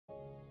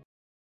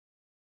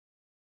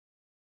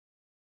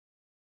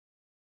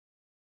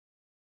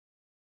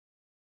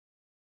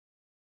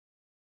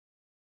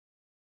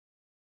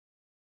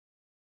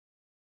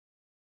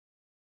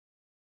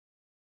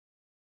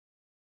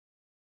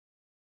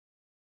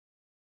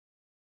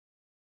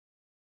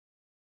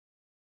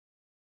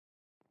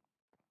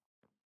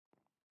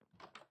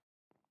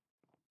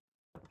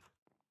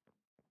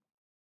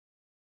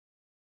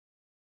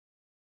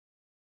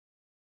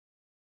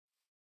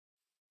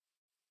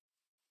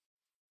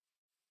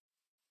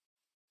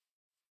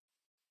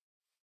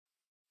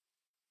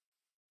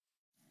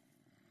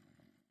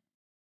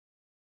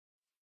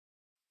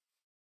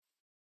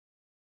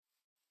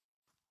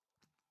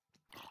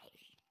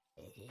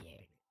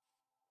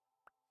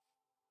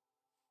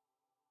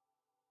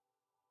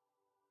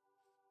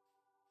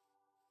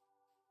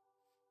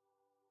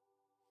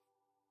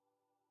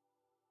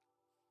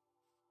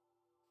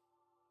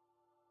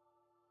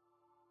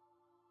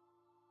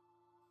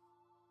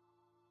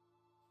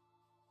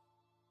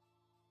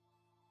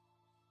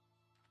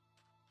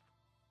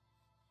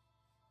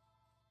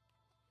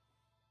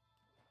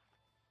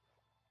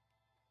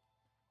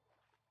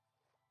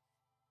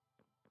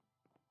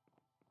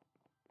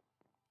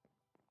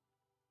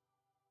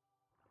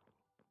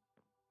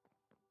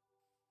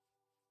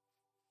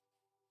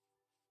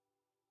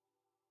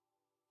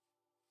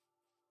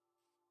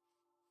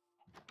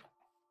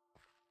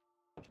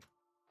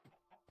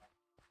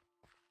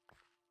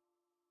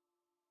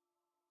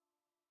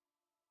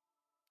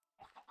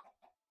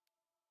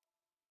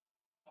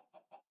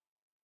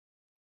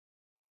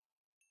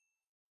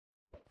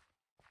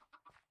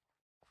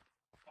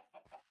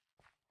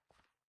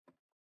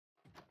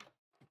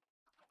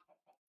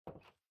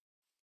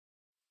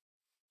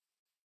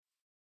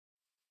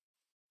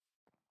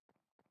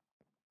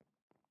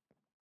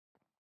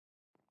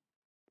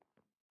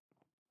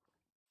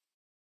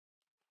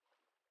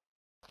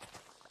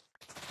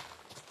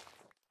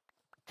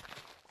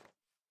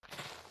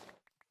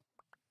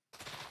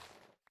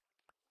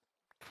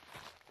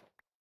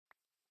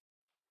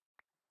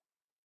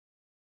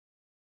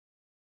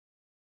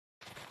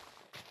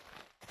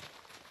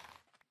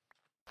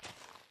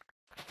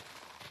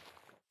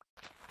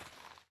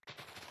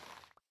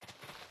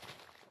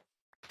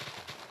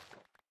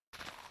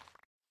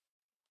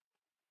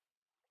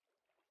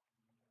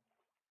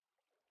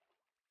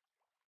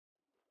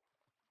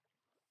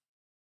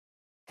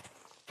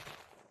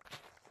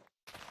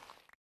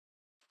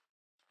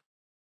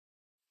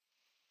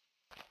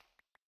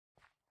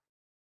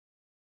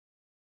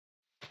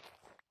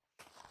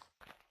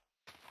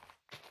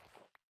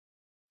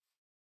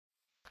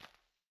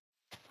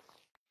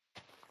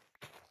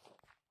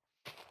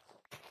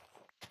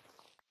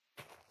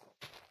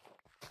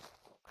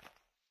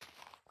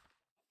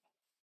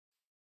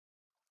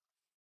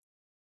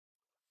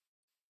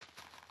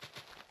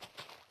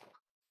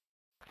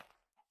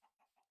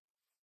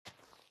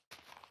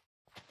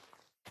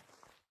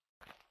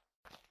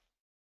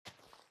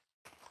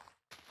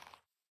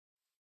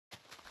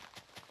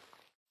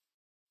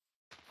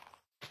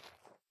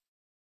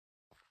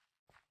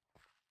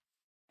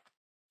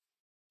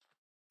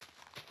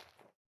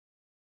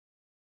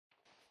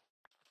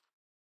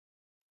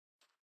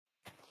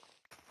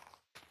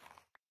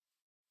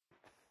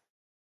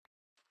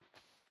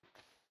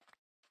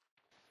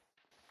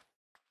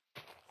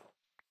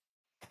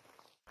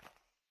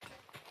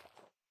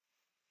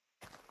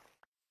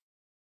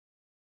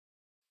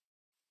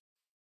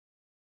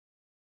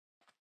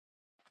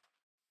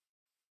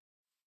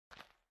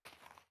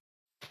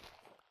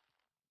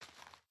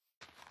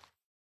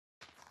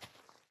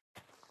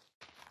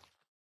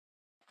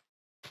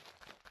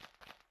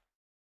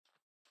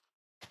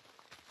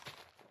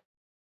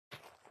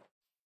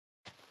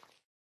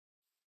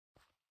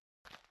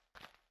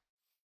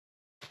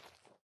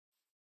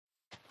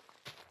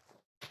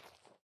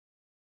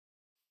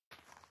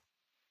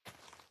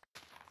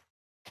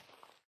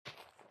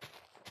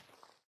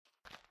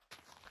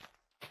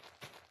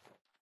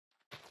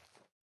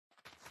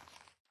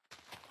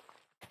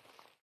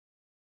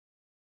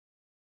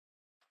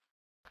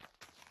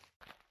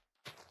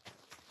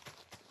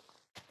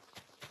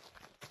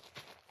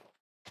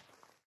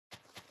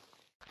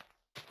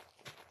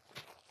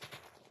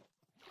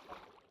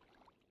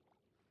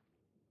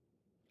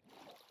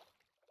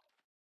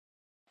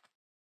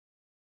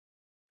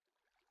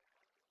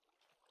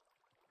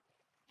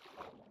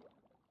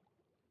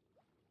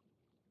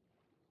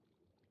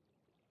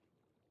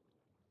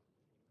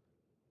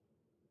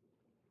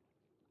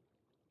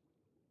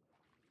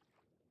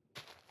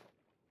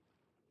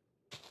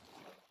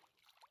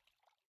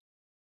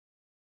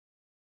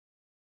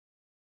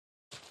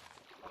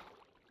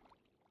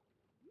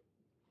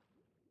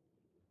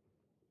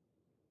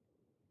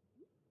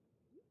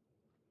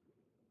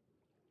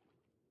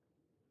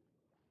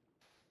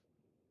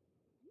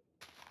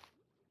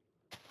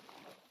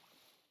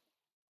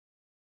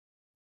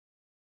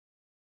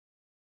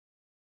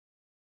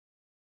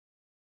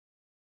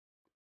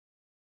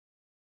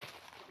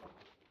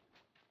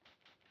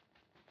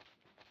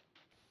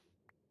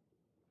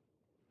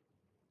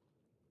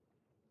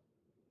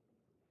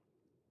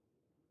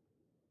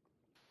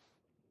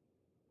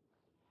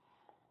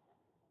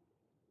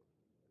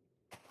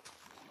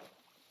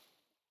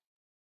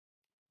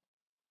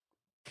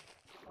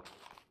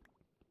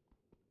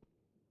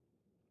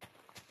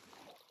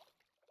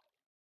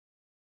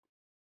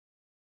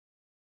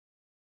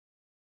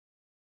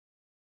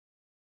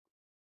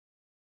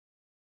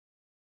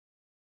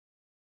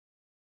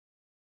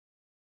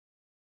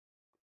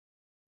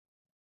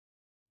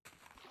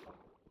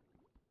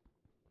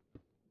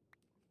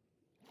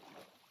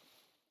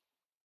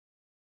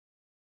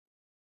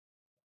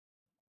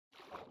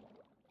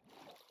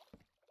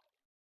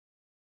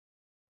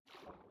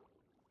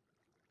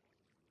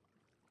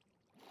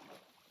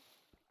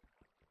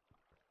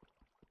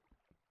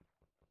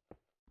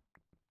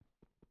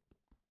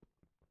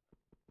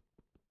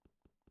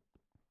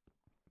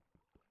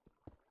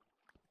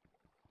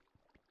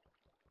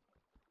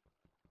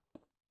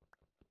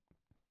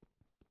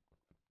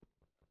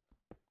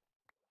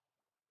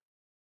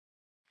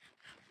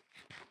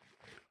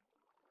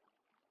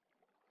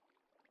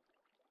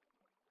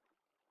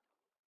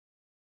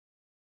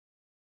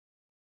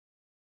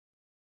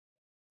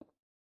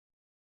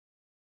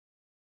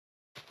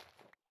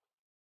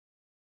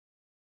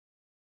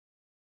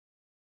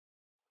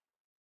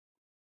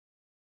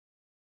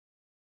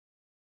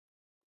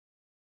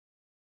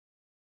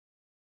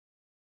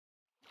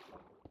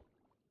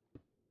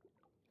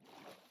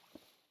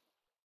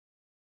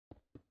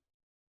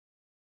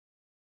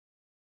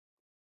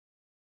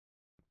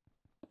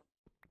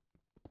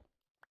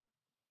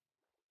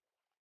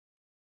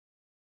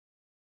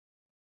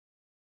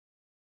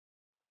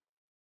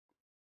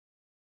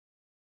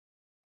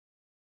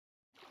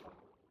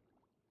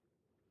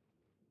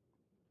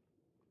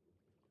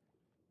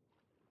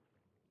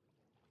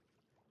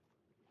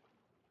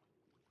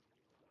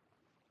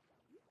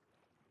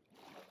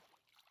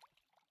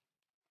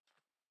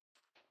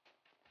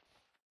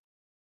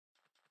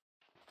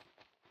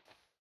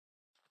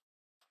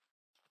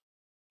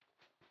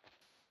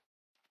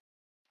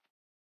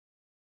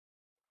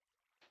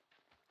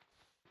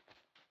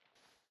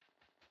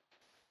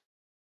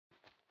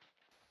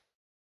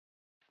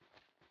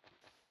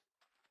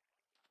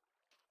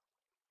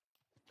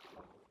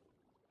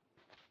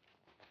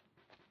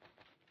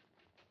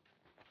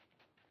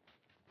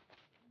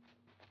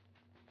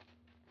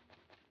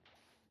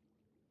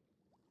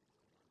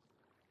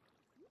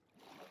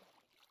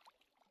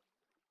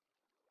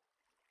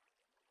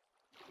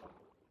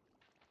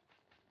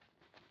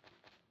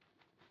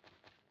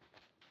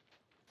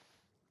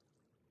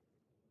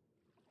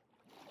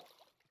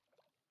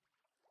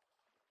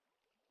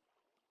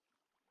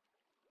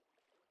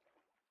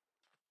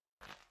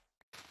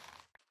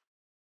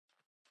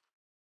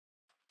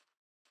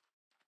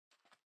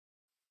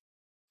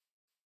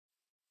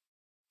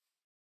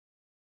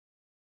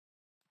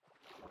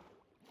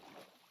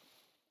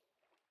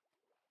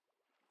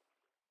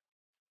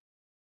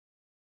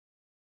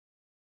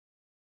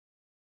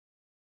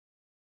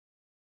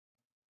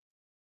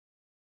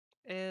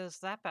Is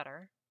that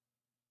better?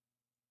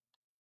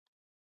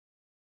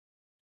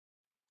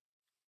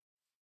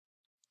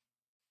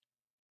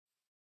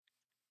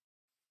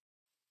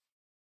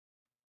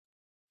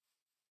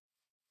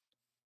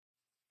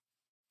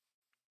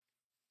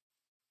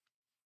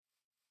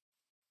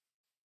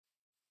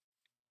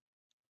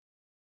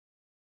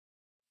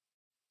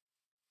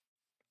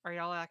 Are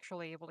y'all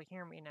actually able to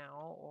hear me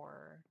now,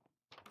 or...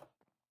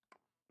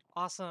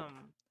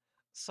 Awesome.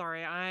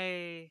 Sorry,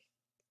 I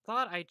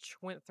thought I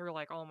went through,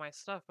 like, all my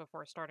stuff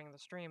before starting the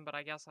stream, but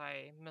I guess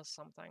I missed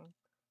something.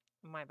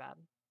 My bad.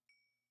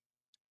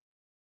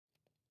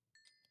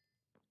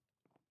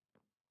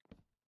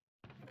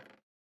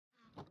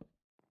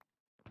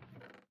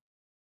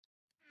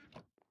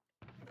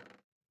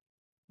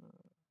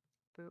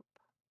 Boop.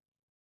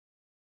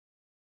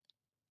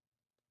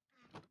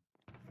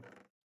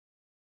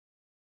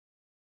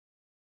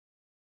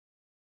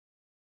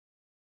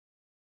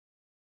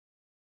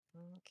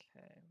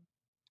 Okay.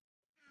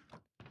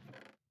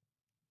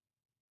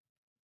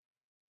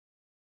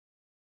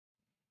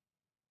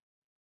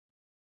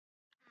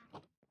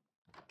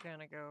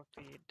 Gonna go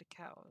feed the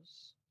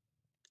cows.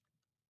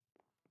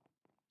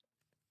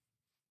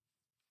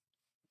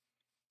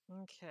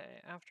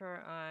 Okay,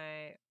 after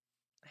I...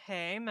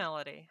 Hey,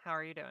 Melody, how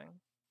are you doing?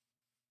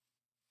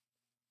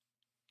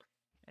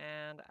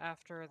 And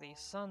after the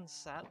sun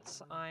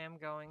sets, I am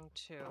going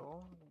to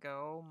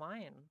go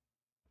mine.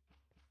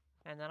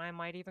 And then I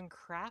might even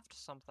craft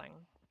something.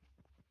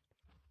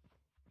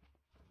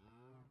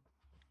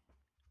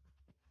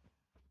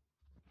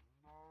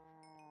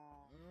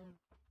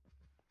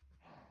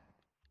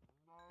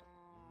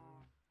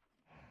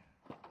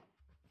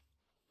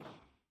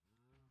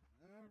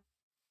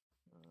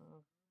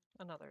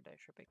 Another day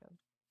should be good.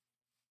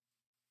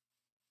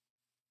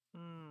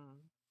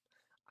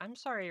 I'm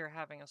sorry you're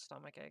having a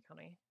stomachache,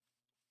 honey.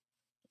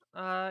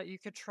 You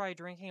could try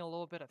drinking a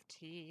little bit of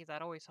tea.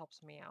 That always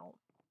helps me out.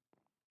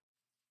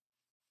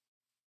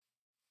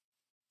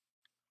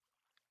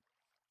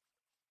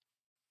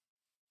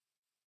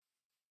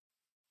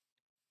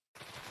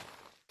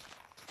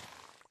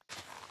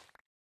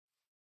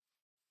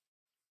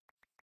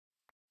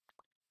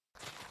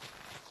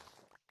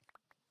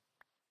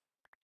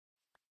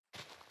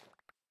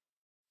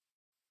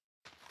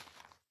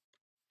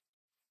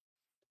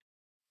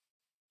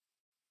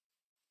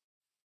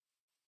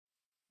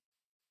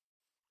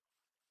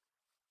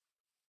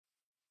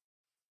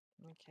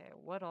 Okay,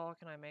 what all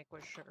can I make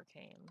with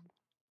sugarcane?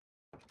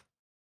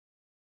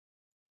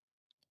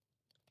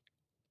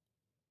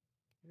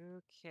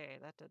 Okay,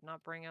 that did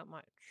not bring up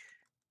much.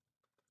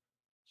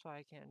 So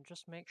I can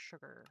just make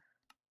sugar.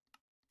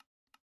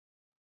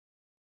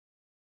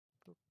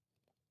 Boop.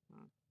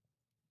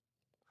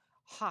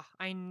 Ha!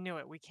 I knew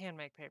it! We can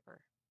make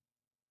paper.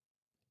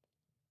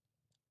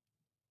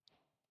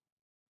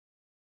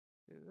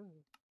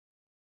 Ooh.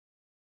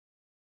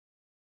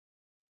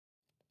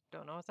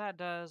 Don't know what that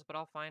does, but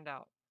I'll find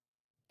out.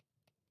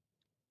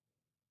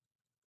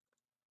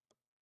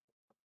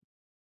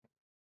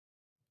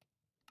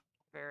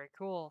 Very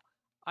cool.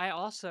 I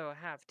also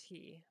have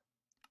tea.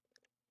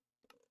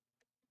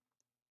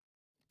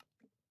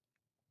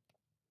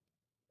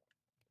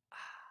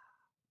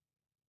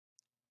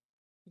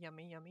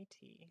 Yummy, yummy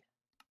tea.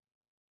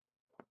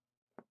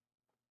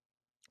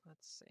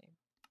 Let's see.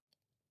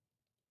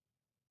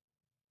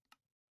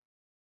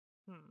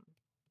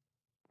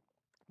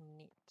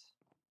 Neat.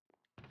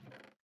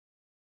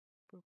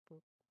 Boop,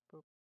 boop,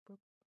 boop, boop.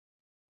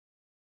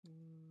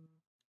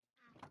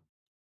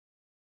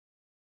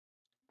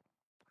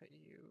 Put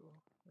you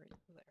right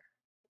there.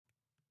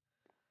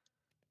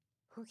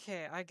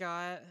 Okay, I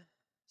got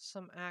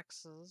some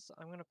axes.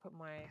 I'm gonna put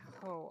my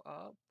hoe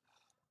up.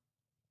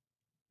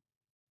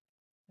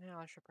 Yeah,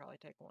 I should probably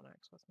take one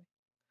axe with me.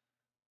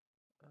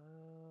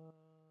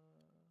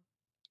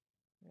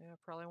 Yeah,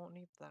 probably won't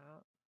need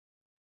that.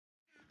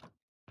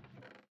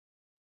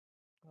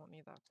 Won't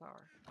need that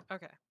flour.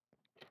 Okay.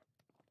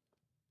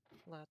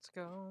 Let's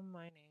go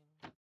mining.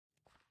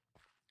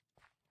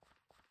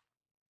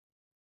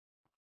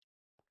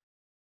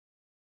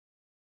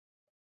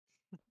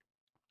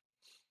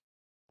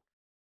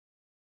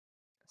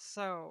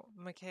 So,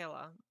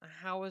 Michaela,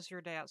 how was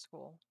your day at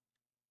school?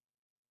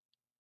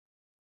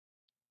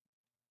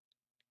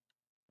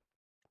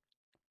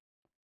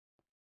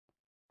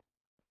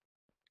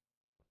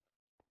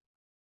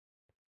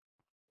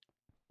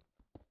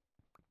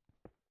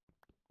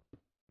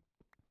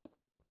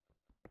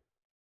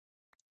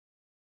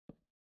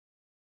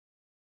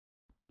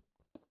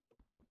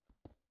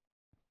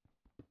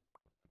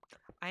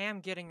 I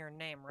am getting your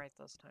name right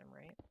this time,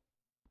 right?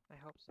 I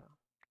hope so.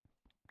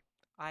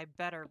 I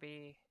better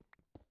be.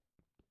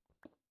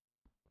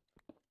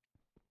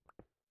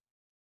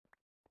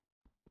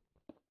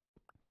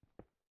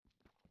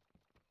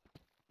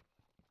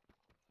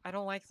 I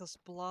don't like this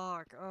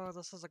block. Oh,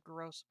 this is a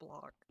gross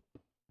block.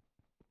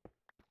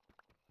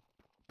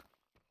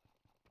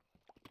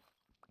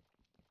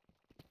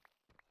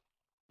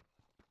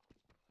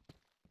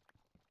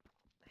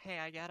 Hey,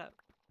 I get it.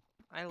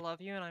 I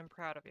love you and I'm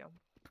proud of you.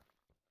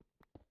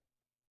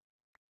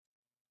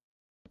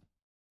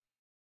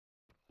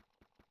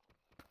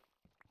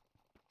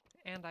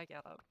 And I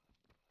get it.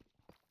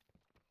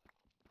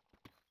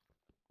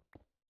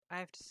 I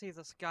have to see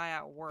this guy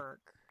at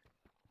work,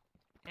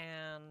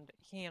 and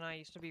he and I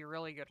used to be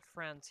really good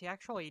friends. He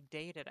actually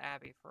dated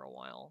Abby for a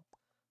while,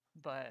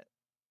 but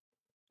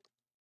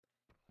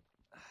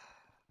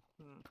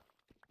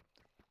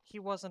he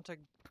wasn't a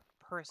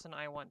person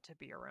I want to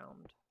be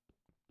around.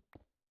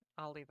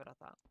 I'll leave it at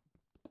that.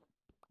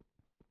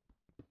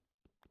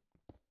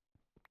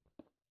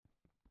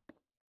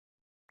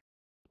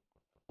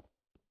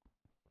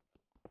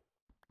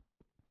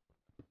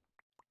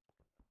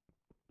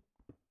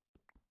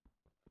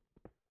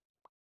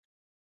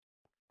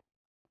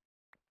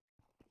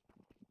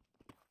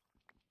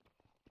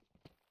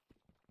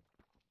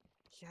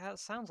 Yeah, it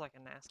sounds like a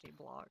nasty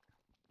block.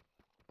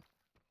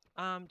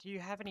 Do you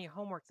have any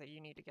homework that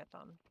you need to get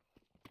done?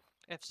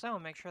 If so,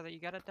 make sure that you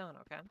get it done,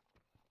 okay?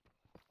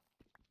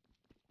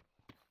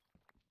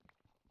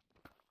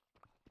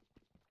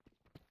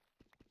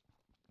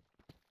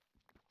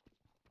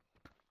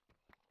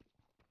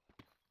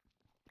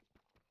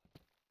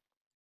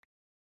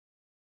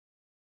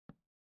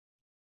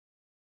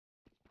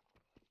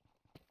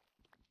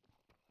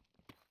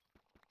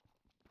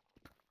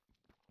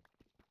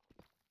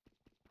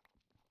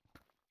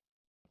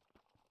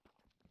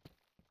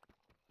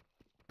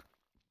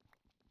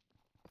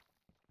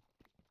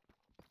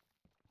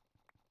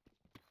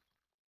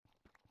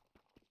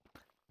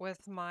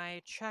 With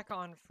my check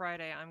on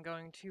Friday, I'm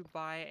going to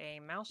buy a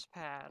mouse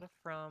pad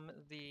from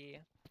the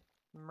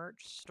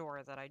merch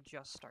store that I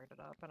just started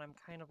up, and I'm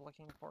kind of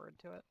looking forward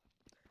to it.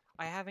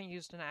 I haven't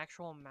used an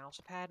actual mouse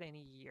pad in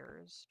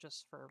years,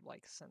 just for,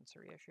 like,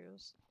 sensory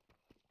issues.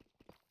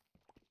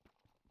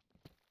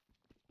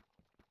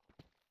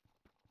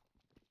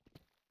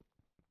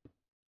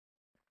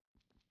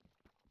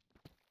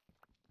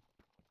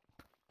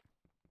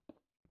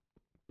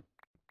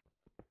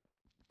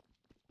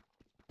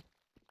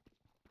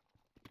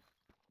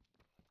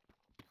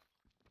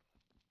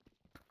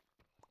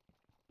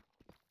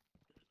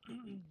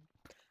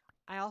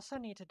 I also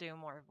need to do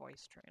more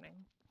voice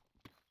training.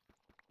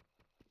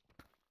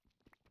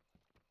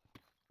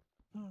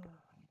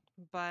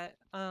 But,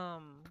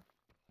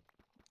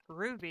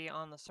 Ruby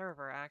on the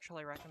server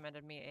actually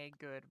recommended me a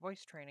good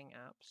voice training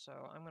app, so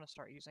I'm gonna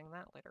start using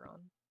that later on.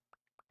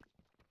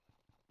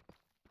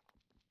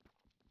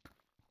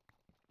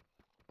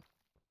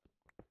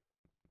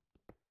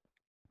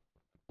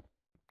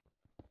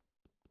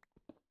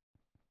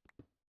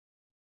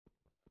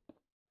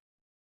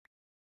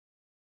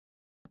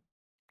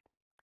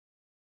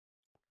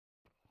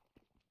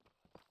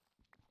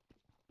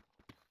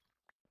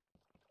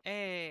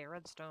 Hey,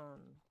 redstone.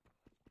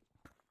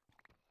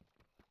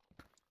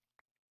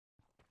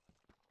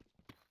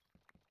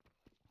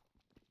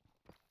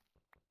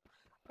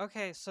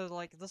 Okay, so,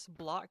 like, this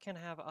block can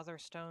have other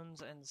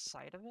stones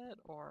inside of it,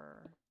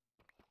 or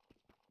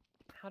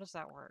how does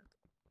that work?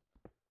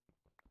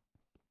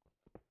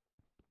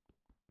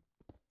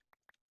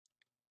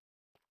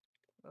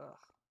 Ugh.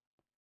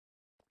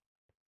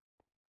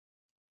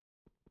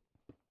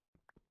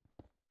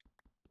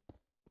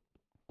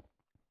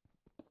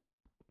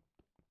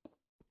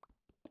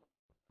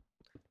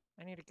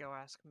 I need to go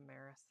ask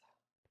Marith.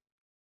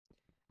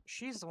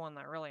 She's the one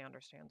that really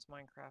understands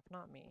Minecraft,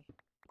 not me.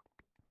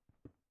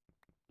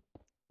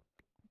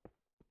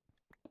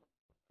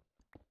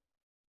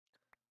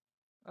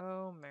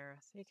 Oh,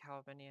 Marith, ik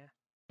hou van je.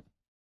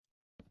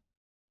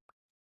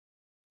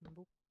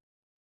 Boop.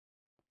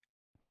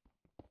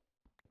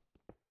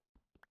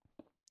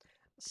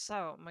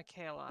 So,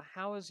 Michaela,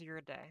 how was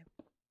your day?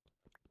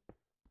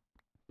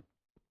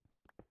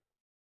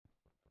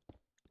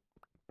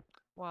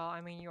 Well,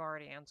 I mean, you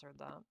already answered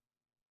that.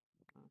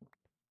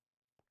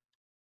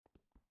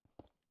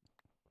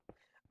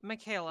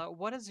 Michaela,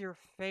 what is your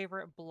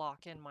favorite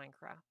block in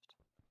Minecraft?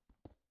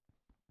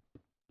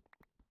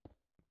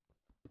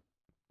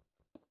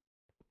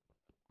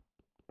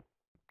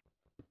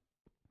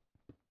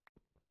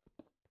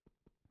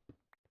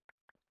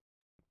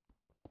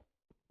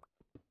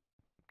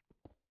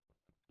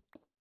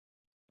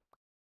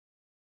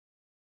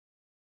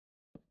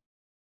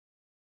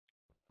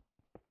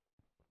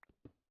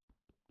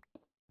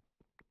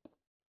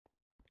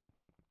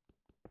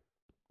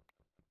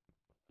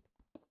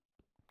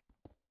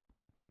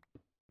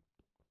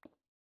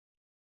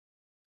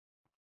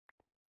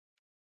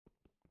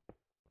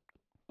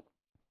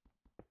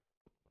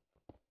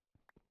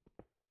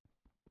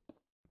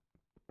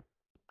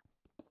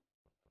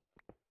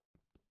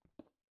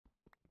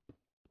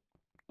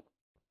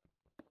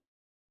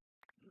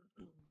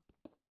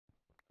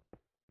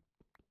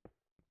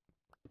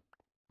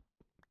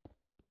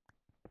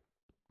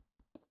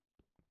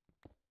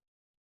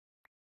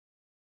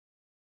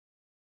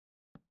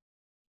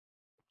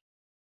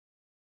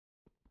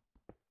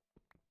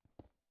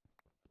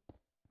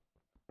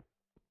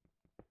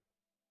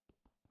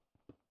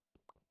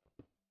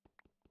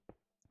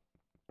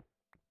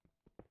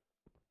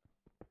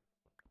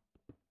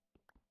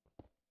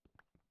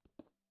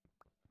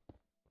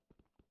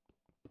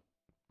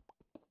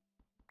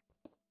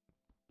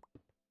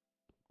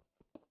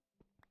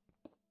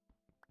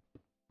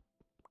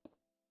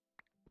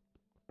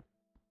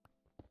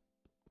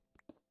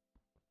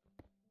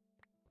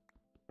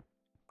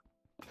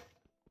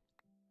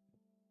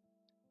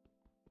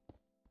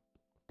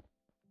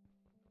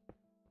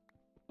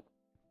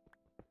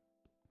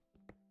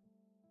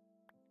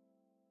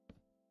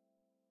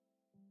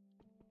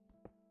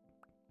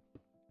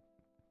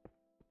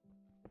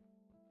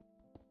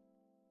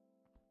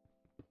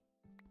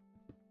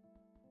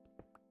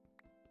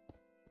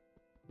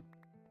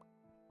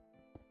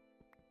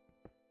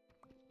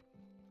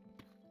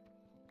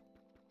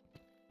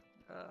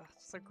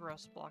 It's the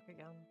gross block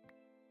again.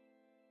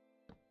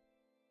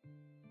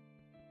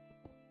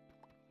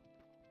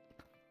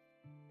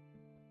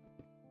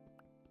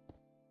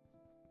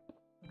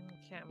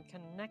 Okay, I'm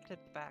connected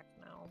back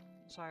now,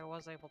 so I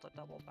was able to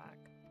double back.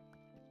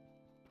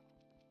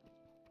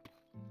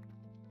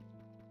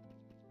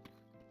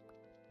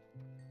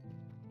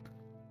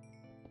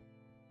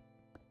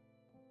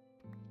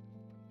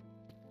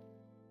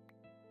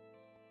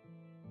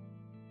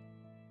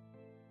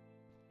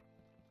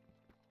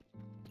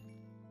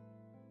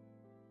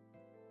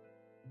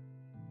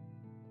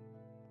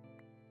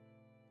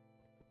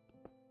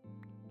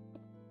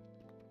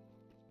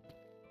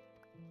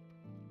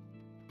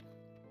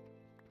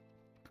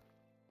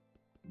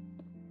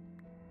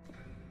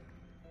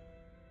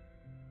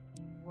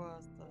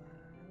 What the hell?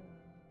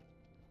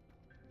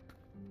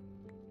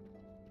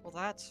 Well,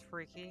 that's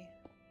freaky.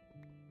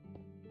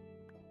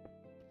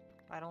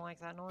 I don't like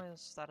that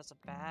noise. That is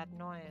a bad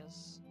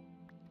noise.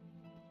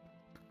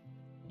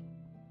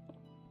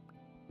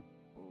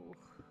 Ooh.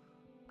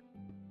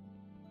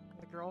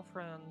 The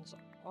girlfriend's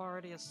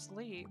already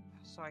asleep,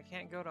 so I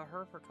can't go to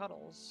her for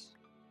cuddles.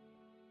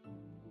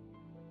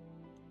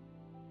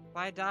 If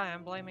I die,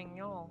 I'm blaming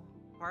y'all.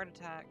 Heart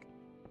attack.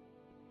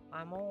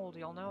 I'm old,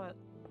 y'all know it.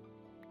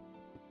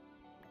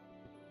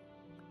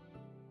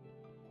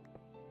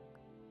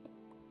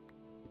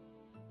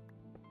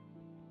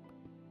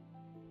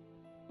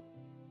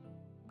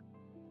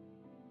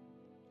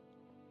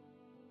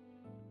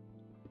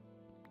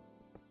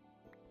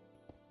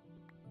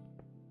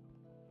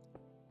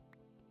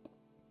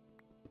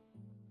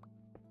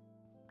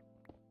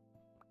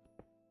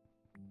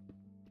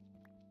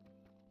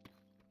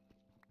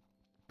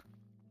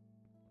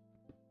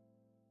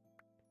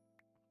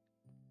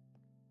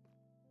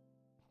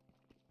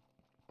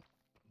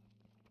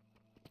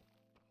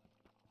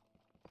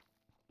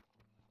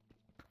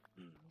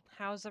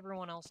 How's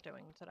everyone else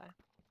doing today?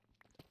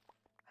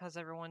 Has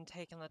everyone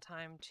taken the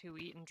time to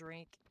eat and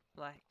drink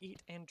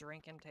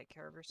and take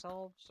care of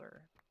yourselves,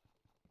 or?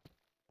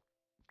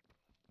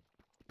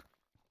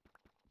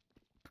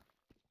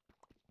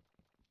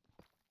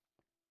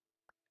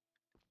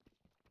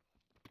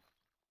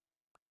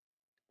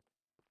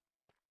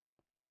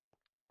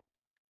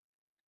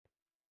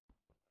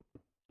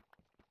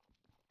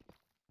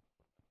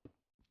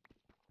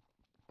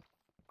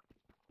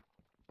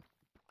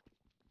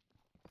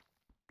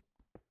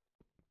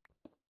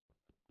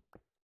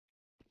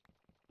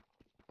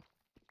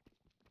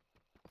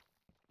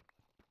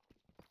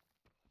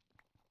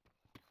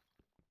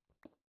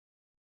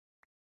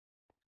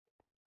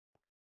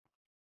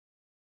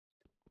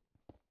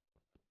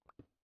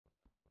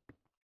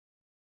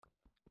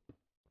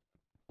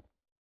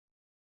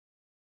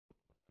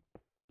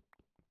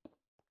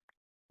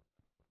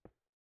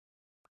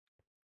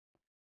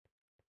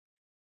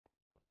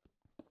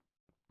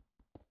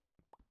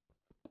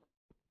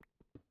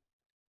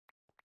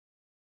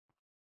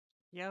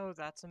 Yo,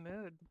 that's a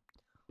mood.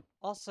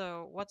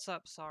 Also, what's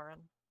up, Saren?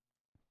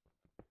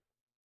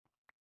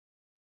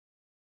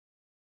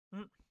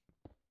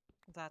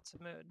 That's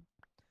a mood.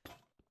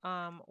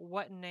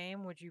 What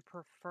name would you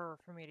prefer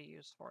for me to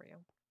use for you?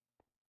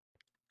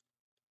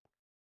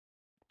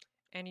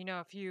 And you know,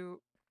 if you...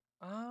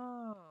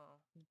 Oh,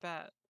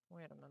 bet.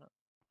 Wait a minute.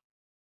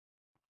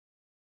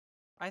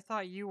 I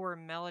thought you were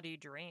Melody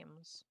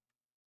Dreams.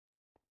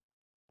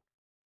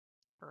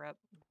 Rip.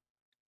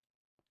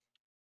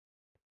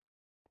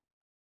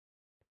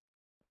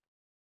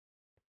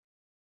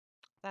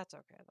 That's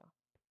okay, though.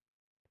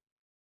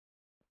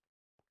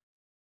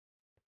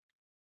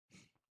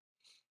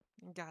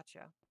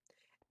 Gotcha.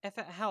 If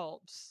it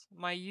helps,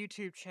 my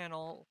YouTube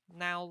channel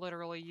now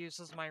literally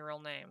uses my real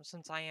name,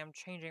 since I am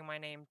changing my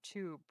name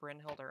to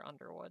Brynhilder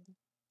Underwood.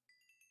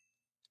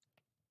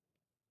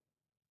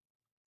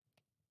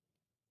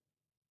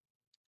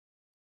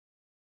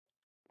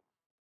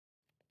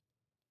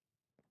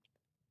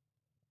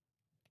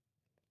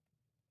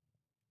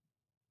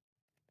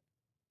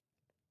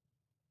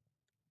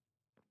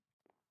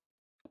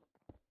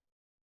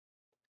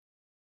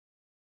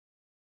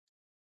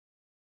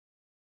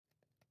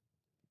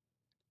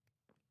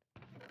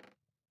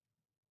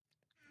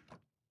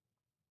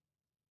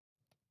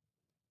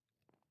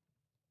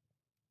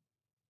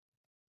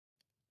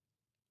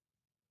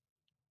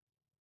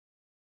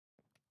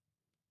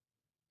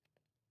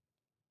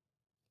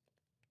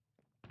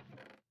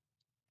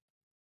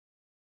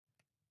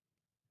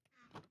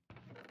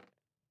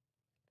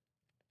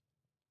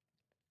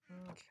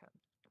 Okay.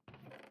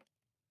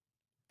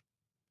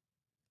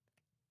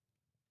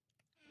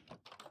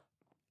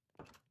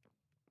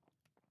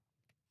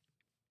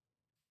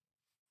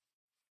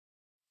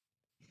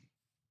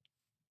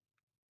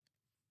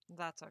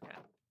 That's okay.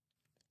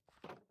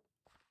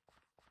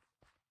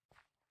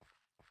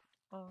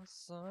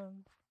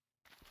 Awesome.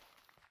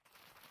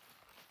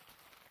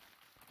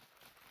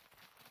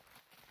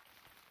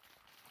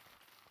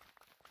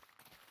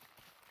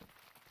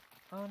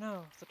 Oh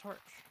no, the torch.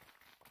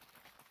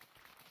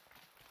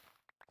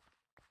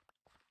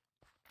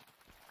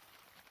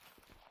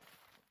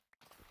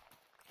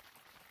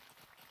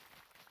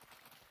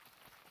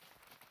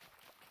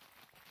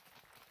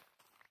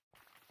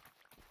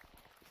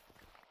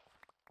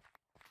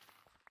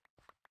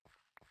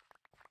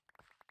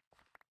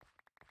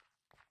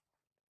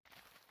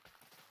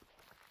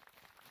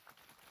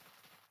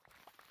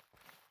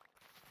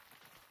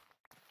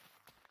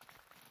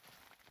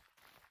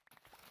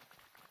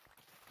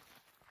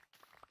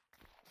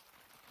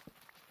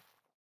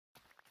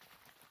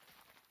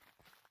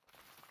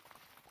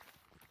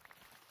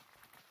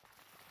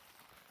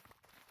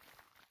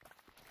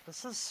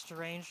 This is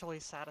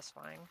strangely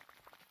satisfying.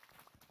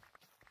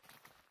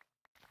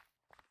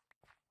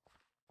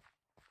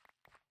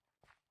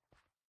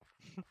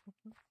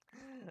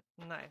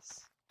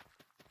 Nice.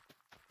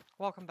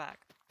 Welcome back.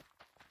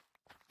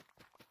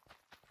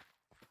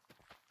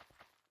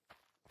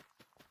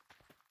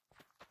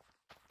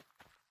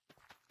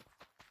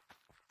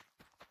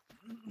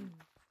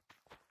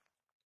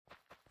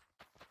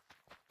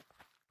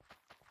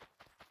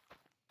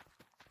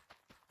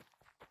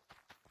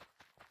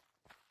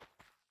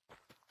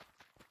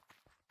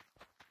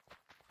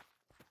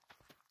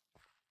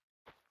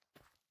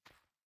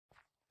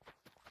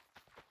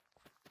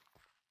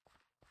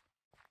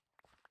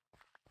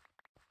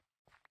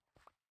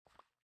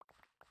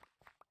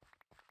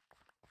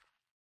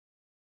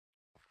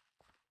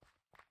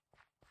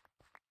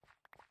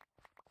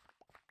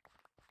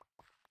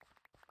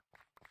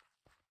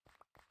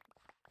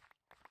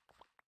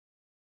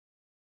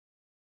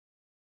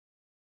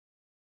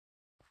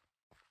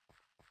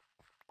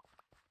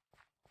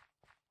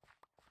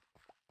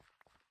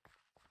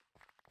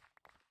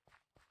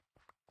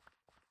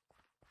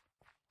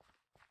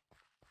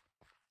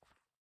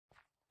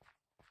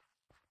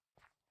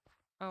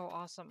 Oh,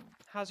 awesome.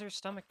 How's your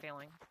stomach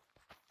feeling?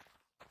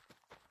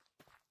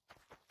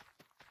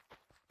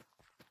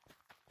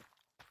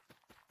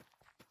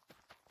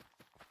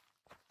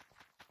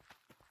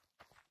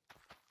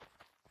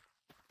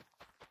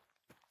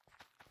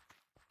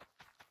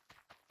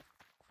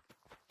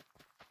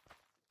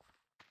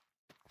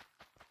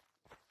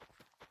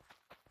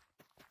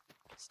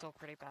 Still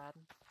pretty bad.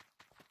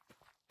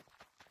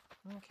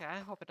 Okay, I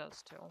hope it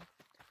does too.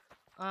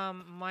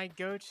 My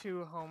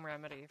go-to home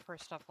remedy for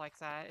stuff like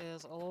that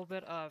is a little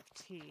bit of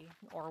tea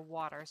or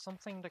water,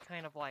 something to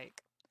kind of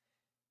like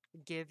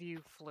give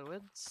you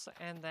fluids,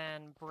 and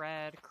then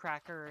bread,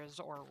 crackers,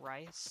 or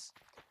rice.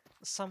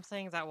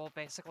 Something that will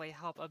basically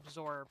help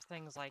absorb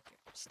things like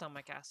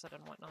stomach acid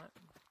and whatnot.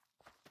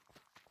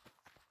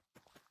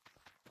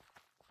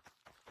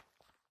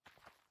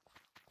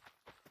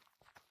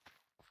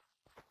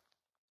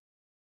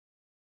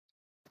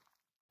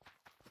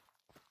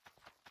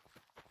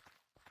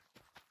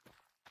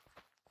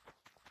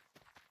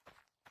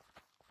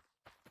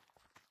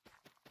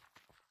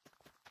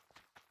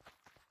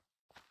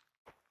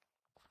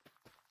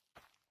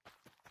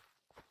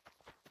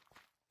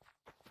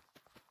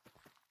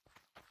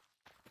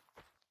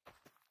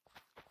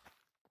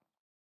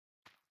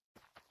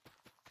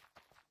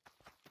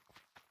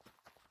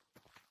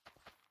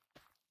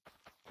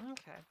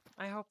 Okay,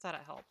 I hope that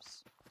it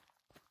helps.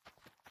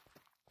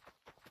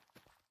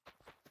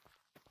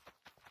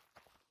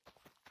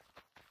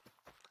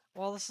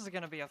 Well, this is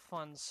gonna be a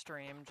fun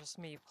stream, just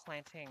me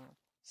planting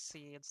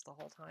seeds the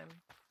whole time.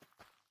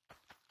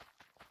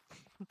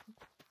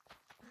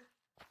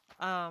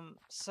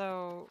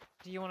 So,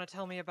 do you want to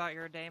tell me about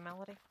your day,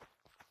 Melody?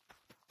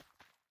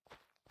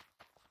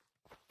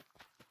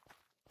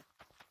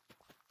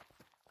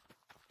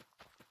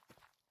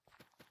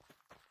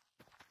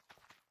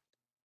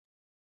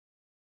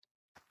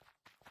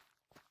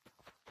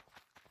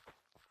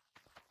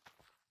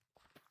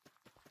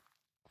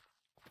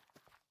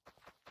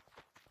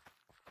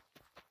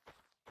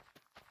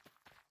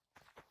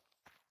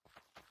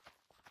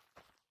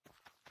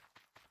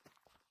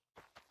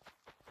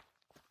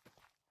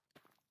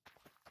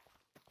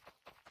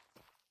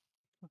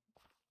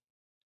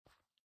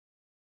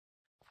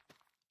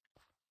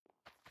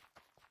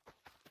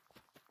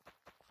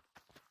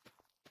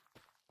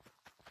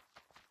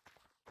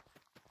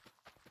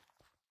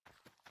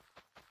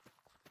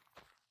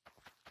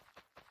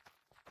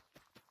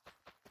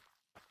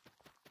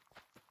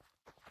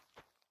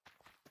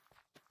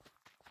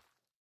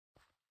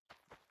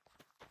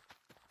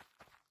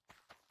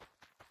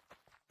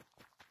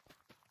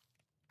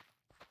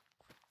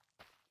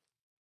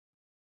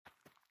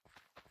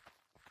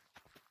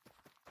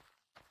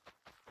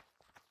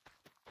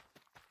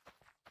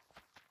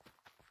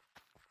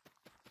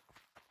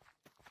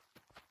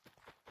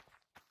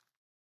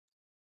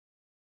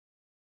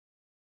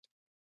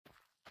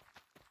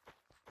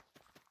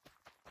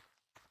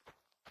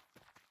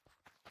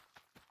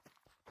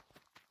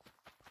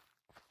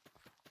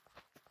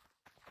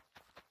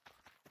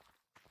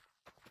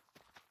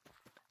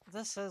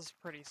 This is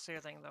pretty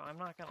soothing, though, I'm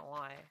not gonna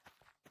lie.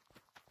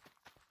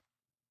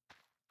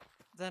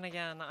 Then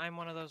again, I'm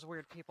one of those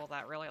weird people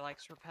that really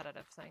likes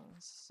repetitive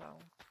things, so...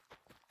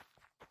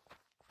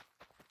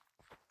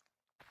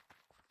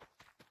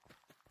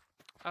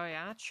 Oh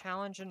yeah?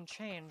 Challenge and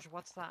change,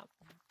 what's that?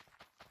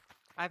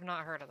 I've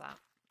not heard of that.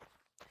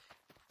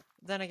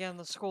 Then again,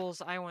 the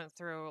schools I went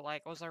through,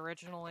 like, was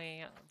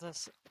originally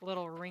this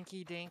little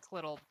rinky-dink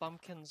little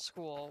bumpkin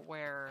school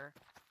where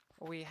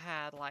we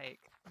had, like,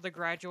 the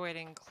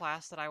graduating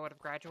class that I would have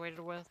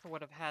graduated with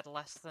would have had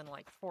less than,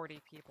 like,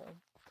 40 people.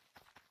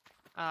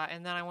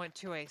 And then I went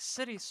to a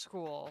city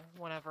school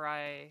whenever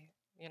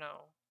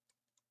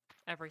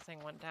everything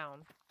went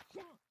down.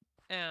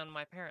 And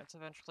my parents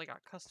eventually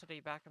got custody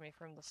back of me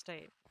from the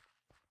state.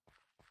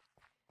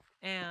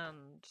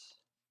 And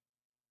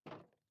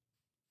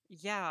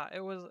Yeah,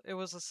 it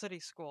was a city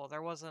school.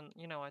 There wasn't,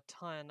 a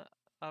ton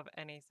of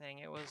anything.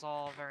 It was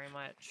all very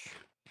much,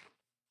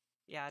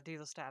 yeah, do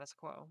the status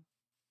quo.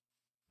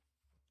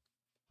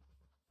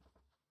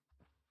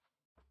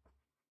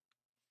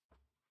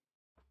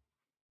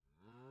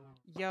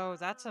 Yo,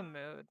 that's a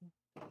mood.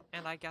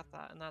 And I get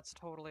that, and that's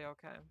totally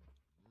okay.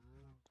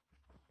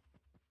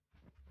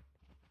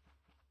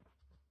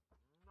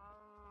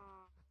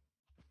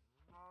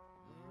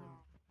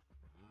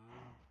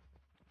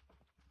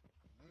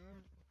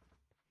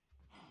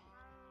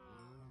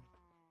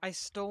 I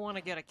still want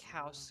to get a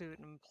cow suit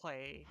and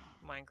play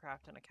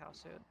Minecraft in a cow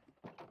suit.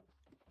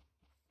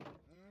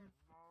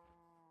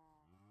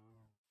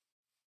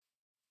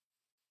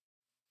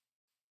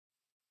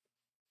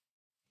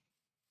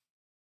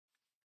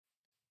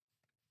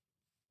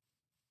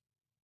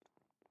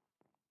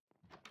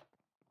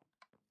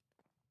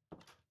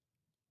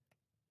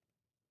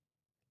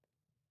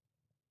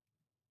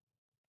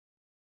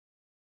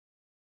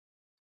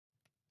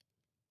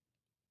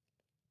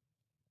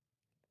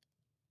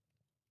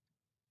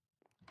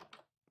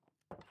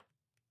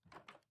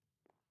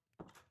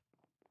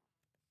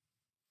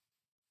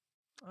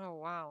 Oh,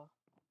 wow.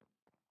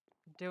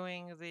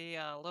 Doing the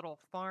little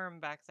farm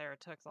back there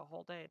took the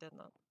whole day, didn't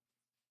it?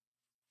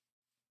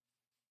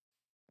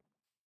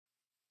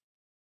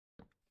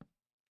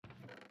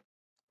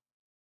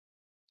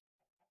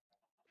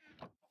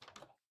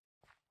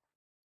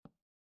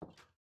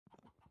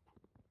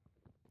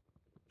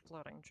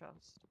 Floating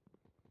chest.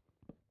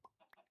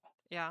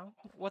 Yeah.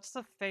 What's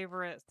the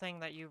favorite thing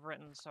that you've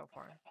written so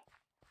far?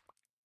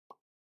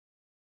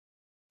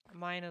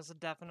 Mine is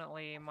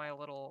definitely my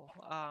little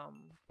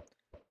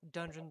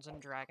Dungeons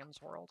and Dragons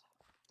world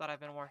that I've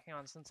been working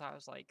on since I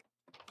was like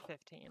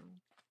 15.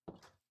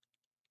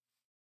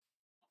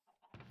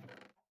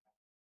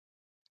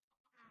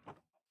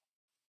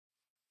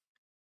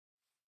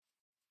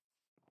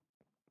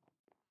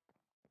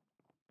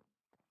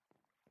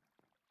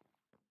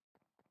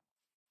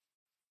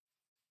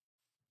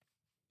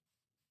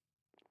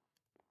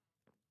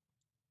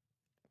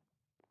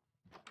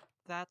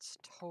 That's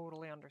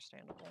totally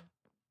understandable.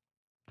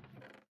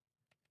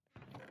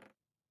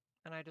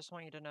 And I just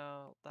want you to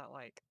know that,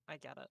 like, I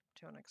get it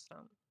to an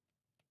extent.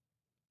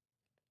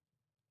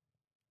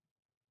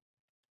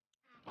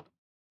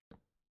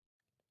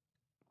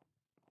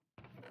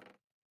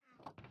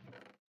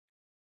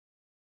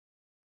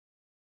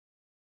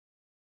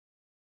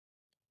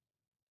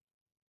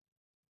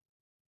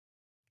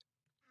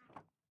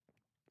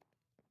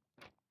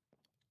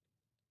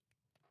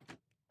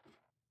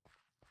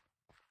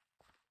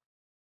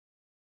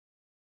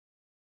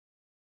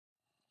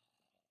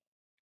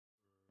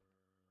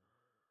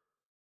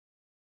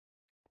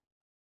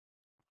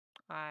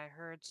 I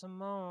heard some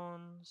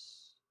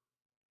moans.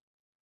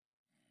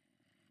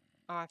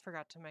 Oh, I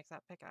forgot to make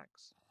that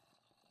pickaxe.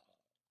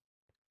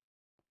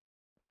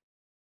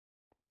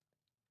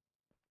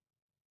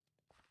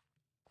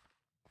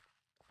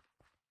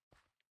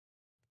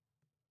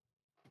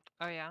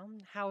 Oh yeah?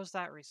 How was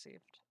that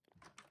received?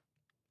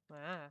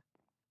 Ah.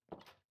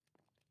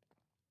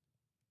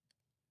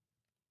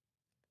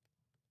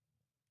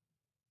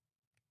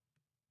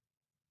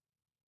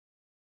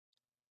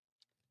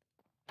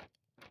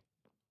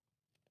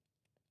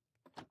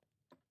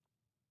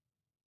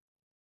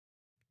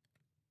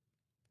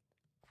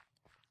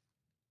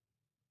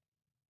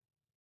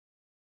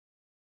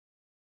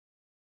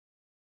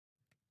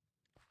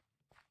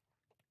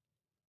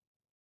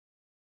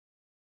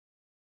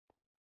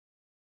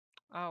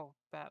 Oh,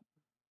 bet.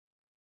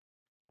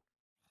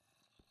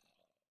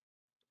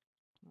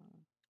 Hmm.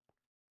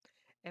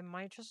 It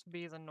might just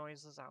be the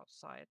noises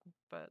outside,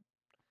 but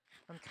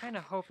I'm kind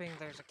of hoping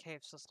there's a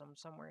cave system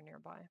somewhere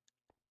nearby.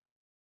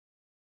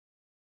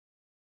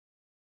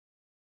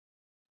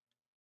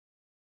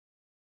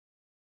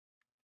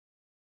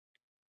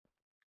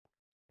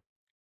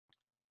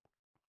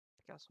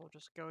 Guess we'll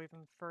just go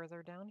even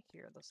further down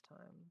here this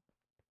time.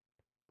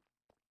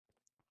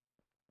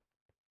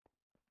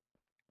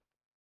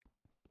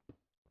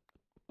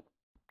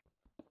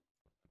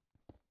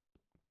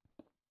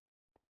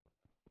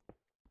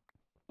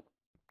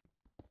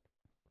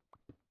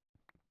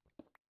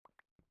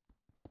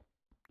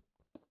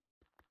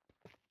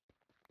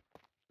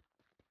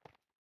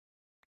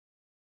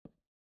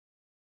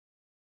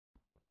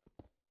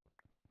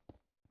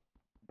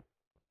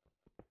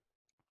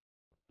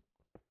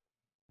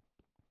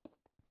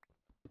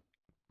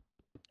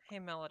 Hey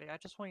Melody, I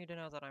just want you to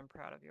know that I'm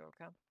proud of you,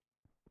 okay?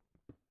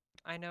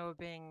 I know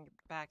being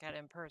back at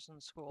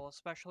in-person school,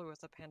 especially with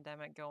the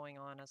pandemic going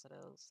on as it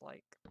is,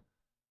 like,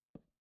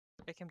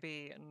 it can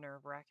be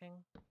nerve-wracking,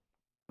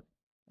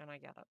 and I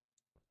get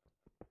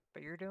it.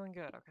 But you're doing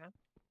good, okay?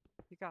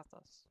 You got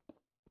this.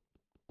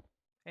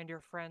 And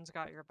your friends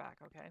got your back,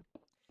 okay?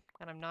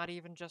 And I'm not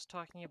even just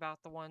talking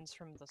about the ones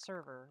from the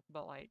server,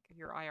 but like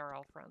your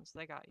IRL friends,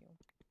 they got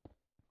you.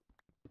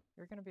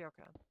 You're gonna be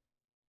okay.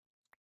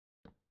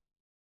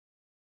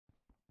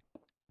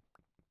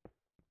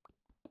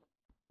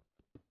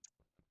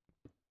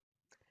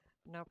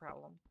 No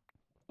problem.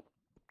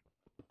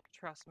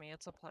 Trust me,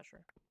 it's a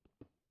pleasure.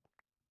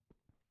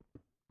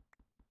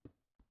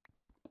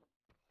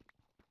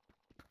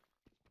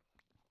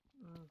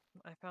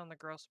 I found the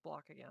gross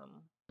block again.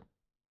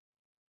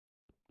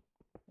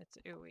 It's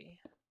ooey.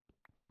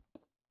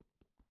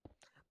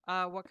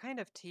 What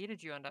kind of tea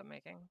did you end up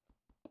making?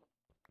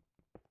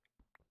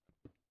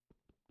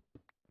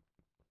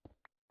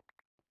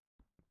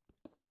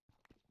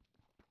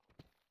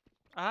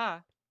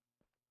 Ah!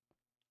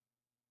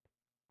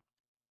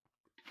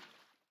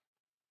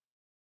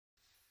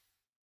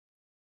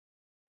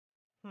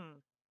 Hmm.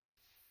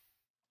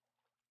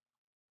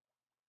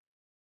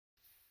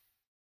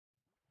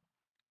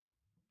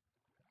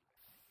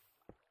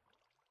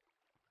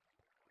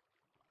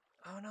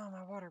 Oh no,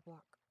 my water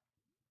block.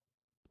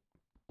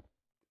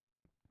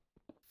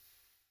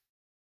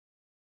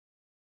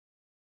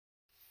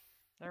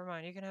 Never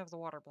mind, you can have the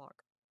water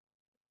block.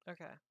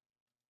 Okay.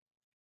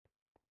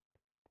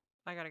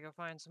 I gotta go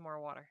find some more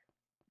water.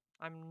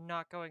 I'm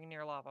not going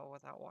near lava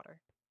without water.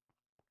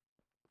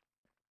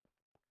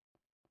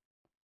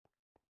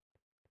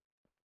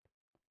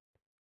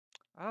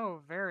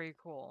 Oh, very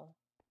cool.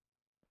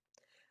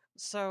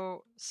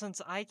 So,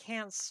 since I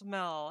can't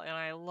smell and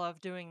I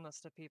love doing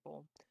this to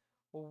people,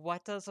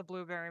 what does a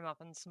blueberry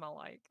muffin smell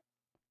like?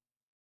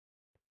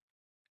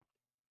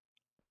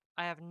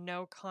 I have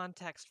no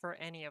context for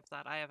any of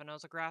that. I have a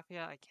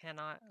nosographia, I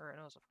cannot, or a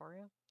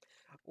nosophoria.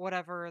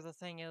 Whatever the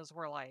thing is,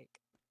 where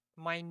like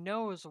my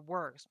nose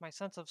works, my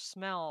sense of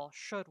smell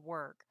should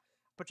work,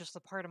 but just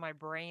the part of my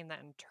brain that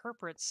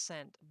interprets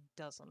scent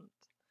doesn't.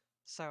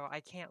 So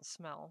I can't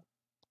smell.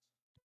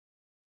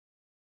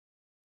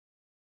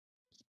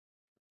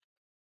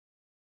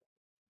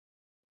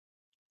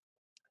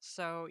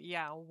 So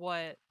yeah,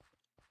 what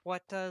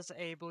does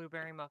a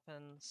blueberry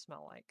muffin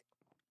smell like?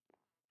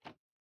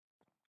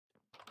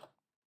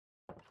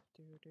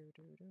 Do do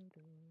do do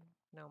do.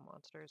 No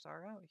monsters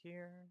are out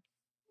here.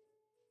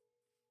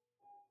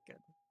 Good.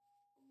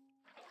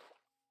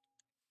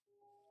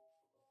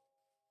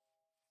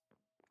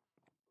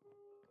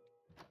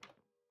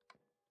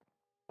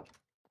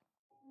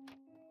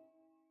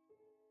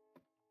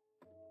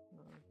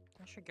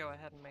 I should go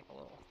ahead and make a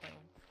little thing.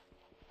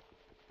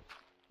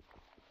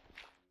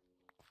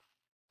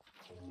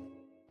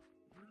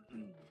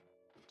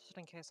 Just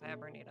in case I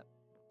ever need it.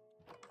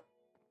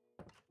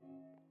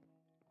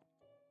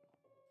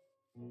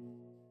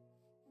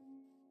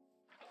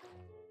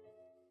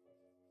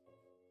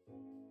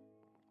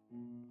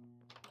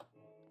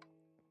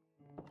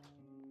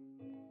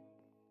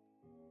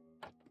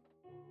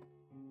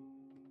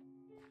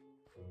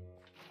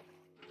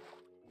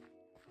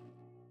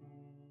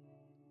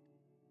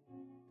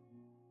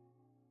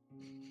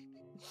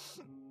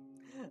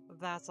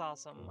 That's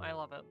awesome. I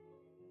love it.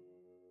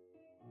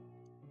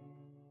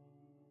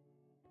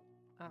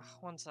 Ugh,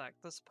 one sec.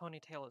 This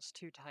ponytail is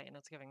too tight and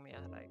it's giving me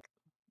a headache.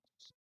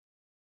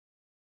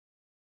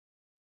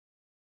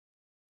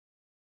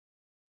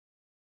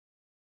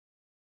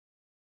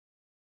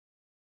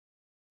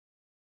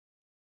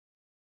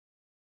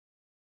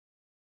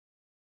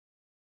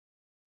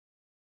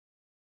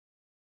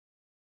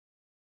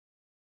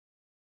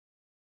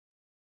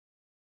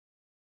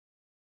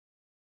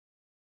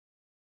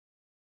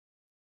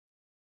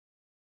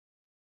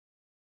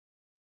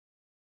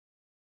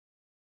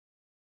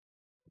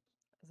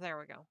 There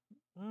we go.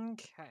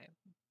 Okay.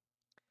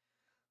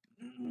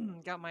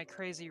 Got my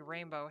crazy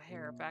rainbow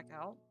hair back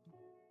out.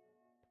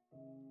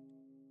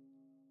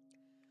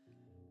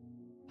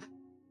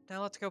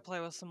 Now let's go play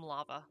with some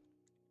lava.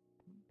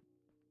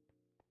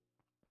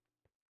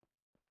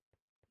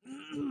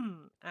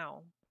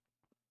 Ow.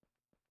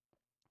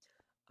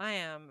 I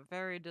am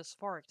very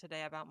dysphoric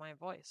today about my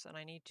voice, and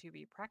I need to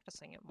be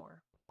practicing it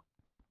more.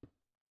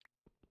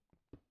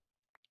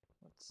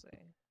 Let's see.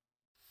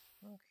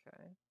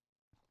 Okay.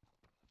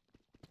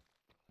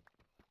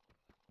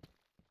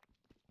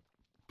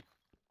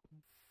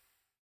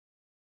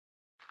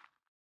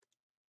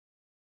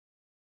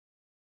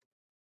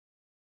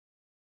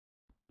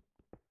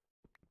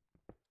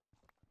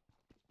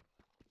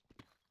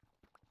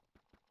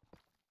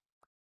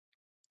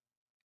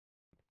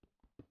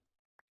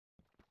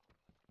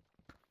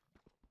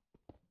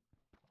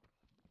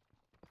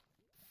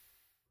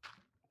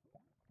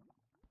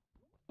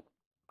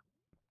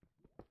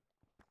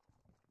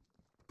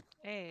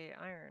 Hey,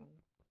 iron.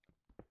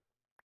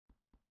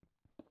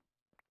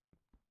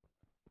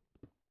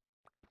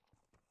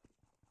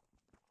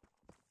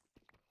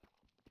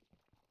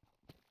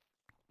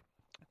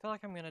 I feel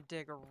like I'm gonna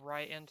dig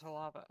right into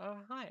lava. Oh,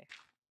 hi.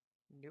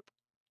 Nope.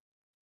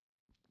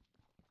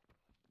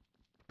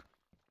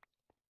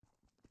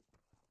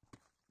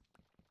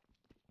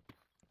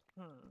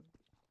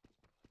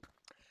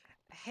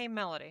 Hey,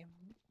 Melody.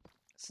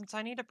 Since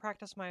I need to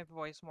practice my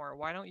voice more,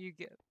 why don't you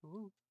get...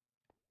 Ooh.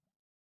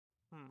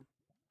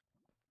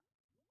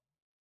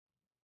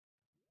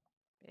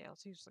 Yeah,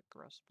 let's use the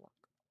gross block.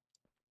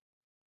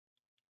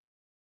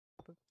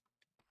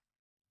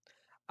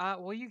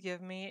 Will you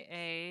give me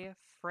a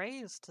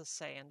phrase to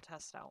say and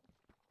test out?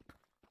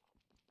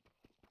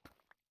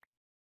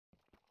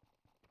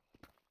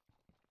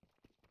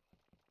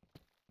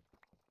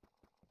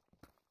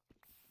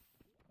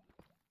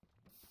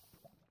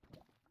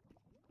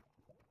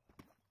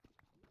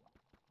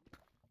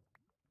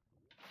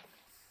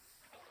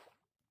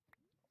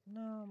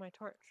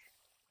 torch?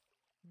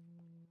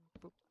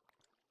 Boop.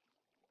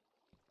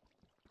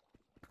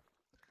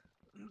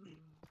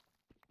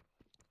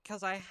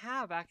 Because I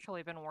have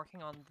actually been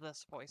working on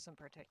this voice in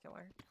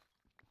particular.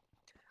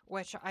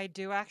 Which I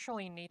do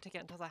actually need to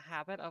get into the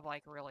habit of,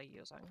 like, really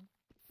using.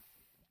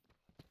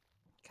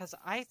 Because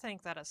I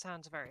think that it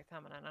sounds very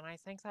feminine, and I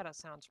think that it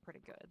sounds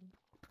pretty good.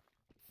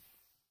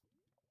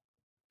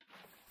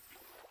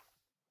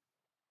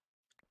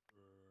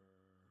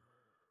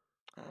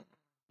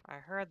 I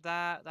heard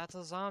that. That's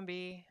a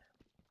zombie.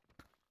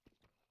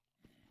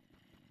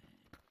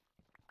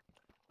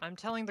 I'm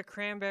telling the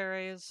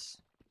cranberries.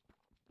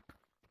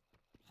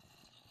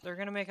 They're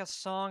gonna make a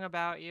song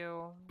about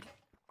you.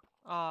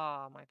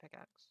 Ah, my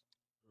pickaxe.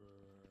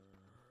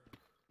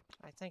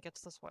 I think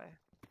it's this way.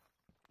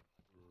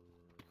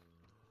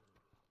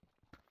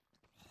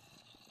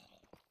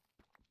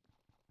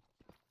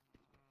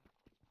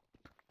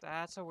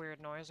 That's a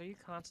weird noise. Are you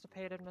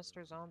constipated,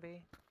 Mr.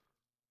 Zombie?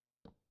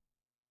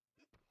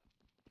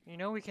 You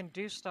know we can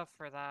do stuff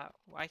for that.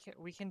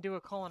 We can do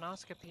a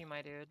colonoscopy,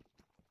 my dude.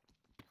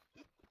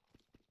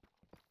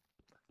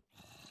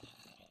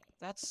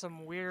 That's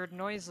some weird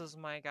noises,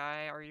 my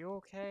guy. Are you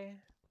okay?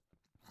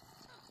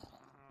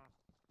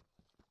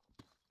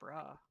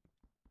 Bruh.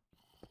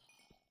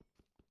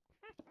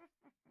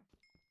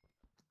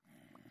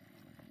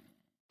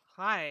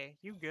 Hi,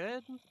 you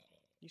good?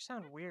 You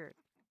sound weird.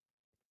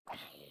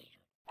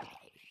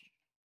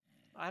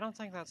 I don't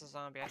think that's a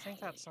zombie. I think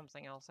that's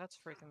something else. That's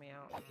freaking me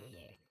out.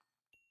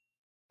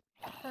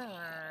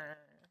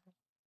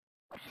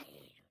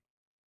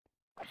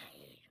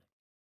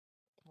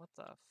 What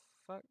the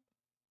fuck?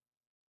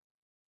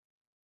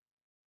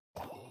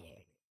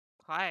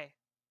 Hi.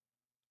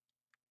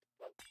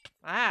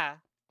 Ah!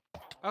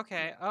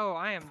 Okay. Oh,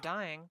 I am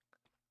dying.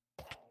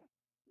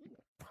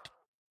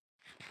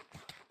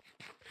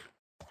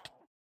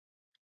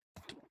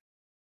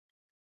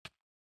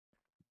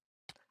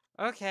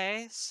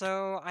 Okay,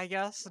 so I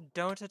guess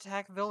don't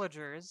attack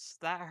villagers.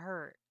 That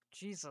hurt.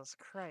 Jesus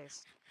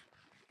Christ.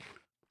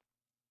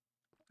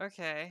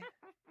 Okay.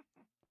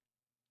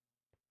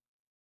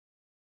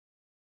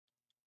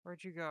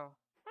 Where'd you go?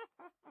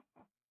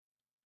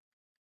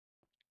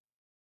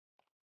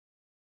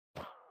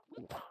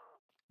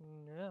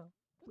 No.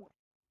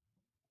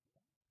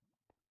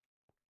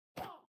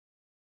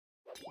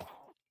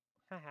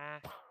 Haha.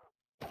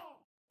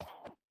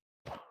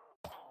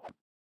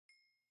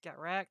 Get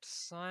wrecked,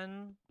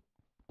 son.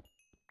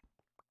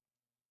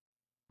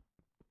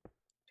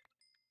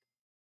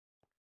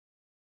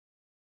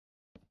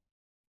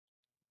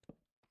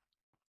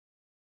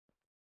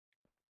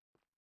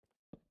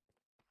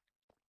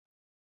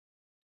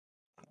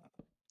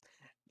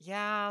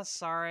 Yeah,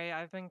 sorry.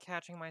 I've been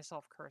catching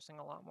myself cursing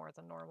a lot more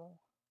than normal.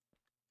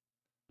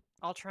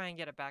 I'll try and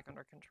get it back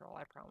under control,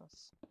 I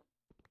promise.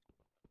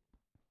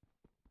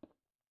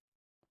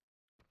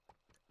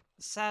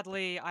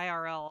 Sadly,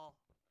 IRL,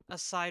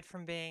 aside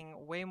from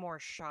being way more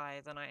shy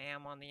than I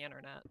am on the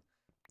internet,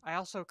 I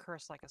also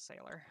curse like a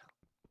sailor.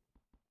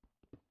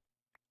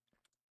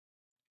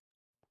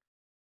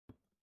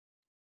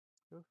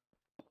 Ooh.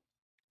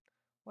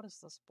 What is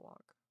this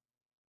block?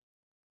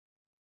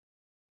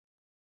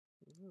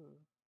 Ooh.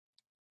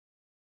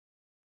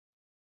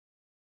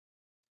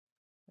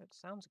 It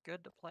sounds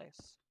good to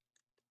place.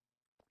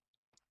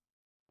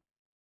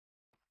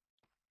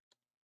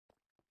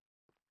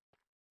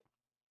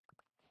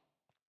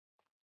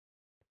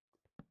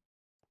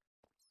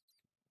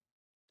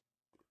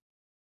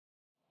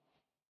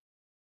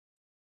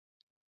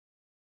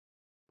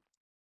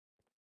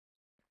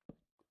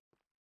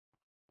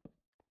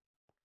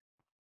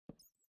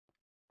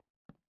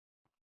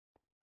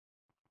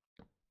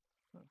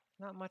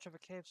 Not much of a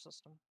cave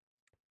system.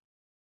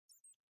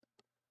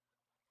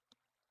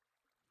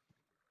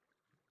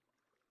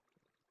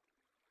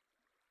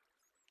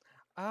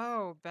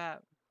 Oh,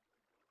 bet.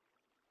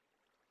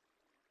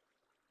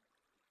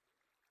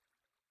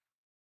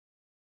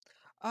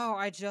 Oh,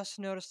 I just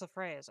noticed the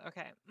phrase.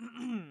 Okay.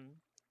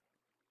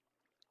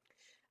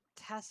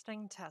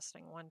 Testing,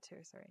 testing. 1, 2,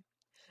 3.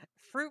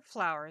 Fruit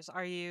flowers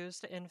are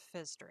used in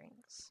fizz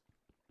drinks.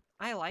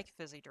 I like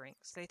fizzy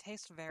drinks. They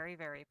taste very,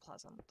 very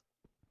pleasant.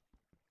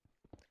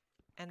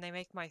 And they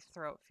make my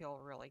throat feel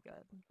really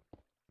good.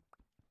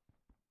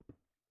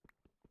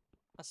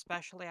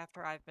 Especially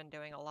after I've been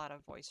doing a lot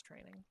of voice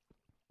training.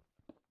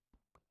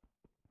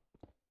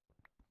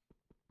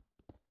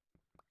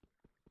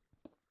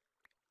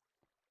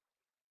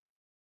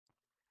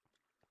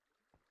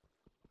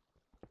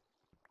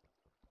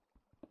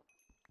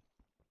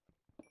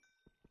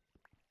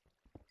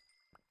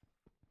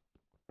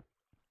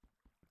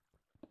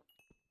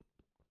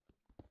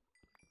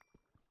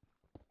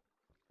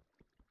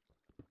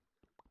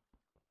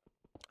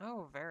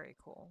 Oh, very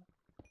cool.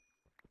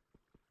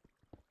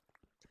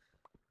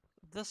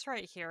 This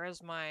right here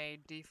is my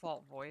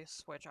default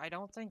voice, which I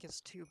don't think is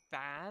too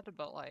bad,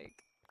 but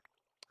like,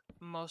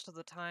 most of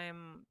the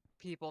time,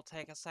 people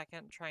take a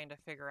second trying to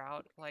figure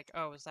out, like,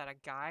 oh, is that a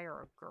guy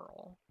or a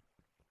girl?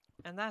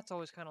 And that's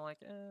always kind of like,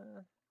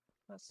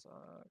 That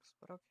sucks,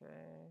 but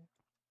okay.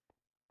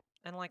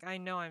 And, like, I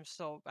know I'm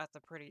still at the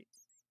pretty...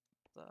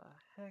 The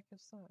heck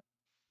is that?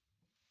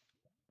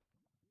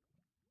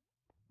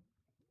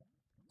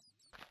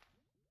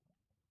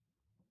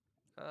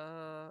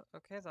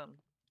 Okay then.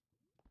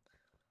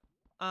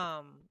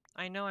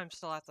 I know I'm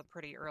still at the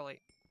pretty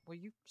early... Will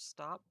you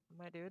stop,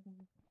 my dude?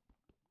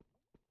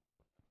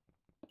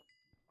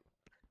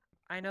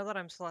 I know that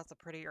I'm still at the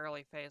pretty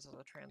early phase of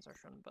the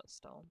transition, but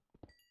still.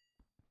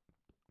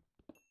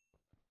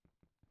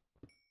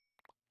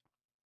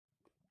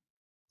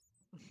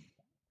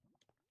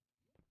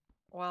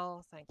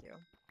 Well, thank you.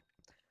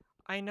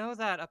 I know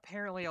that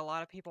apparently a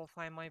lot of people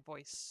find my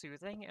voice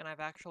soothing, and I've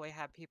actually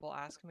had people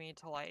ask me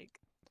to, like,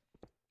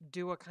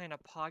 do a kind of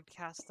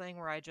podcast thing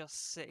where I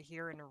just sit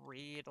here and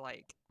read,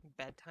 like,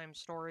 bedtime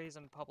stories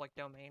and public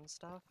domain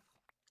stuff.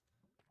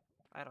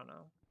 I don't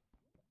know.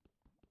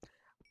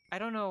 I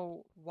don't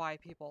know why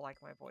people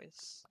like my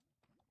voice.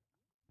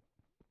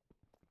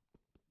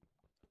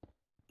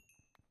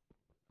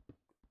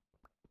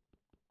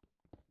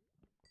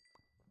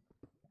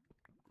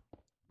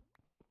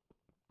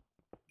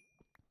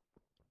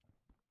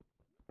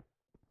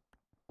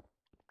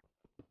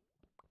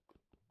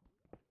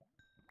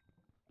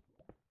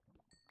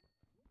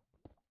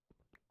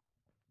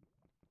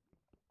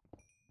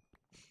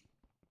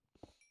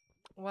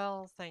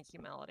 Well, thank you,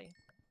 Melody.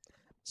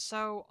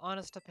 So,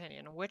 honest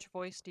opinion, which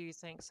voice do you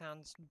think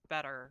sounds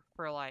better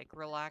for, like,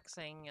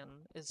 relaxing and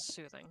is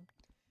soothing?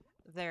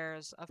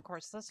 There's, of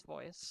course, this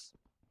voice.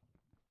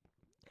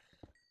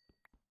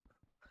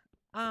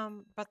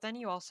 But then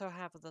you also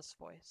have this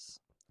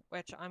voice,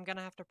 which I'm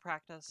gonna have to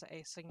practice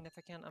a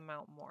significant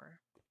amount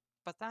more.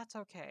 But that's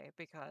okay,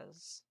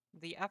 because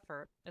the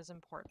effort is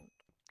important.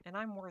 And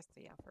I'm worth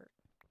the effort.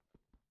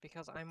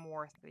 Because I'm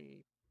worth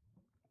the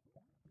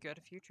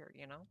good future,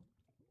 you know?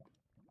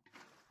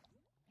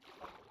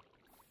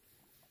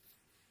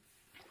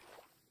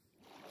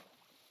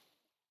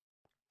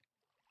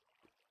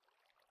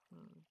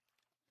 Hmm.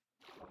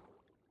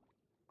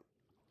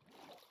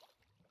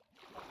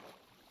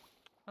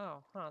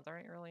 Oh, huh, there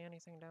ain't really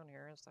anything down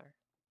here, is there?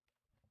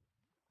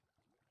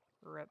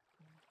 Rip.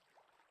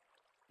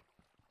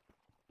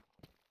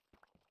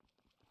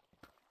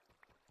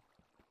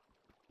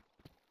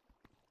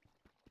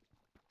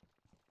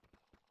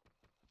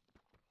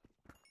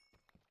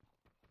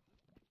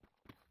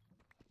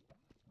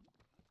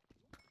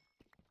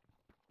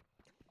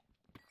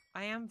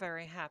 I am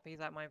very happy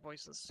that my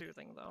voice is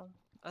soothing, though.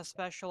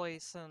 Especially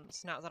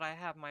since now that I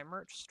have my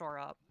merch store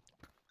up,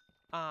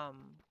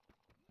 um,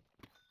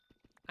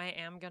 I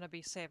am gonna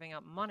be saving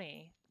up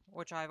money,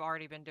 which I've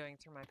already been doing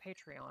through my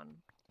Patreon.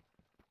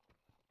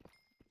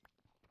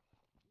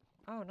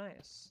 Oh,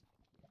 nice.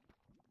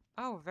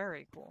 Oh,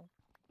 very cool.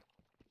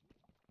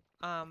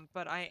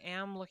 But I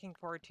am looking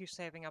forward to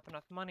saving up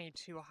enough money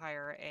to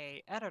hire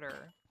a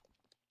editor,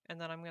 and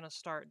then I'm gonna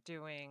start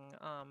doing,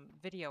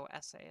 video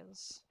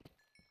essays.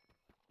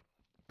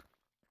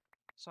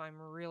 So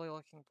I'm really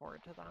looking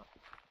forward to that.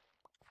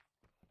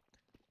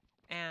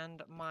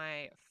 And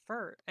my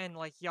and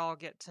like y'all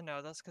get to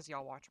know this because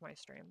y'all watch my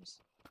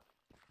streams.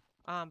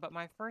 But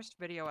my first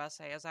video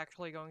essay is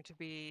actually going to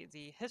be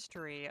the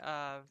history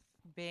of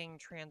being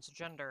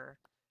transgender,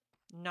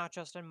 not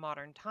just in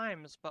modern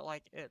times, but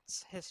like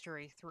its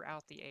history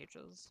throughout the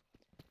ages.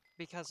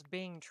 Because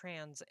being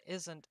trans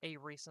isn't a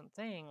recent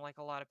thing like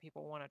a lot of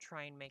people want to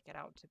try and make it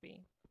out to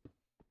be.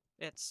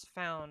 It's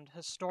found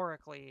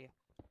historically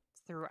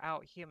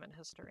throughout human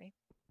history.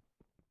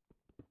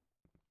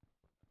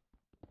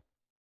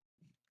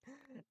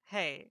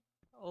 Hey,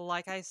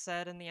 like I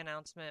said in the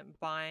announcement,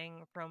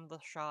 buying from the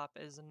shop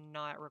is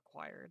not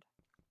required.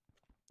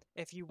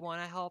 If you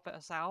want to help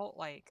us out,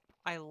 like,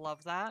 I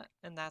love that,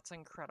 and that's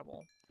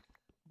incredible.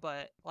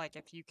 But, like,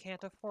 if you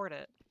can't afford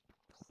it,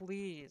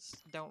 please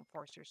don't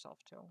force yourself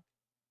to.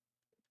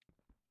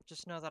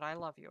 Just know that I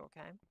love you,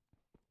 okay?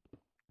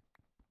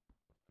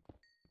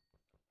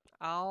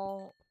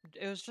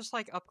 It was just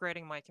like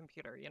upgrading my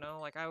computer, you know?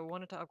 Like, I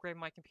wanted to upgrade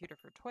my computer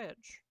for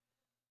Twitch,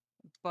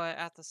 but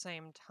at the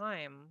same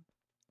time,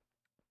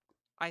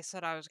 I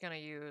said I was going to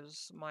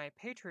use my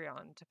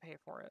Patreon to pay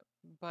for it,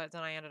 but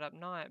then I ended up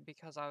not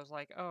because I was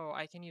like, oh,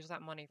 I can use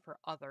that money for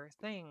other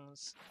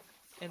things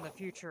in the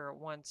future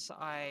once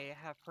I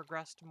have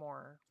progressed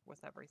more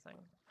with everything.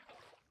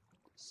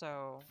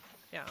 So,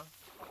 yeah.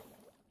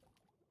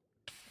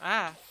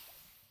 Ah!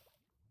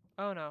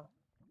 Oh no.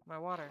 My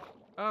water.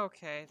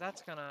 Okay,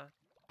 that's gonna...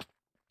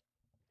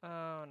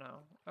 Oh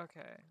no.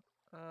 Okay.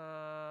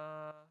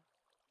 Uh...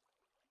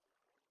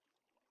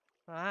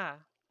 Ah!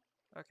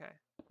 Okay.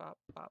 Bop,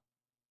 bop.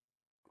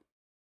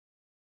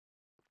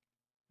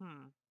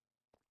 Hmm.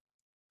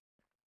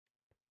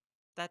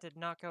 That did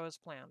not go as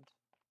planned.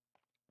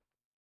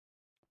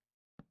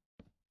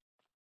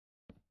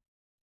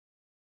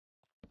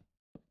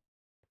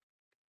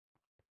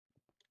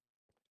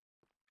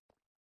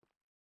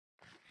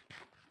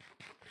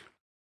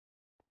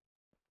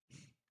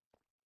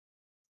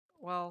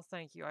 Well,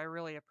 thank you. I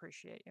really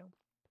appreciate you.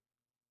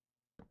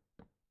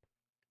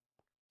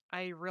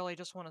 I really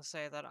just want to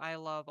say that I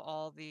love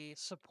all the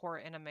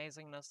support and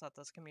amazingness that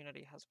this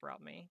community has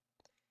brought me.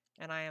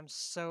 And I am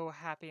so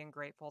happy and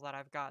grateful that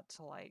I've got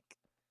to, like,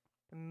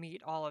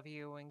 meet all of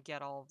you and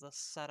get all of this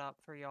set up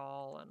for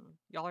y'all. And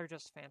y'all are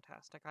just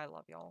fantastic. I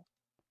love y'all.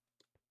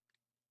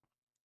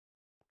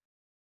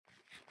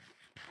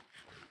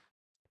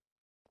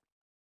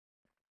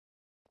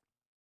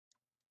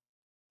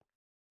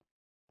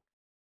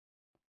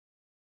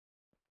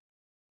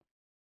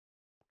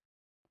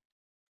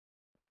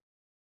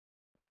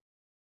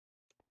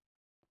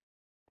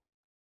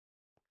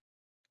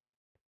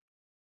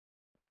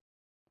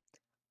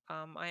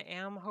 I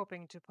am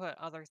hoping to put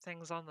other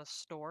things on the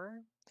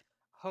store.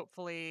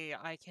 Hopefully,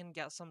 I can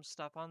get some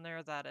stuff on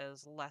there that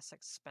is less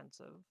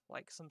expensive,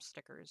 like some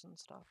stickers and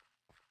stuff.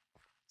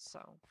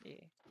 So,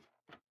 yeah.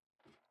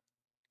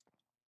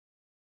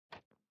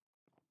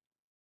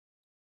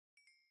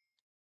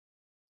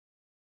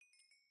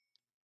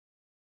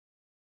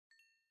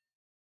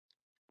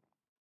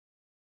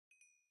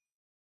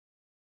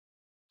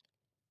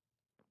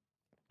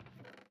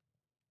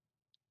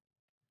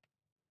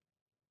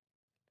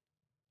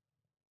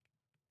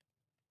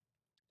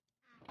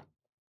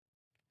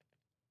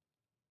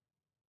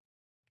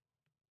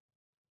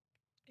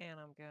 And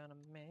I'm gonna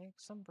make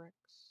some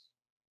bricks.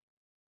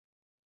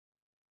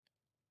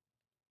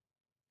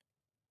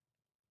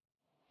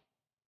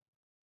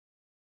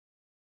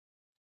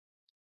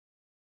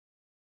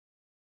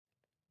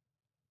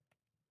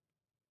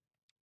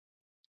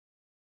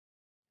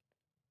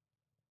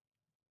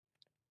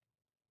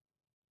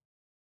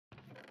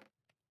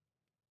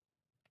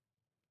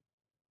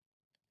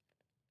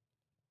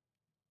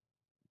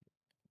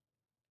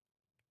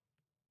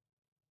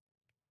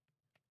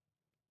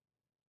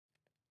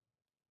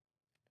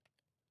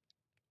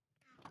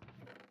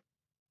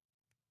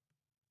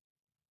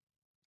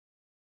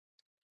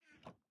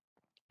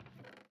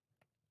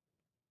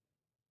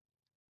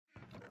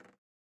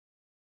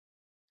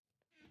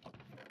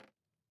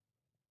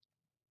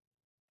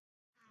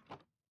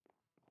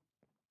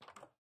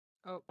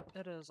 Oh,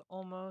 it is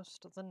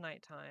almost the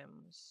night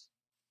times.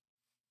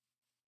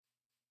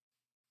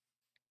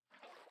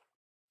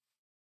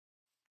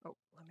 Oh,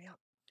 let me up.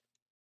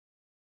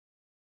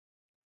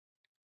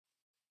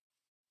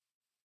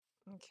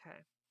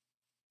 Okay.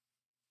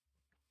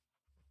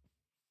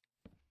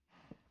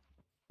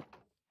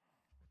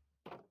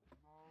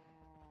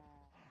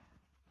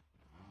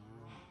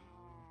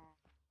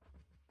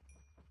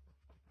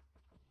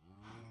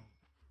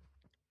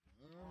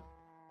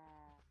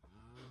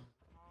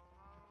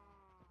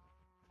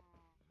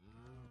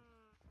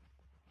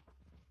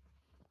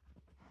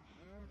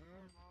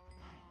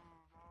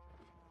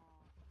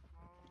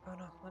 Oh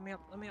no, let me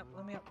up, let me up,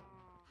 let me up.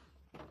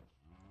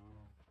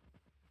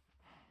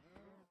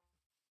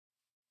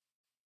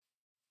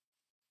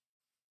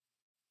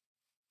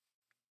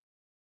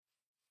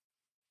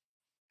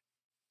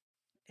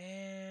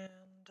 And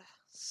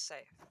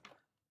safe.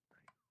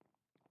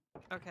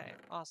 Okay,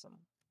 awesome.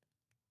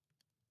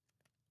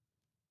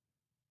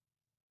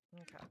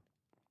 Okay.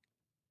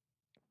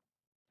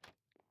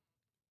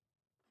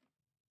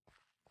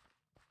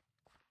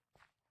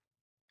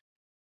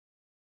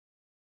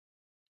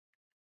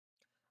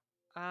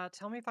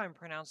 Tell me if I'm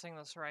pronouncing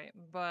this right,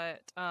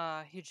 but,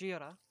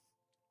 Hijiura.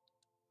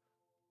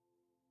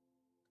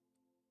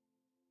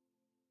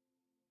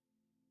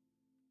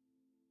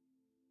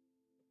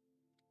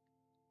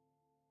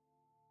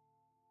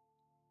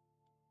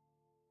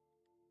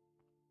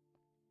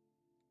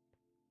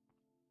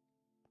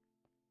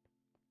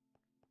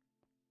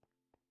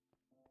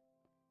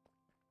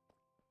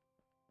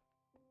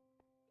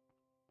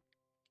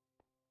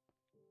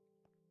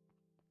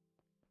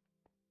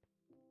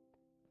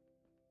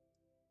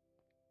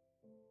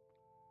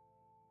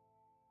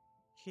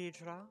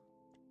 Hijra.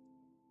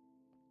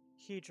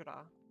 Hijra.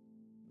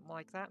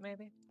 Like that,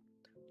 maybe?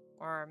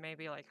 Or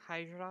maybe like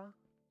Hydra?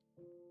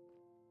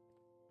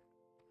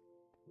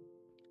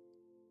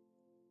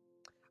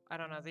 I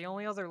don't know. The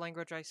only other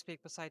language I speak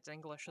besides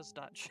English is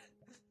Dutch.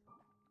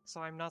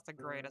 So I'm not the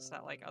greatest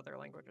at, like, other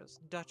languages.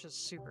 Dutch is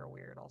super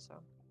weird, also.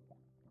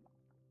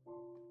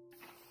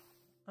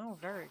 Oh,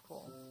 very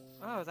cool.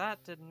 Oh,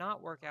 that did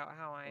not work out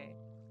how I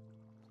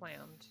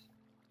planned.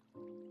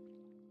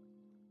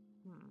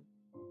 Hmm.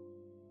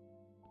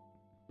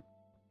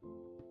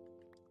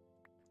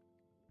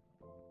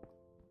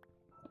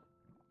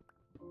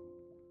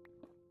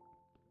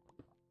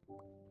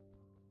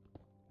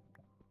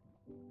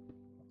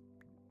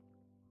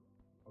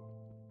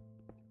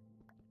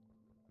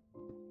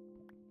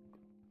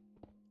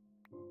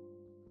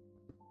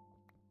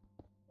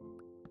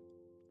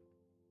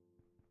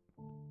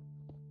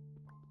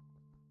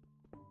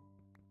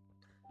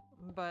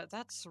 But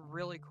that's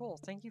really cool.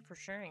 Thank you for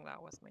sharing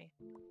that with me.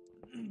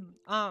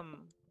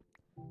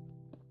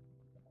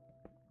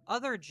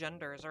 Other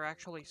genders are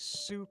actually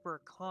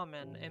super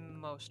common in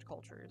most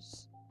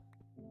cultures.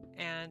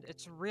 And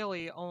it's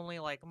really only,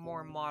 like,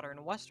 more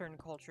modern Western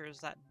cultures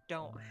that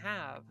don't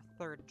have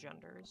third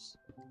genders.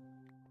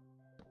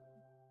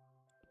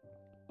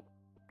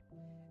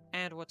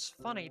 And what's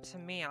funny to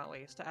me, at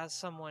least, as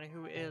someone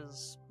who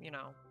is, you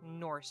know,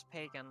 Norse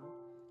pagan,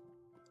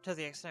 to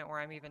the extent where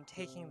I'm even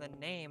taking the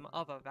name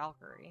of a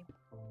Valkyrie,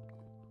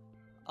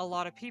 a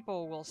lot of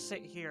people will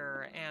sit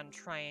here and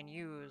try and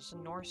use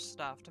Norse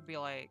stuff to be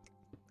like,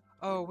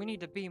 oh, we need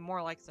to be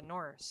more like the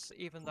Norse,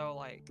 even though,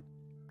 like,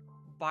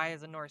 by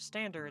the Norse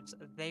standards,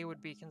 they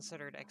would be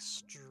considered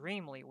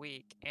extremely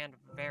weak and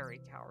very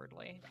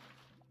cowardly.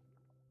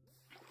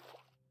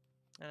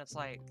 And it's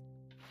like,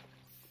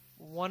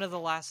 one of the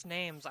last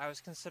names I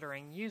was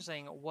considering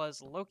using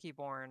was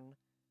Lokiborn,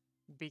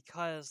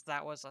 because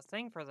that was a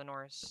thing for the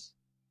Norse,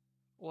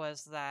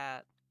 was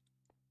that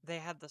they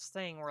had this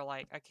thing where,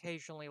 like,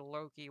 occasionally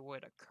Loki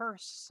would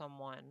curse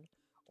someone,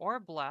 or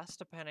bless,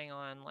 depending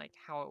on, like,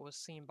 how it was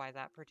seen by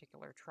that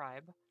particular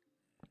tribe.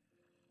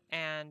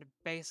 And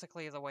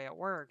basically the way it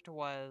worked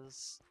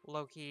was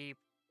Loki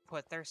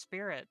put their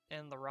spirit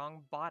in the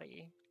wrong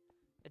body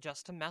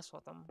just to mess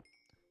with them.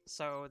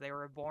 So they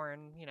were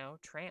born, you know,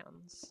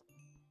 trans.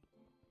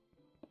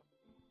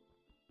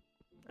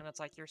 And it's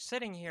like, you're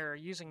sitting here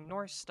using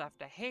Norse stuff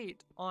to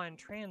hate on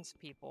trans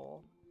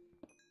people,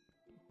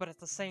 but at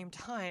the same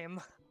time,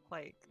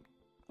 like,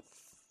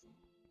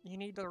 you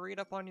need to read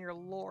up on your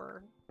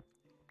lore.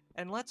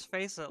 And let's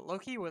face it,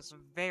 Loki was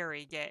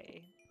very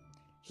gay.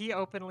 He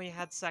openly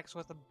had sex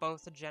with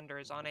both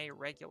genders on a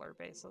regular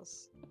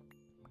basis.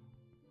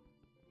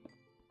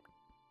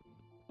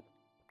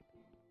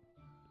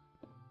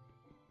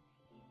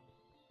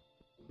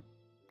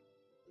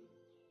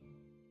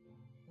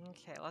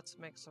 Okay, let's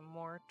make some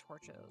more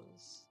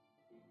torches.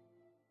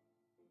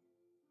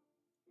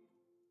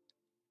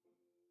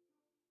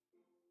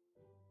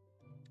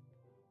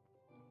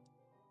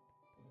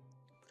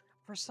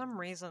 For some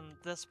reason,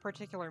 this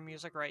particular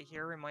music right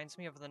here reminds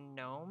me of the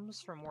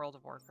gnomes from World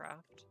of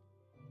Warcraft.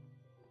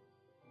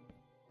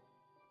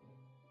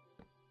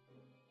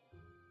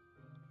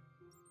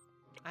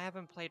 I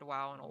haven't played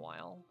WoW in a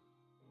while.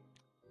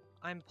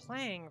 I'm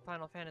playing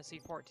Final Fantasy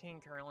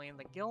XIV currently, and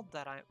the guild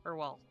that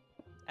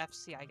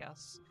FC, I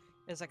guess,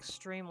 is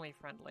extremely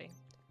friendly.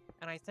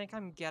 And I think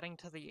I'm getting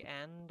to the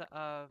end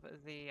of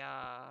the,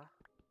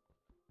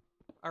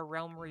 A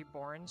Realm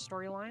Reborn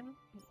storyline,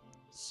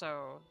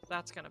 so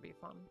that's gonna be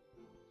fun.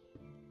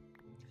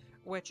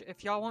 Which,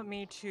 if y'all want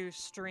me to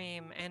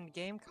stream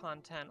endgame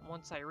content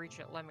once I reach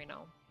it, let me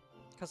know.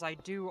 Because I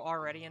do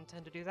already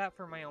intend to do that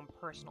for my own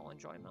personal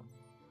enjoyment.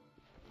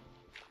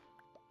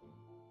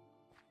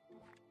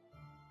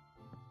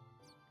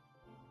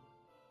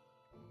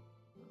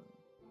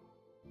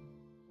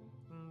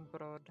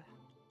 Brod.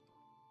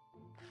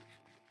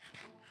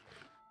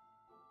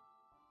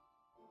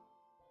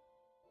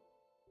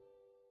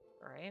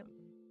 Alright.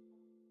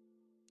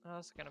 Oh,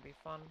 this is gonna be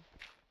fun.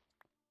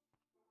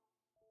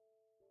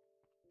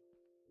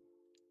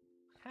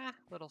 Ha!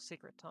 Little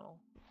secret tunnel.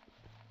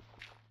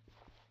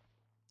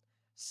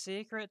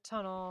 Secret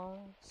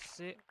tunnel.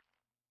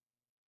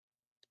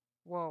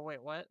 Whoa,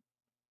 wait, what?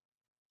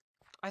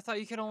 I thought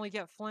you could only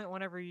get flint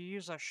whenever you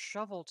use a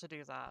shovel to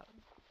do that.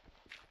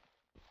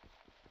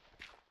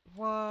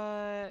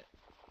 What?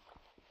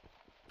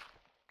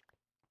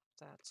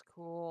 That's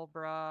cool,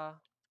 bruh.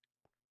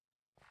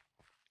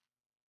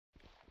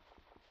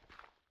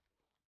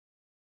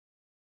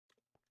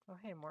 Oh,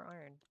 hey, more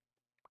iron.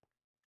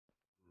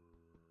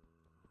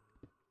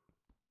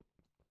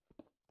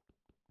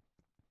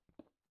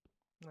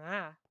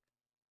 Ah.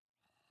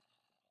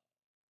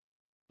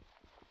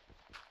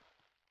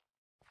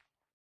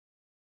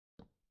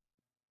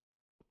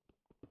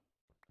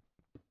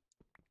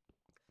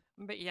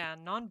 But yeah,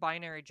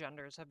 non-binary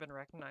genders have been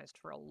recognized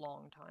for a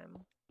long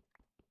time.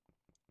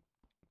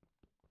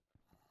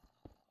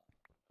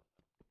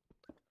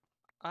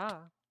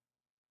 Ah.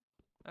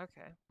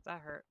 Okay,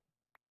 that hurt.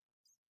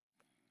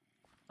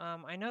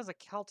 I know the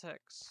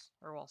Celtics,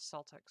 or well,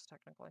 Celtics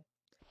technically,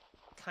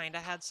 kinda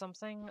had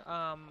something.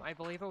 I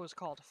believe it was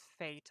called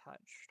Fey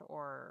Touched,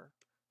 or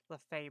the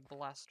Fey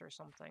Blessed or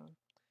something,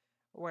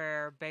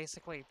 where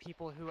basically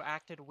people who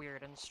acted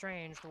weird and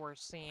strange were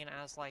seen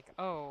as like,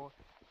 oh,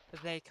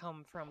 they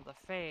come from the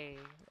Fey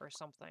or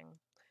something.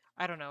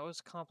 I don't know, it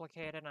was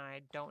complicated and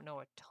I don't know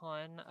a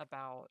ton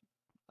about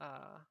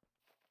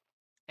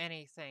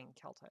anything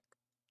Celtic.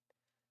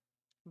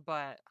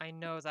 But I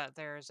know that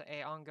there's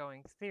a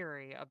ongoing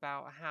theory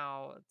about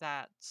how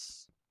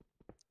that's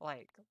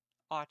like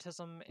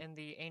autism in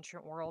the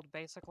ancient world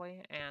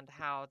basically, and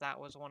how that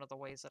was one of the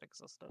ways it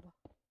existed.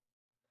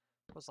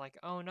 It was like,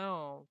 oh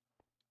no,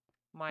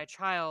 my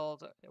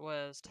child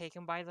was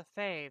taken by the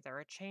Fae, they're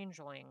a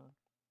changeling.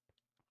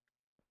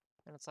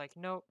 And it's like,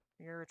 nope,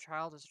 your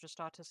child is just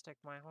autistic,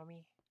 my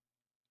homie.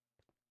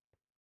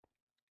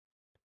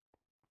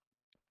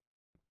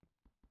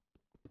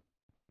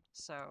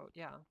 So,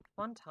 yeah,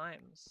 fun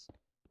times.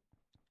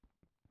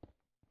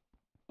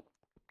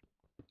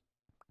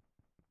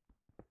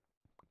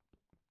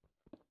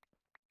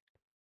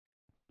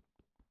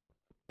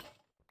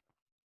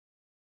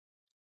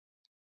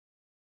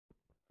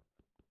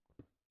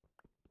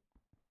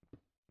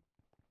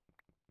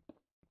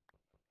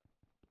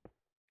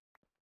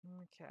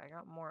 Okay, I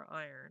got more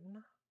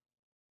iron.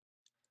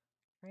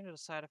 Trying to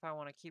decide if I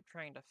want to keep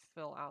trying to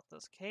fill out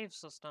this cave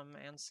system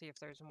and see if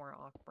there's more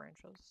off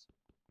branches.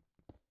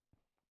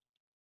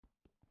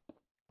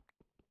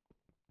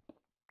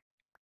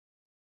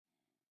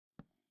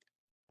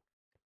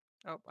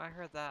 Oh, I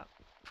heard that.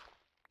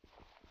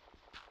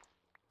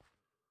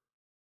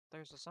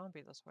 There's a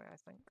zombie this way, I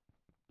think.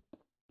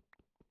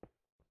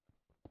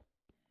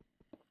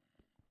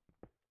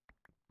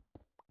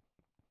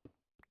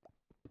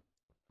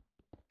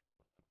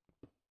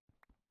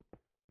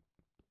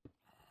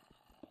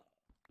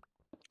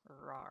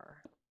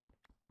 Rar.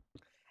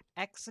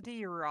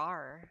 XD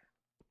rar.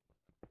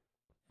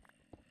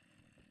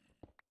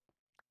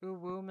 Ooh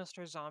woo,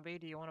 Mr. Zombie,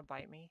 do you want to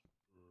bite me?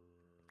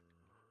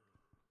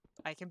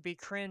 I can be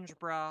cringe,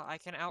 bruh. I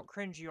can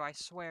out-cringe you, I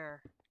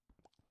swear.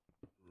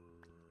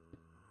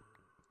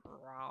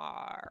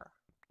 Rar.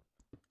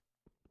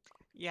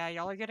 Yeah,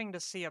 y'all are getting to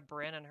see a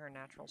Bryn in her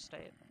natural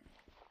state.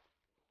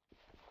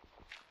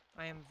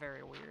 I am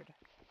very weird.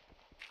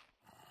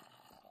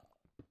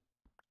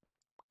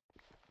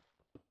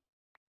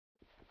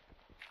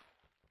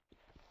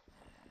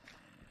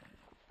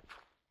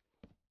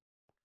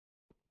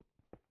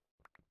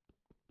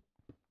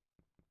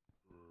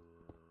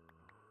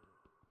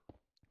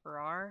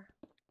 Rar?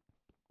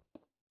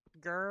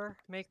 Grr,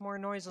 make more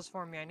noises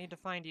for me. I need to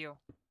find you.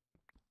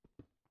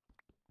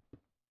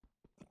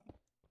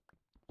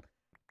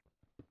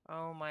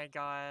 Oh my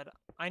god.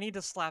 I need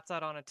to slap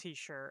that on a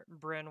t-shirt.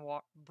 Bryn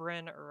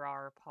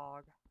Rar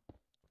Pog.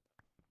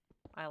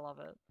 I love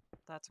it.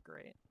 That's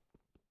great.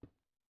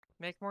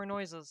 Make more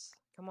noises.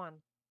 Come on.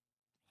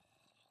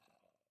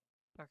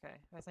 Okay,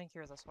 I think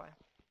you're this way.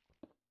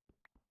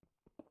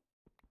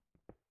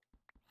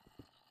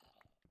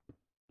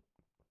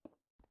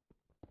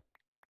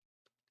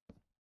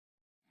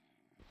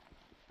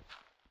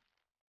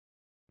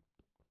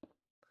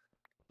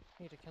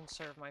 Need to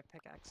conserve my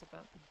pickaxe a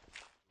bit.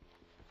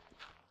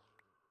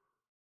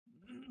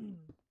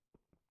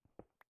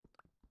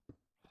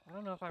 I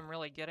don't know if I'm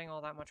really getting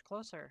all that much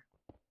closer.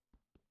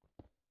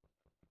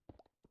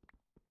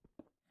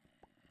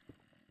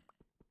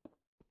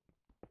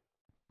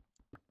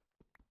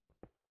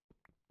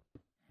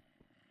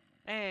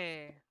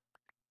 Hey!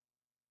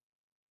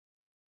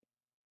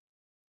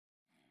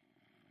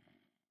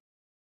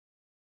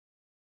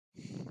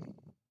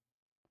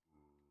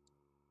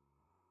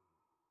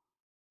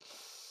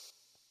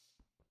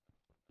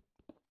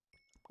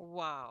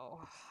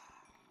 Wow.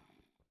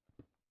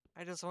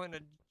 I just went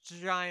in a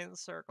giant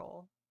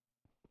circle.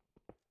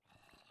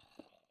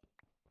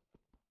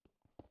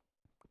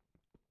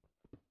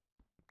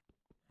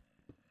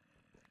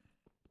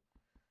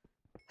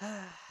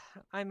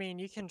 I mean,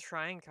 you can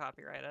try and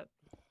copyright it.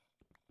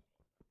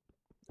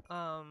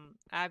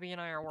 Abby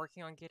and I are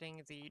working on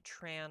getting the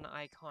Tran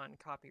icon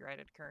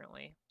copyrighted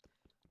currently.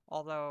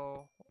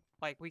 Although,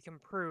 like, we can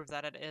prove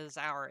that it is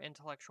our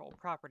intellectual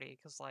property,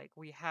 because, like,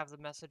 we have the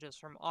messages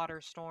from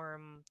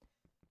Otterstorm.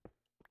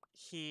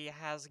 He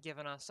has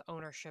given us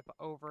ownership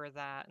over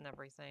that and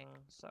everything,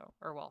 so...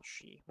 Or, well,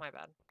 she, my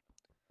bad.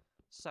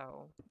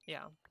 So,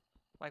 yeah.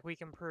 Like, we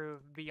can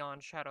prove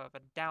beyond shadow of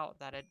a doubt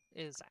that it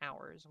is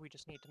ours. We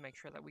just need to make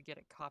sure that we get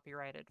it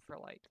copyrighted for,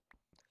 like,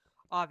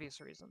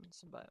 obvious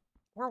reasons, but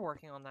we're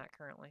working on that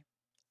currently.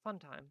 Fun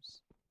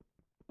times.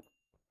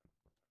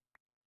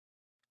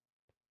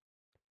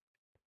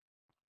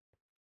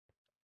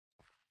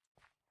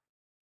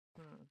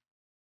 Hmm.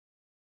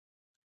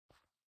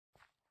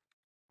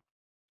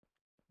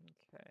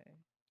 Okay.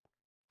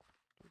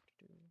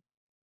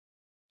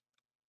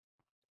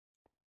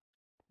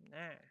 Nah,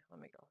 let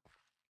me go.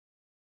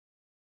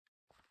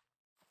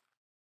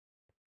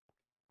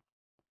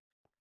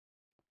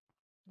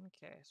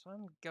 Okay, so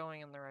I'm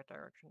going in the right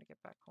direction to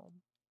get back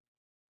home.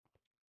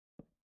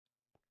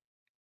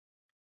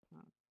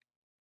 Hmm.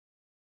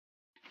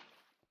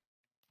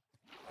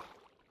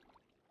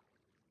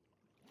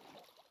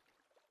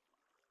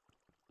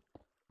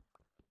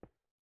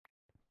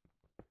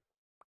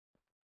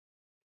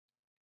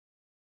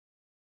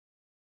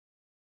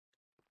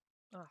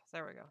 Ah,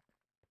 there we go.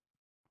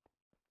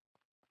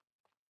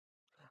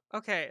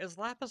 Okay, is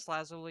lapis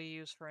lazuli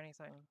used for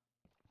anything?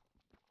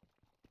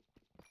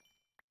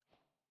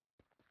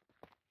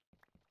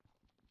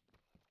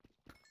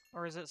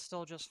 Or is it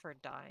still just for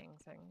dyeing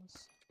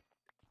things?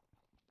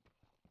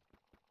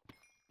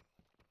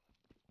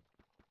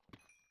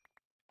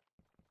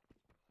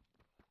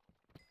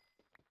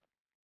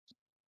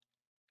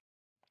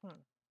 Hmm.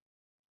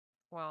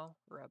 Well,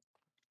 rip.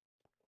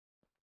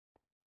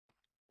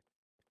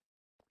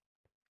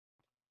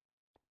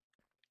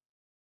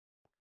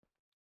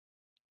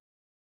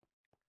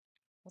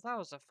 Well, that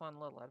was a fun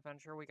little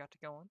adventure we got to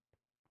go on.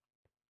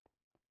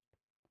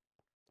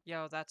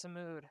 Yo, that's a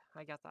mood.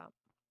 I get that.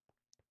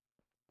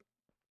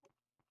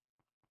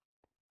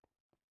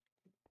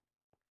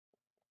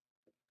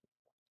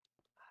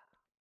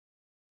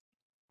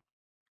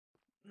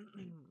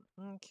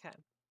 Okay.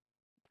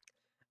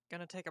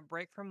 Gonna take a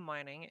break from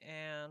mining,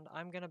 and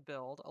I'm gonna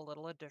build a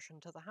little addition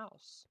to the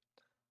house.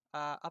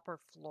 upper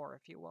floor,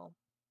 if you will.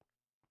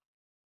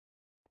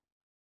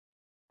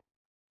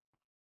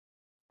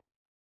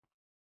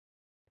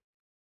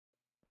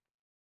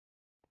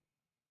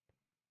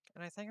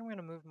 And I think I'm going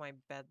to move my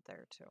bed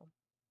there, too.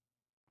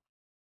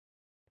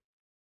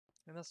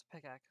 And this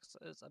pickaxe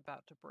is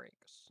about to break,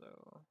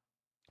 so...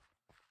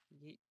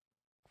 Yeet.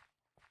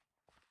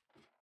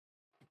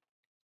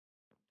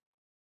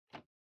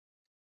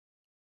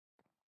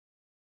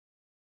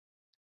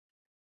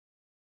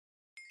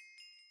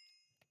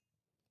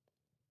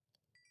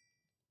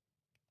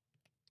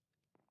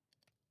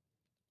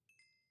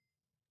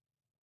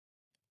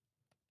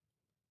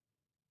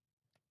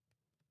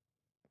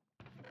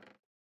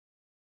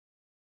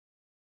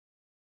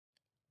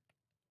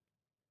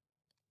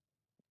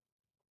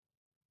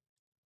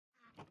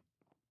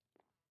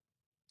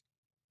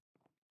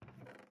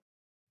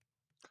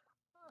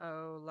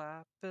 Oh,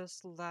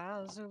 lapis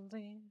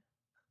lazuli.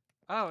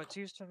 Oh, it's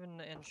used in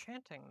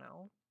enchanting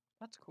now.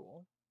 That's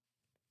cool.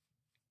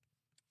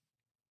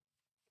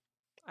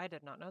 I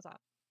did not know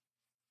that.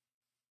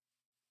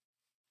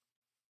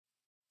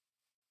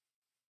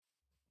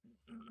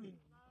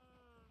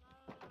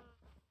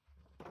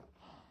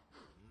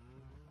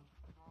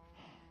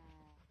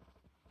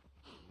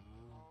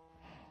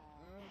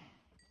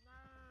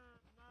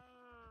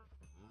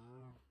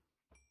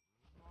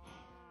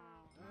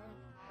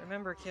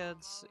 Remember,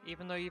 kids,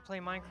 even though you play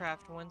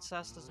Minecraft,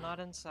 wincest is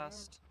not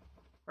incest.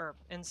 Or,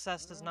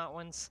 incest is not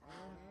wincest.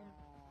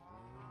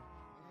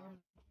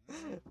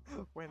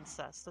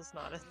 Wincest is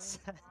not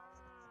incest.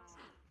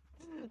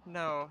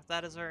 No,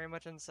 that is very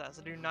much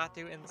incest. Do not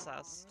do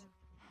incest.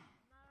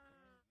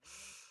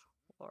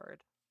 Lord.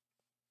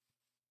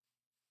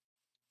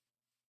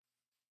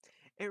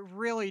 It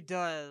really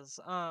does.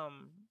 I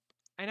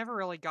never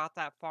really got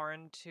that far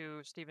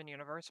into Steven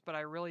Universe, but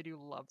I really do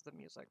love the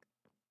music.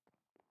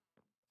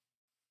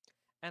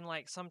 And,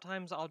 like,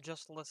 sometimes I'll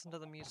just listen to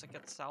the music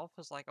itself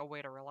as, like, a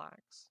way to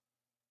relax.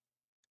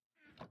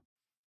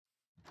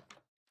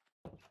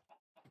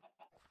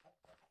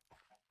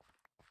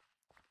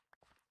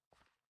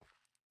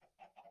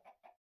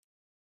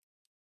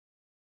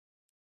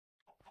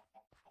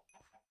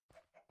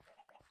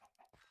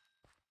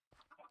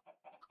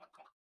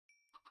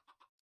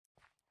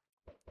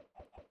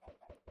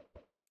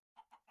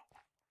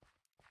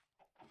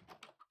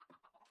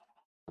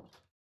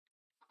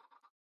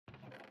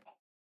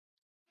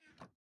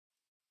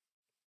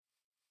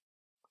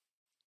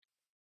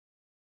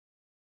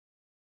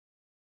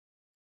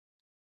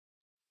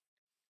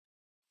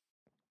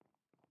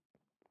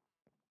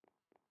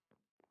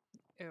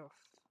 Oof.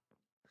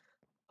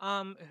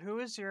 Who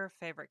is your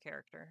favorite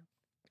character?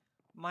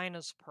 Mine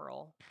is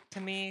Pearl. To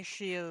me,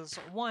 she is,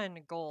 one,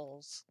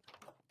 goals,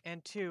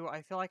 and two,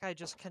 I feel like I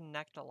just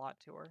connect a lot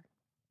to her.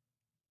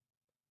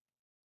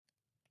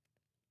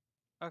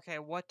 Okay,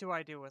 what do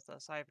I do with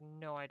this? I have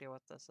no idea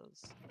what this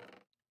is.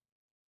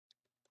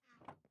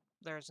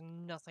 There's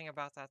nothing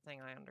about that thing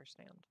I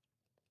understand.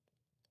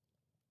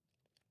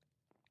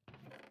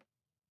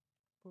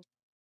 Boop.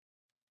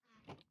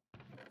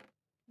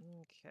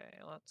 Okay,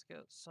 let's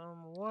get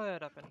some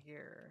wood up in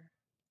here.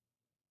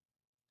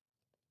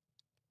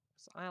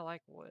 'Cause I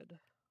like wood.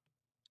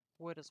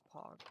 Wood is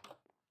pog.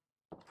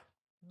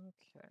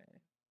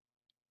 Okay.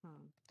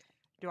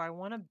 Do I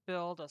want to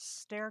build a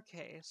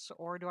staircase,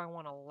 or do I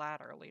want a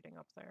ladder leading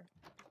up there?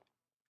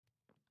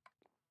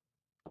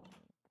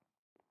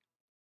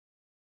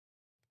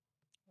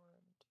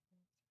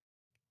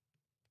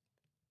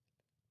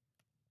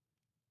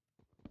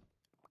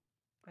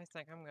 I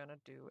think I'm gonna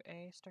do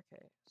a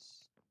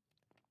staircase.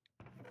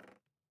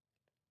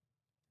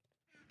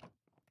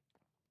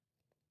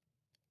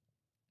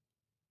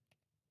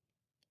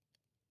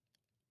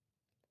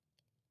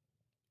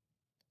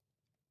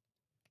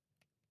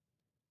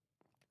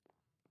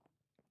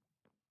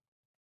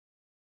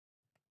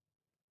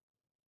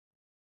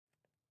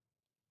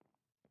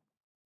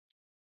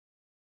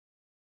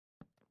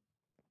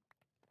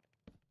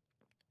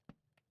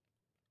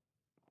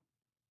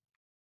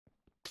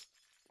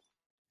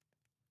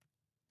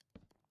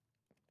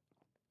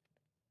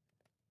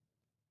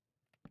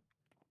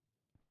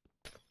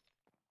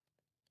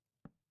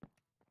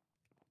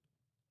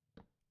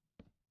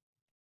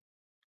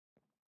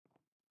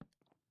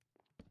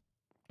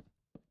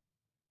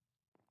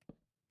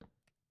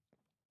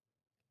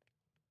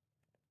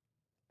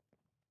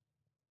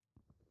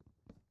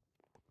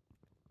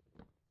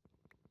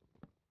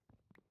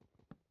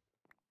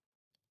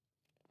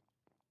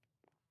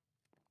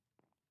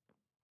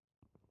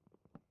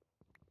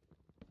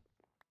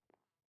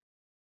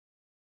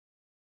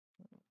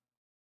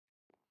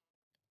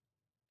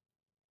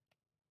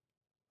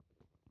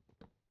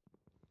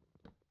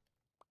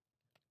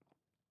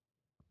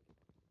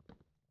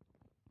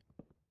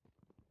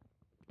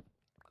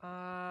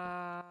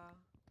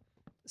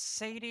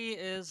 Sadie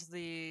is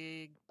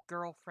the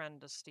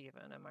girlfriend to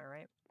Steven, am I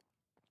right?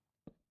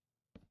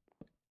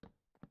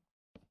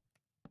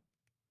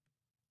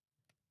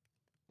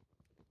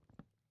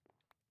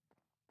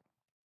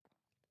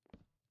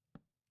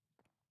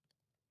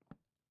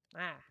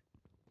 Ah.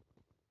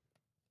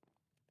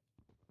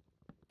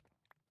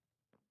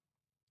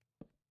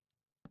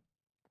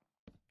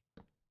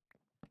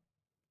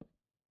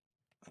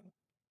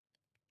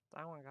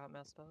 that one got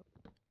messed up.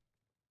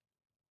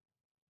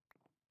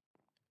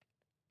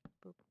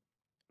 Boop.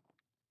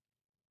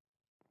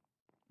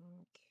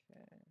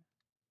 Okay.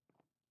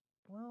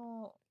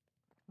 Well,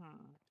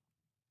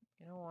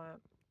 you know what?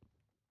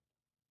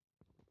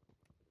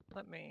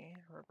 Let me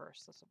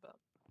reverse this a bit.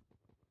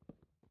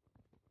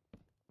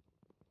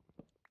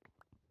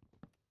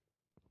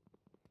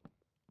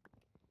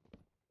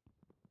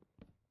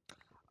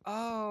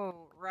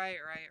 Oh, right.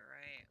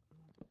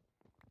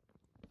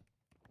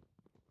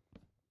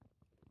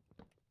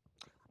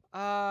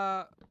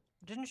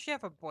 Didn't she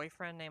have a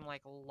boyfriend named,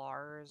 like,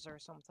 Lars or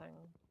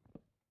something?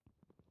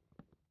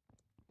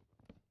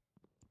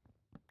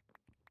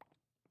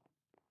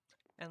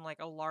 And, like,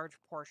 a large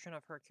portion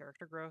of her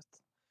character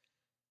growth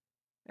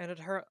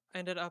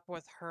ended up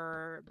with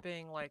her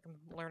being, like,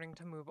 learning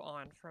to move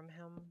on from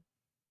him.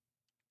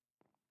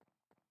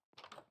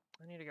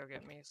 I need to go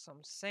get me some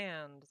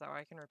sand so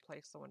I can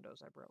replace the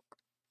windows I broke.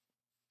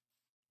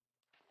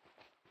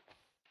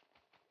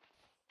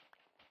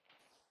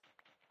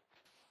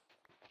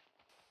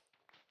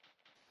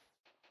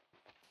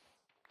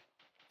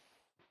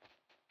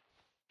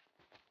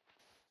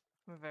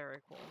 Very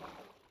cool.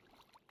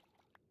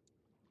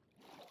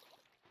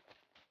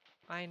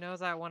 I know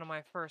that one of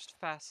my first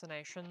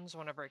fascinations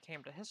whenever it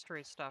came to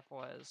history stuff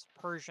was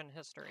Persian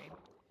history.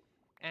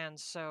 And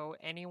so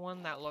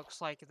anyone that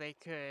looks like they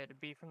could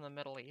be from the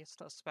Middle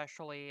East,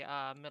 especially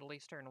Middle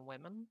Eastern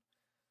women,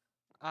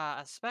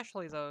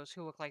 especially those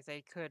who look like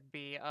they could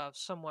be of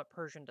somewhat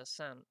Persian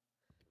descent,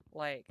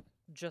 like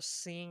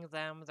just seeing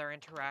them, their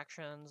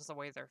interactions, the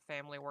way their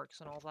family works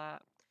and all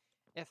that,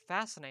 it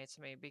fascinates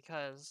me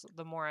because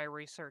the more I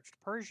researched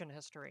Persian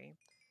history,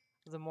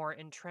 the more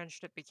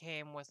entrenched it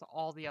became with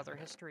all the other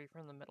history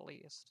from the Middle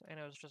East, and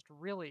it was just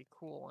really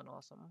cool and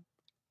awesome.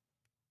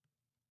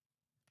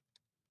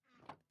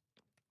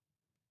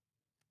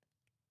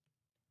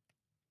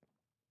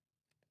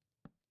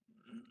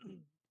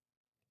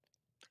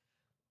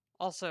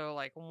 Also,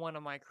 like, one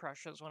of my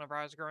crushes whenever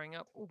I was growing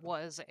up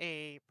was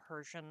a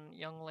Persian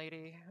young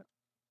lady.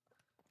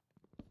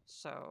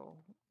 So,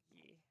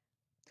 yeah.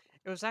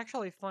 It was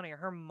actually funny.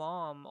 Her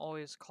mom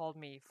always called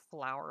me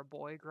Flower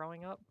Boy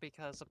growing up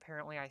because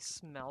apparently I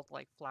smelled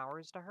like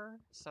flowers to her.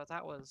 So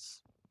that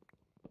was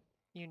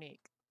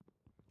unique.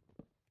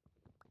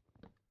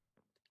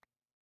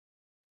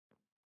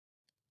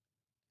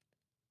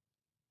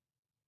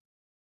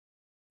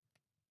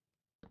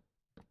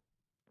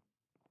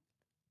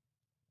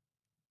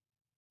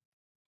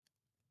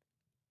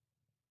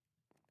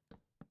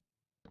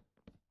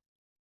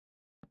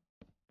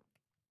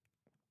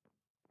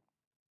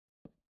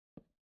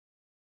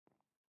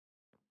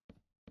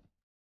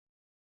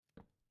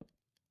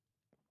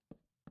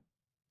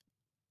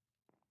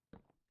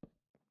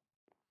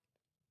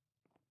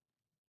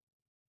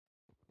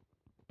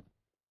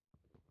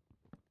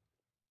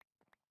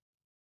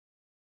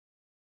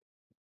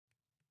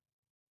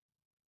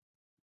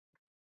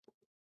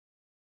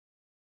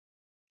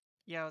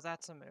 Yo,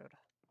 that's a mood.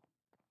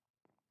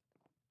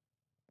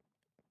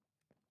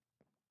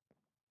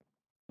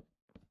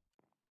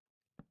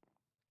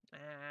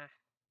 Eh.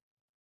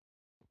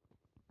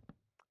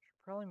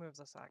 Should probably move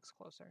this axe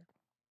closer.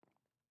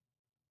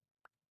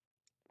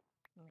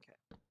 Okay.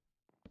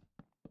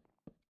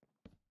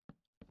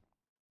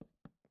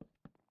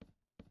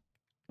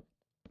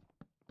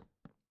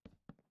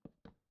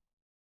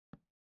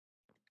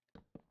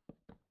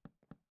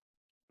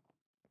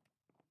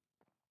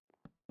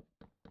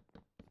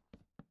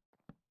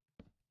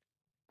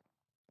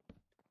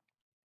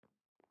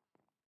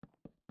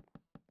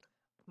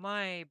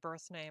 My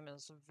birth name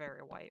is very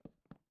white.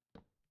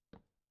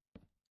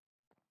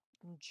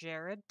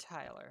 Jared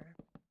Tyler.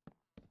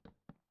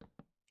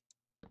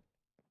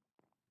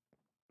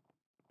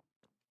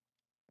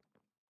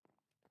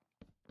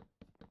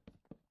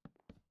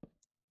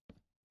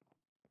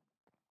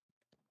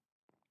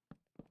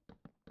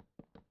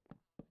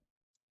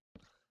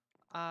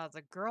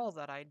 The girl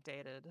that I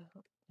dated,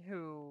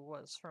 who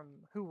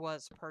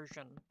was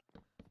Persian,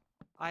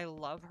 I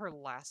love her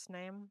last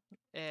name.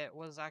 It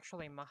was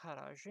actually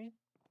Maharaji.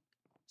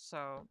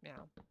 So,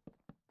 yeah.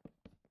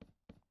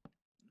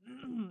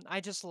 I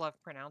just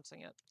love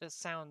pronouncing it. It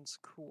sounds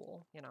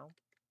cool, you know?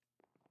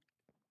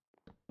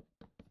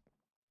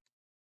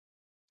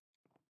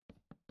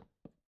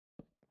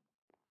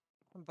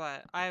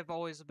 But I've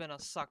always been a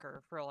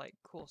sucker for, like,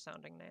 cool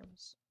sounding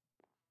names.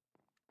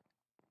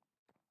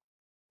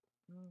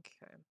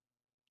 Okay.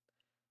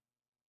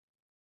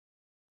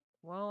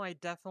 Well, I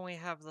definitely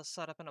have this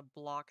set up in a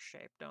block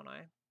shape, don't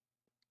I?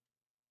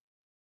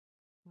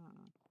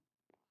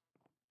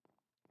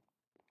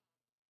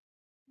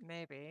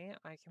 Maybe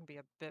I can be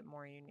a bit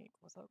more unique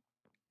with it.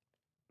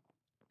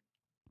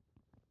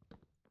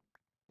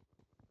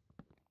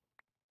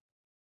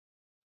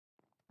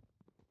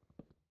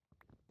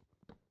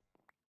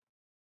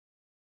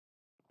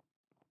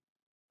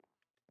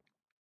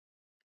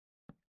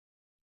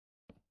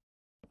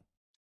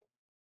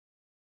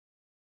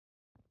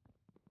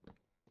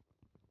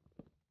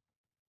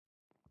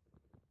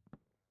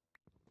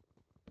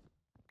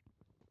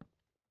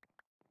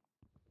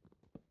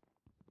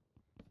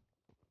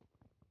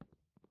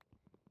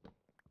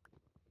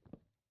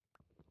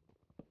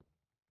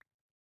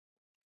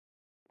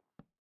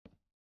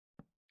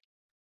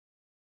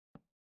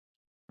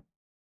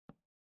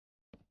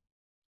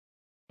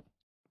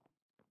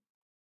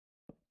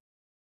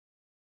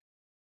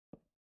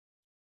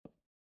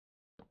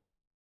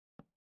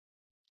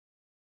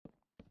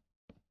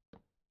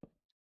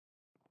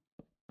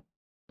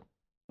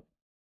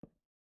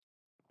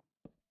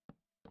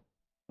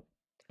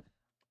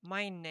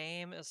 My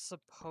name is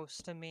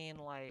supposed to mean,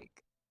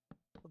 like,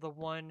 the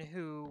one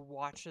who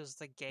watches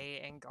the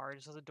gate and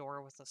guards the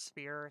door with a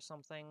spear or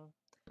something.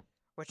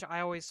 Which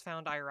I always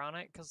found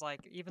ironic, because,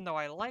 like, even though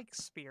I like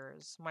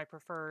spears, my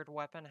preferred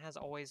weapon has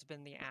always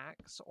been the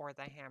axe or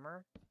the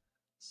hammer.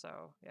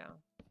 So, yeah.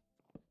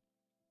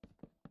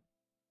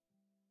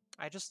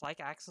 I just like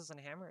axes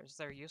and hammers.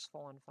 They're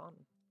useful and fun.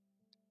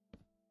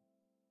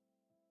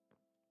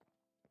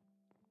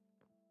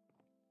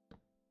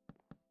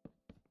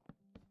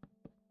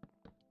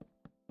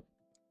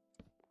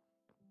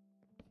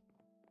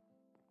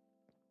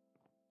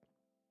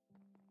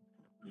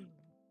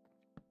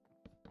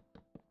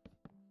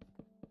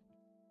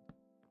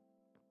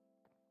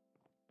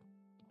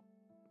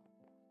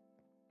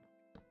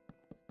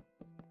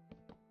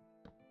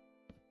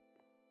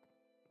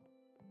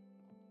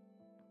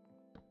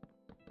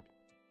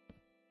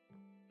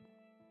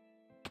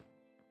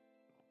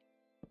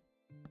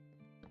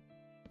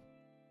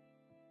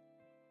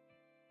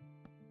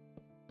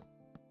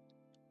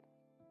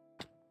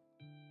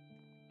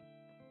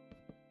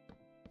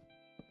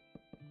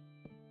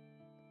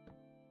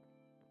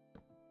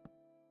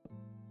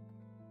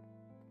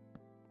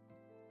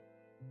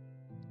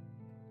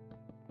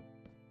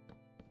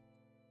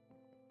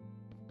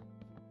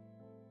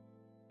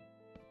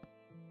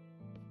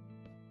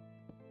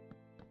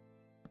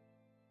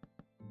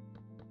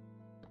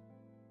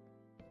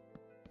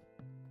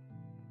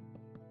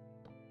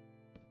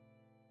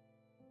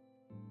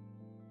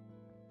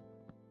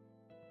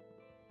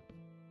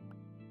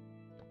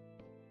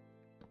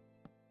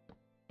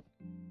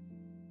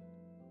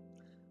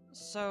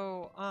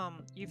 So,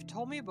 you've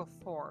told me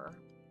before,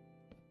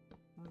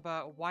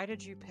 but why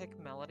did you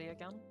pick Melody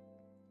again?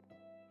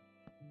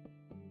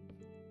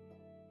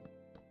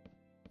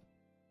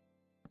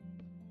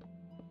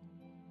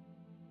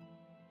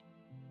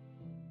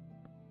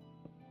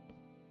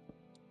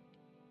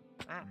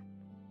 Ah.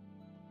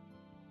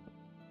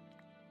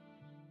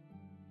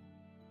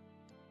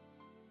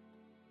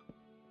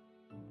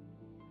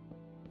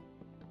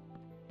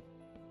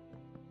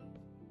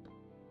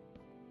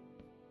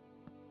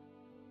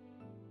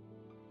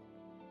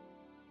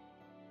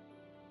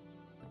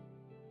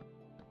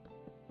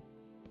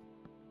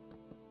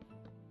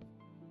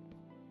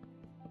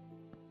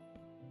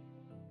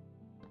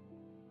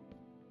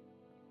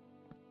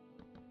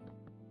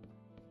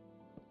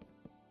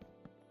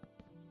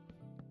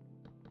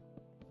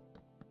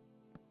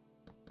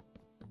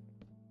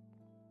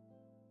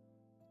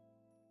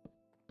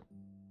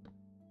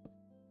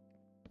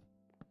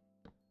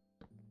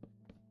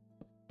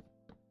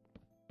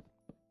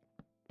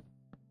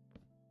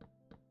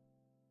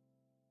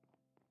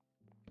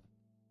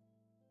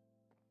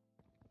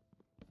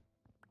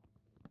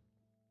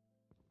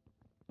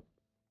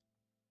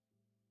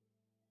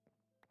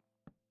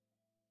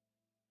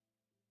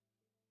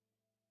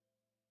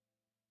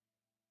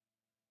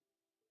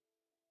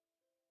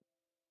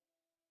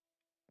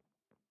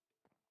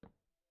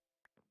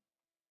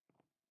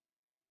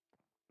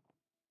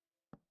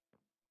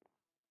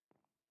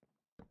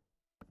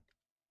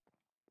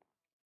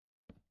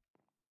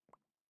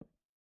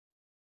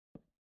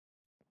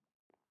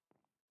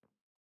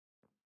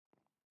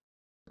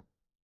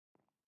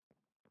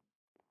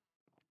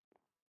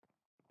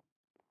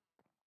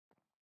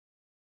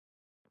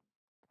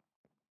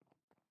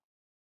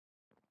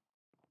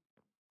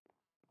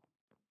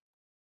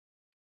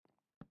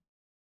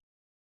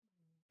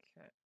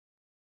 Okay.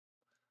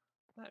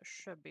 That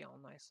should be all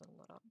nice and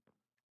lit up.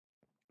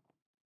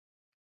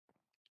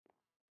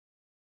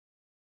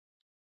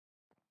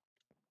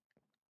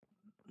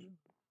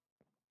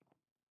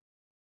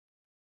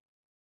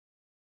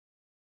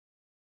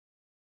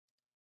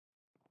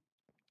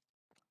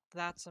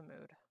 That's a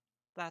mood.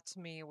 That's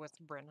me with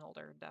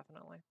Brynhilder,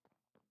 definitely.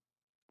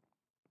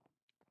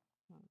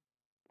 Hmm.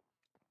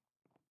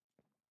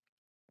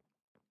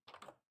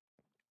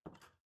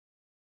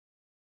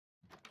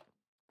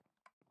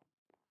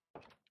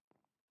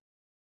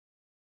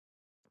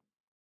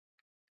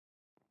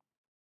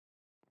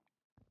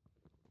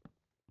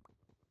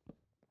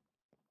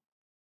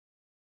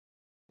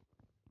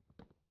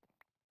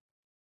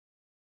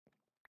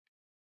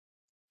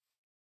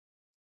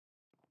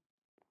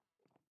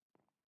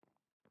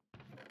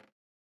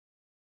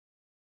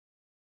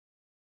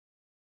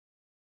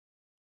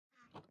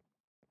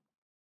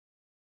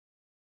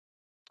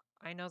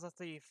 I know that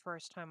the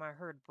first time I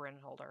heard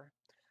Brynhilder,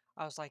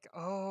 I was like,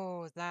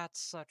 oh, that's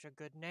such a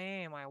good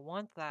name. I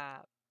want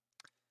that.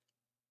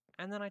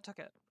 And then I took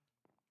it.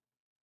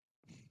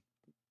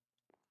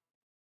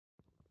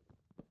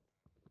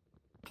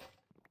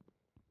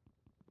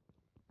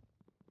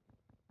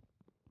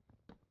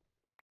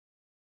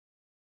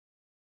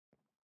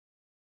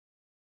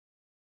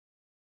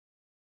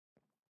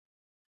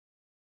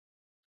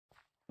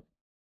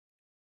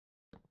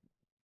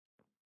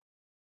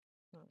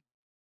 Hmm.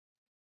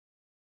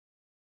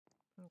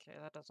 Okay,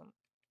 that doesn't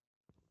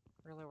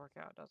really work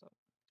out, does it?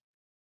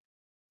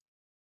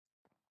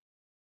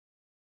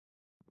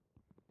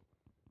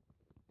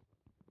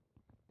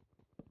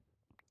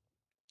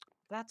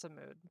 that's a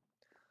mood.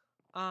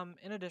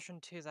 In addition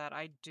to that,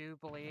 I do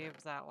believe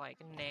that,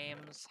 like,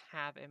 names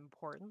have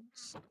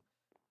importance,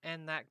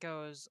 and that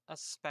goes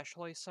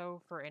especially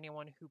so for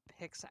anyone who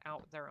picks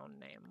out their own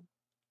name.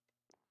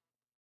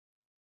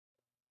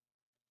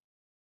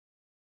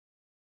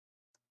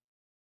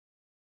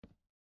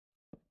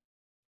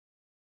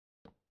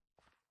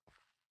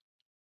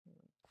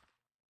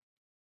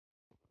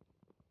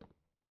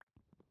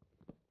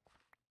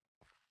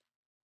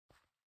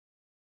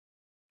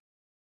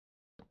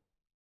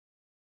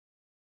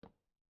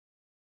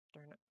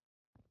 Darn it.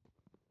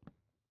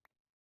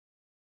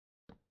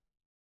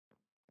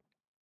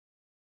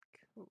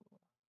 Cool.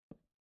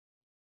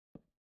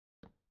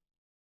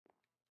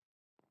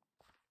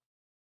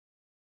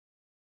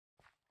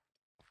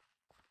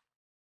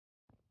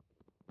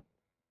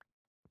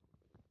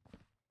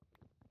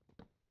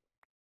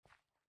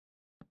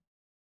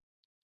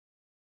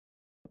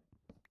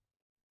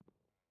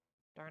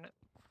 Darn it.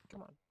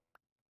 Come on.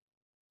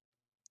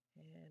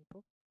 And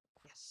boop.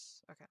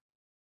 Yes. Okay.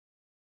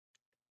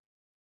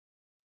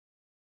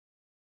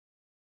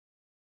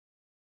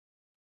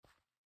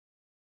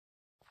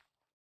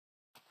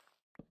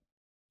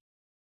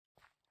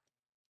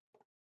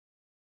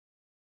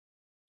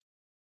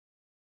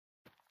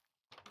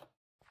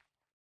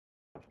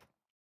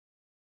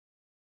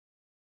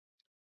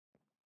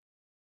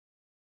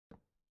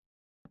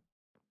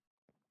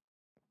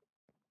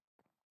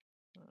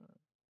 Hmm.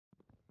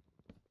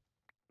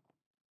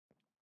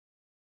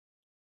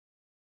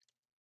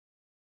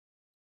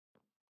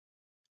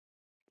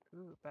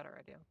 Ooh, better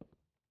idea.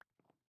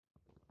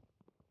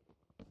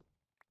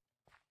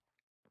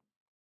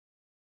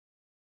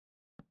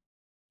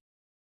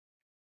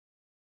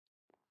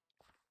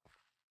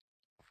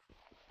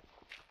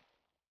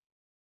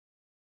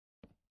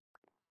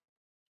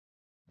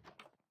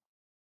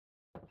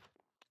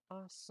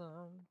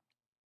 Awesome.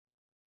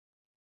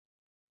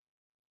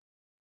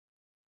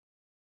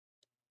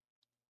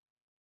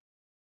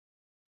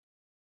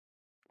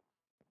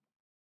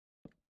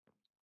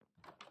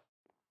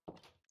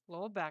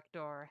 Little back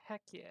door.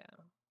 Heck yeah.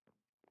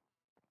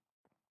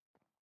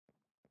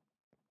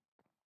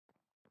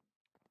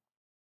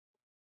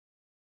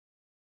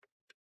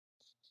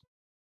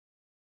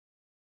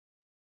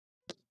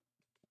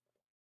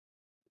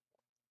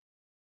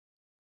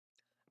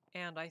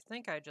 And I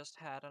think I just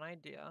had an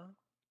idea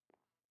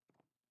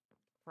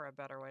for a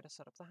better way to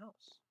set up the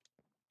house.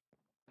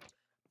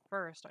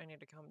 First, I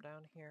need to come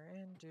down here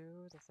and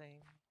do the thing.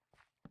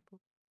 Boop.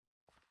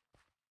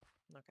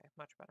 Okay,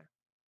 much better.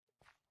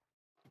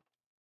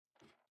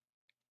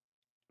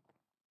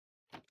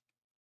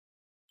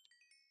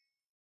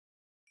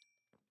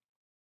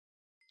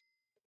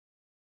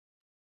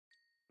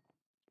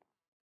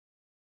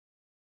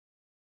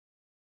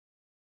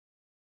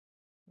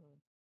 Hmm.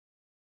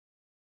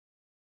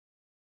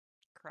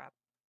 Crap.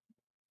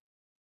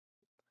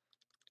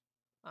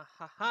 Ah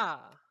ha ha!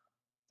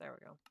 There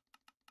we go.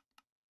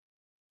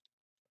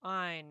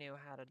 I knew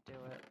how to do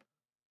it.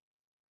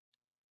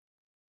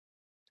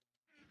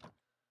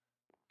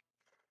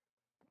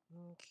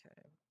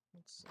 Okay,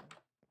 let's see.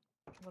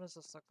 What does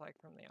this look like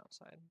from the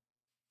outside?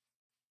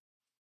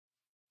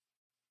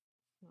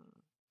 Hmm.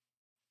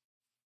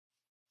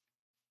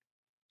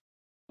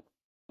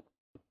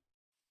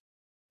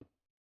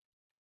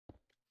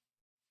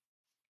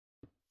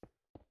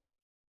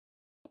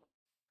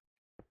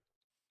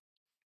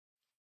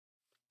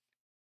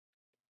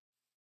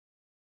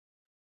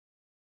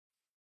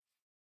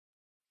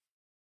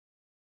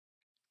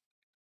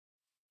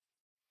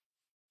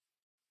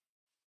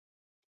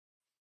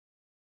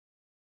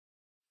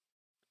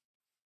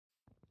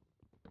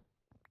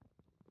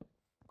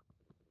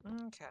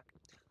 Okay.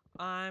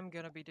 I'm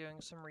gonna be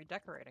doing some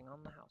redecorating on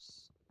the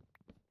house.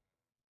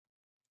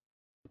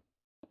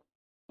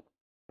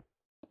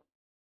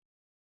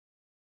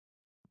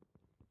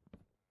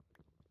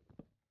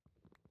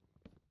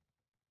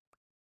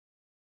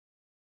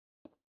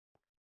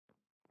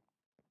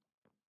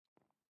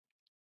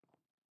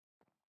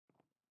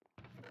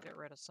 Get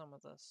rid of some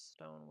of the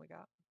stone we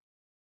got.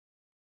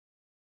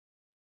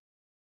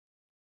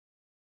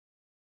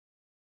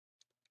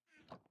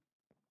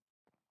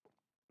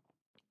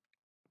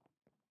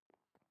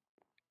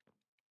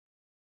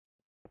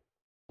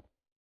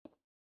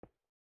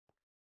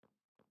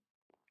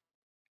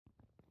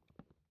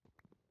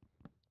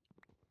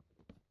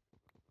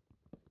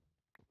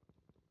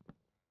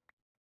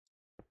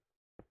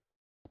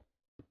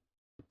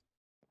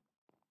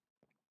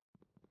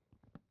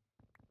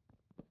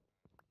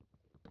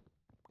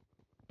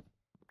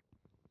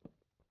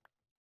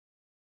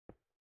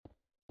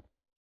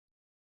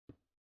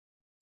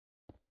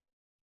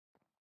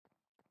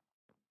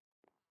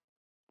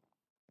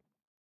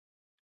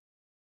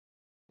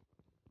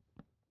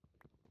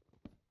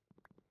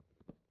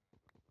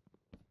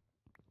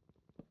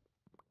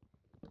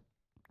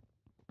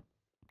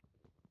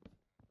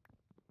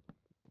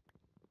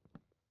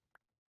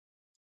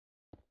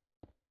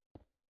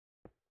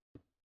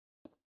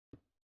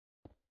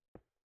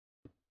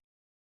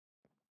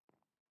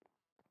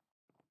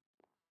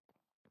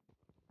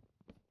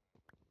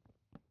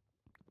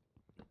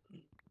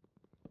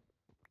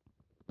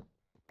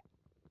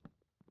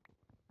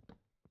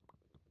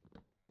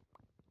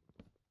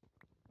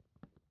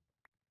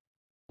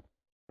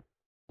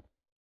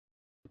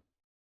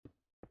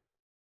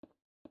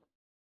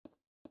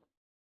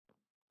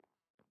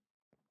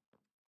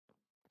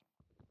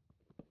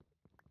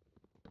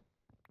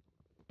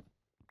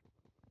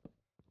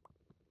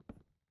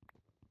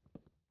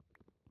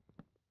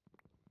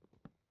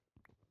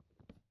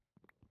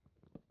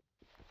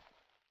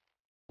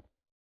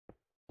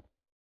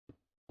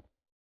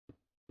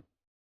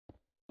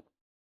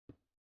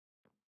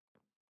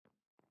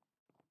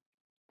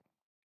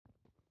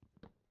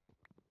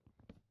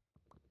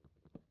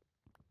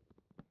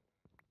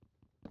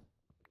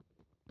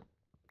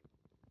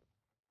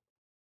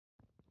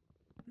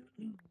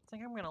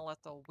 think I'm gonna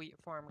let the wheat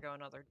farm go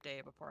another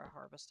day before I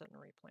harvest it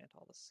and replant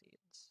all the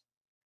seeds.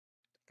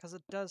 Because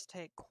it does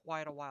take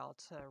quite a while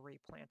to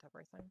replant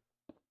everything.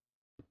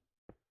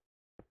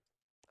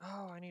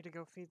 Oh, I need to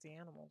go feed the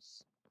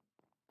animals.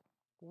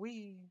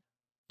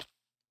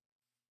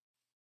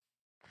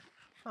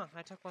 Huh,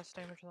 I took less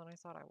damage than I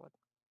thought I would.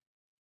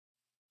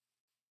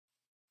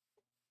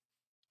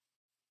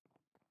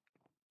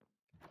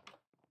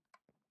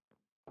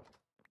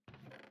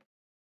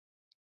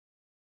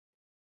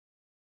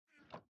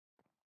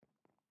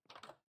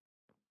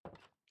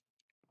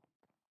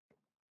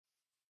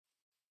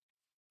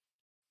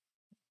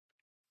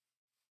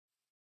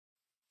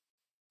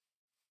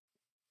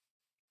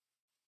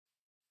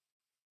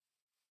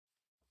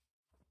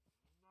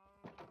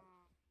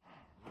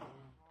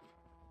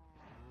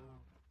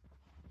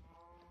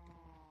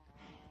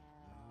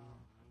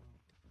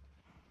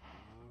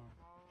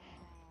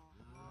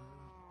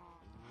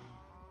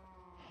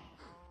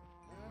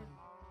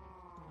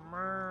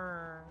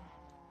 Mrrr.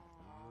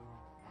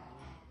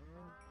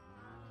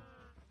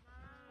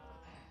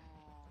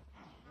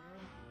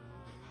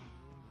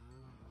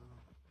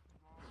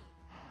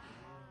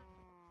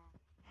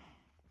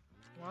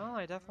 Well,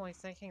 I definitely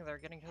thinking they're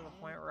getting to the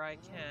point where I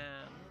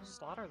can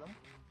slaughter them.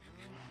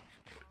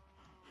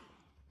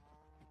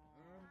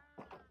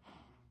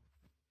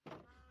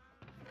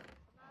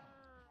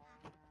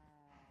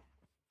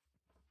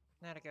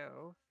 Now to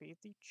go feed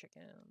the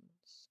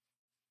chickens.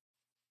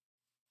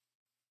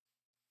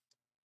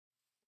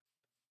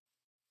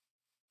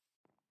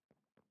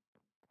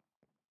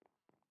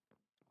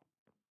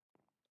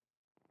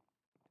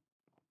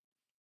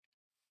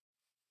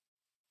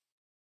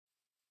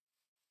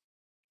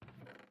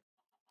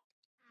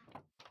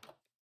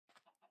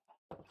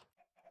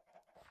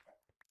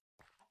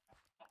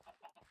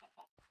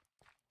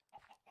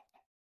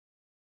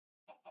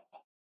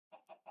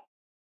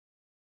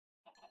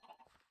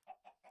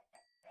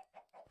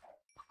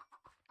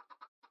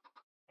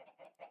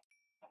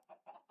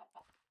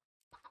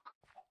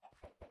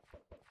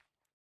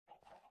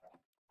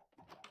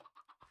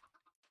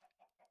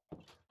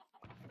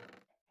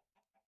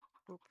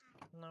 Oop.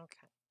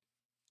 Okay.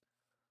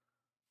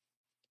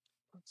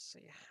 Let's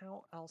see,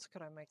 how else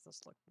could I make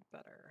this look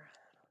better?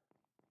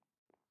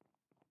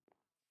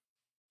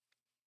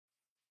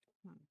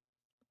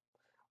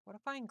 What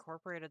if I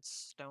incorporated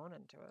stone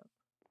into it?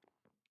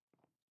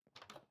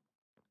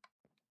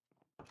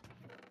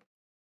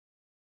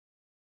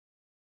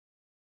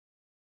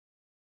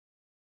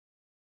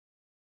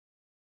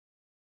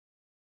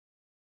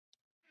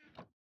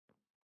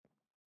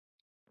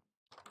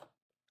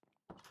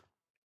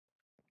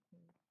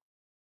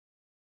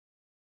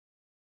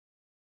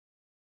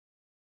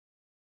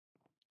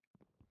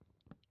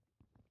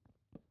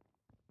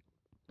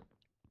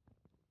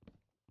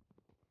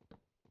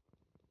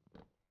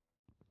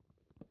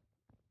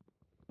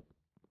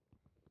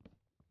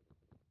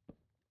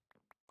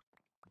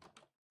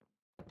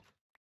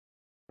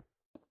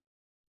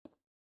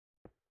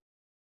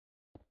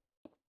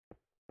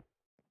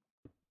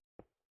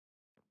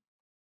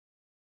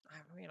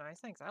 I mean, I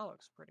think that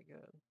looks pretty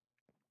good.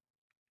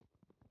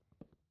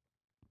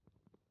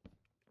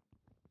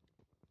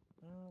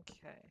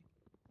 Okay.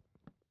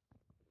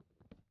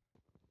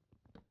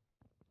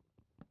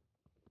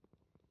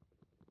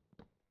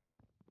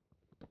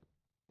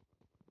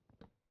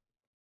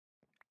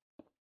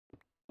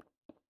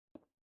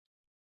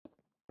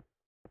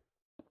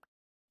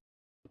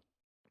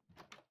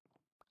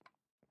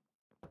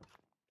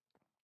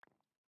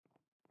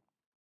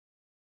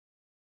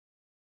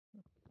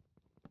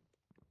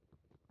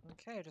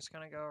 Okay, just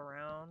gonna go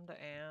around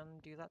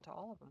and do that to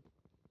all of them.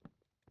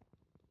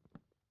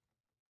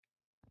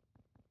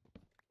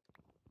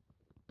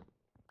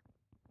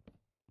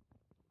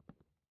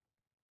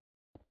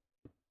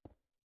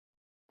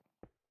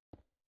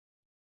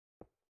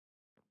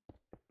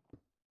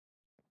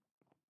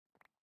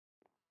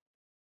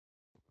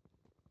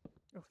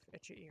 Oof,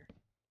 itchy ear.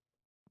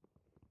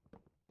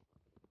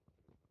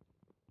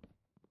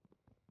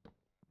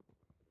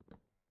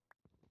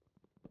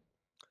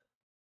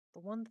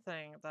 The one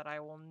thing that I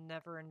will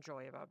never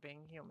enjoy about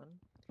being human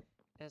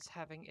is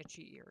having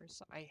itchy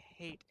ears. I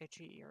hate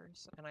itchy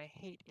ears, and I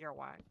hate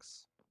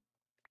earwax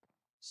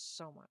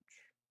so much.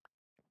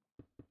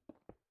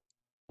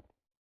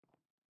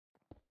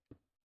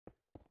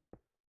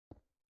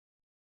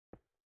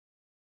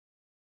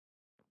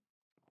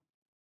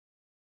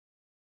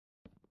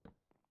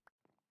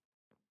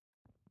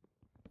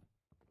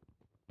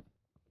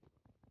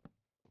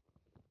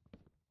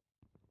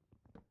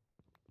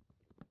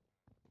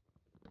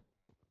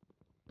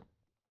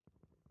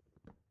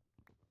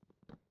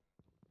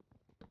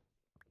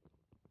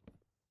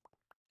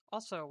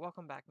 Also,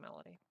 welcome back,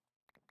 Melody.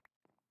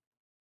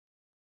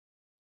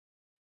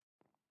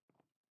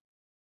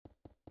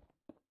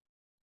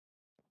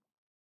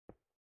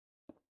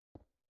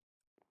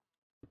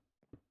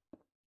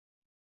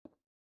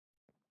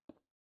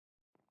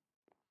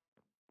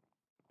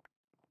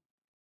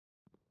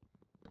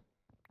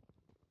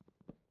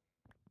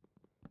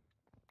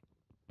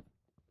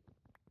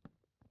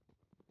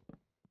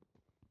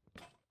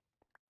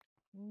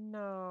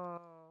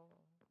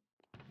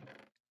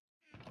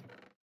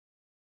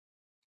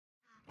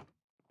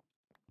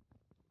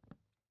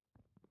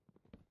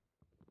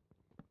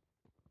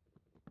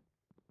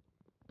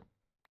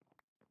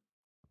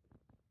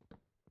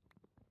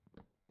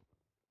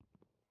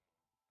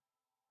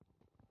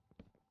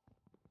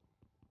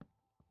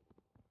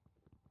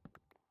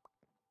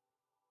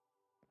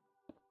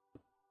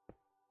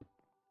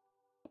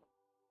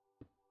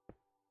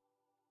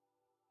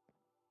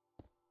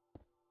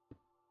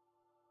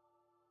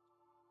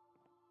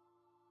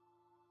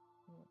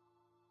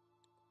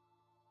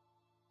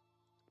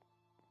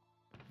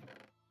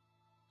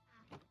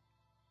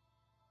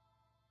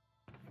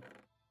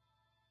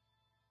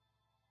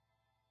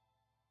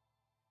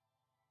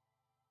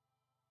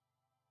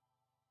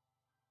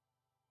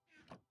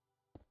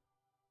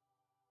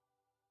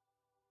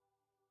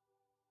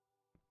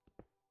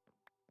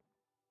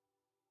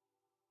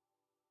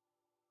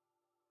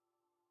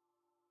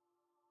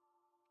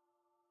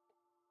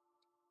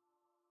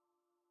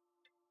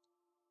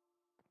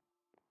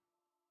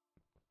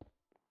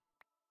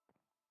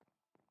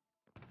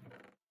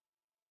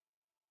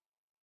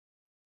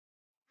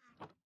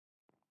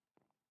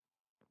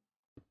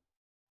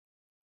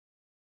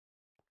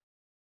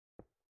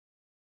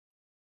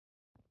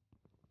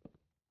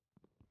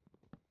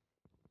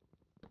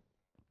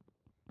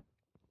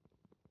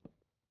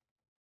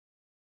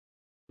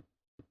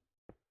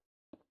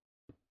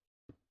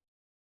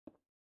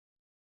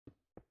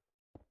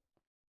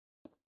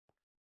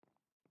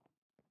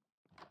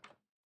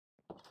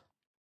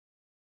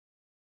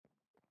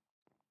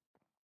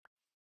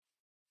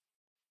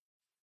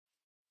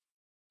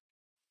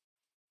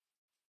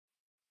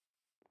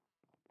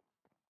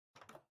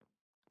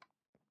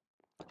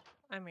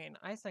 I mean,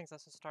 I think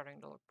this is starting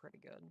to look pretty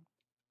good.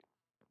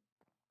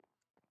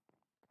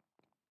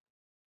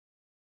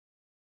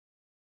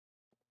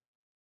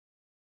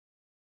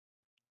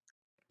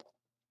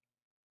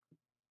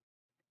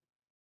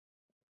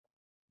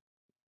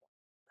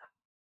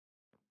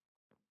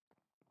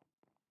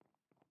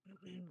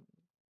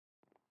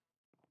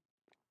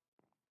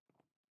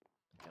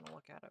 Gonna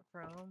look at it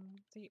from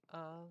the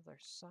other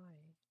side.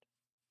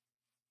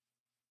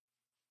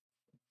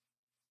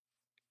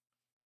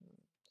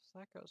 So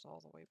that goes all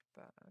the way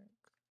back.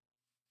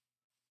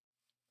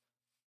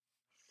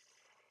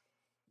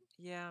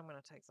 Yeah, I'm gonna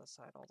take this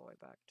side all the way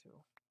back too.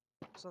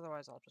 Because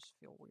otherwise I'll just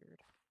feel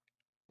weird.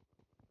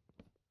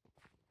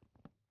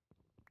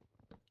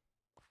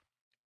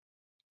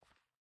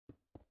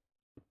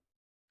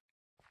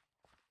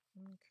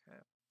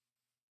 Okay.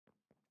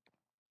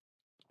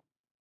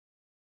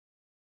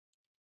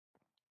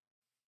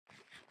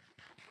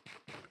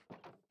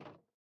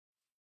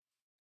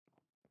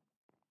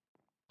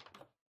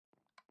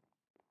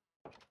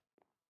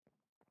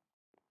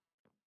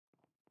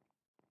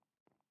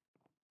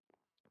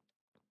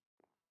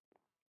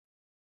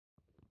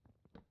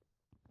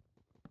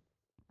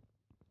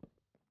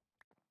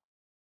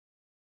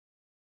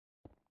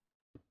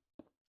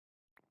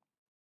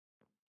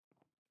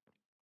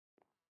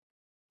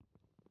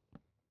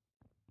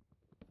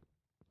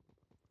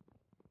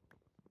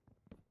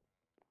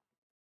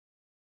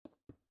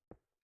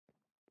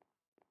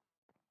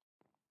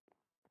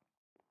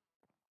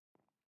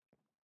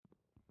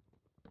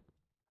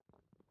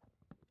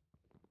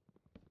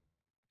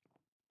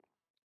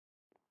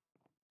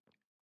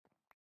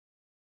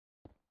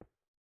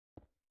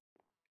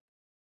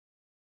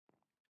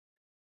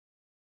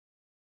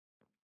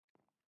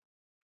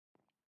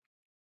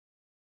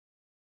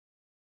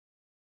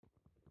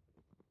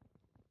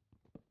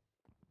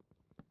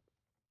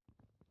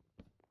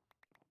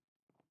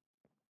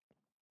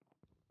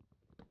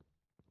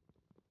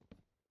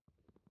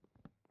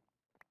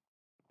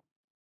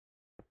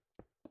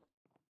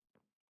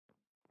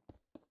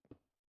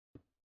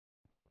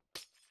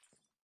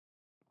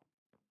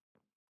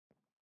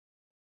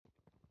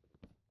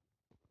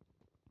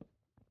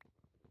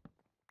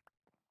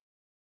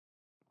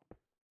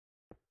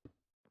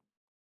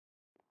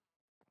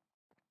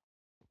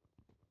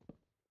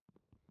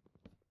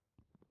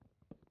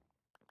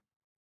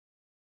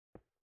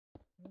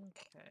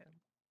 Okay.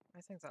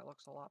 I think that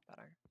looks a lot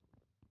better.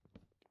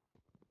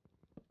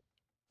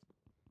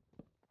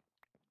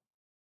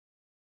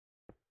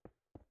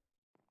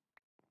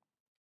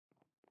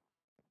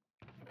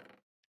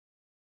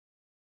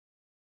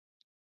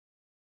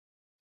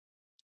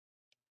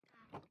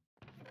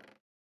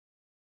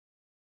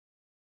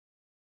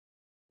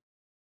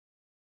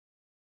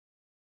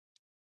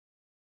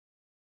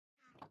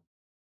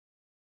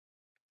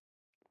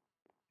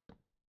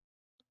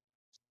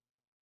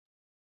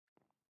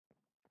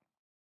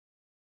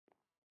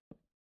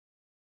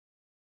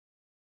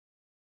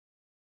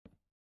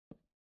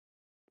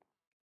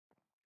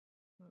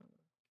 Hmm.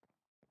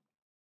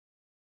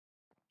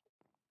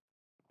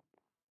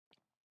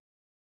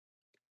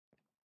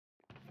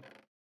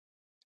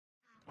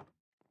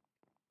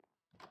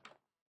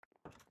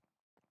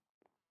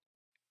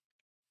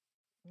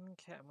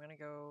 Okay, I'm gonna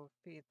go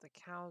feed the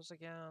cows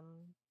again.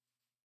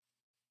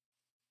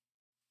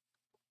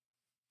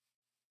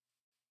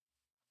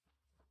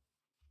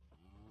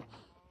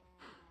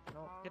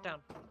 No, get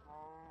down.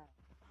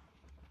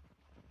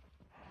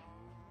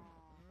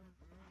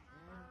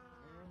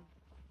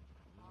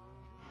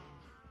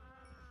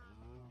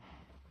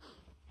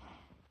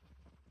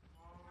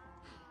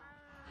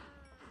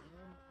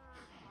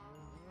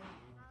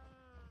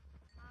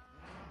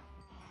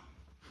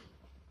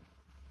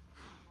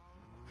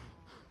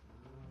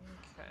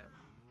 Okay.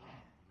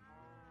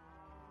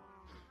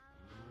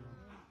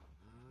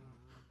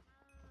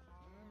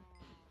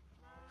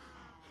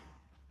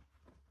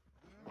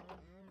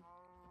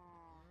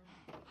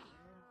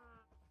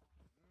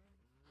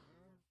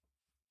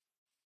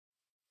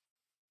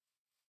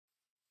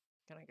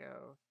 Gonna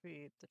go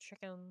feed the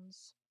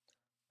chickens,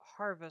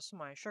 harvest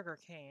my sugar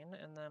cane,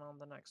 and then on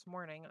the next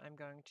morning I'm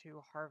going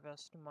to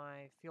harvest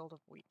my field of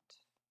wheat.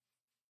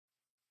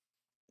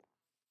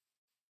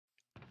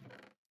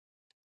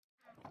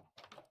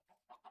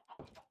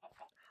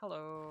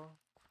 Hello.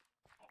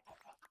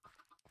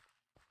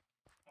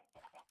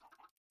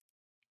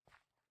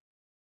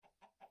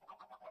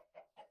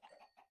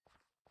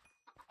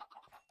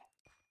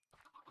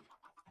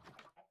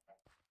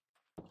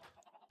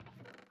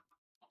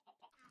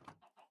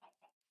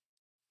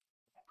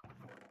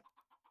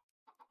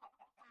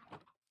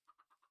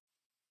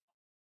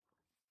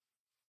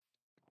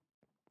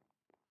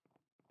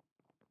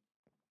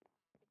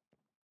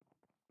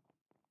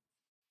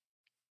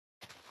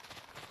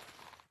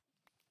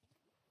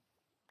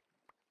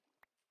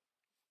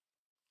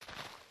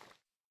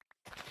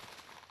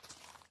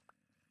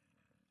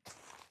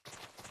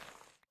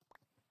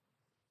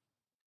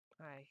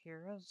 I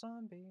hear a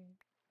zombie.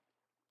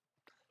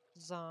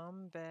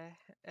 Zombie.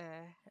 Eh,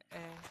 eh.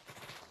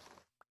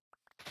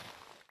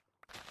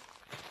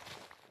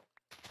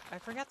 I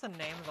forget the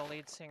name of the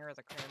lead singer of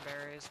the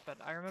Cranberries, but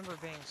I remember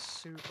being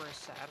super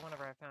sad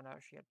whenever I found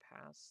out she had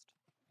passed.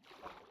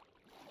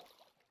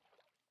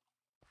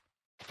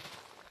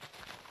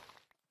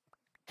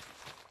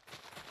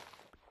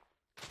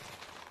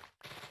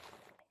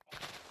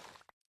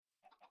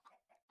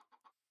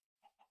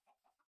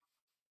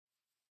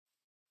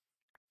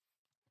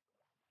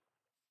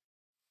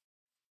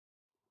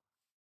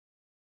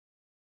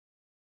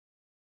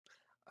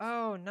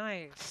 Oh,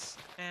 nice.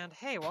 And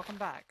hey, welcome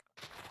back.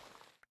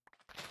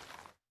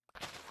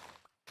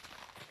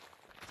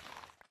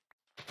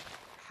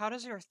 How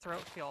does your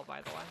throat feel,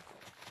 by the way?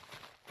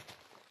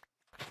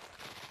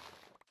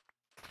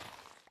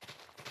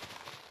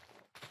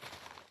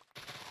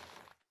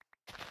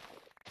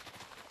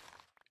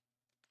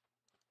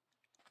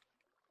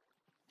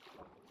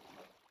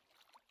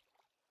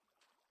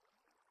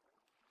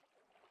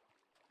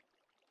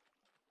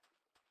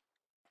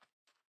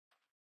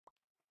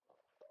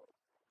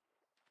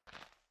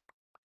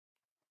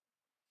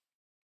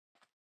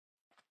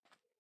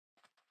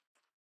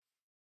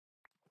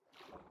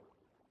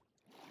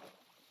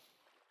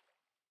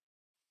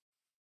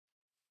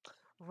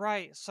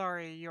 Right,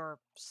 sorry, your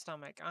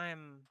stomach.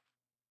 I'm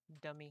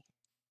dummy.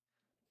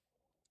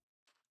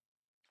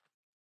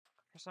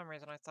 For some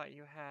reason, I thought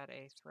you had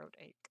a throat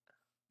ache.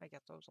 I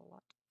get those a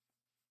lot.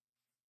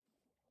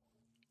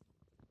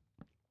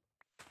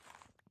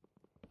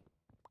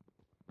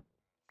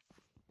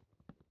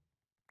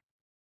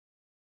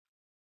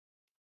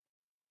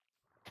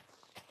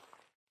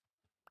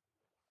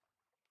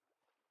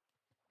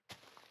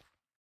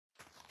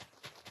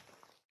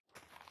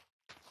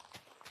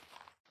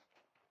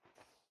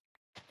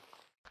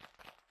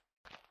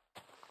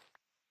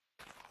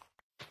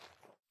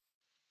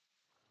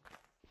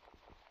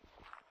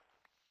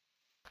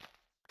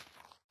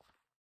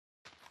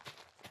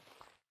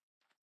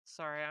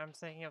 Sorry, I'm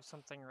thinking of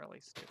something really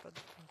stupid.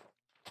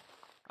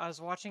 I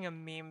was watching a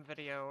meme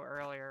video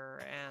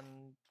earlier,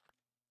 and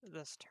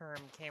this term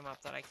came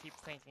up that I keep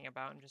thinking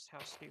about and just how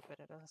stupid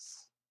it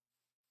is.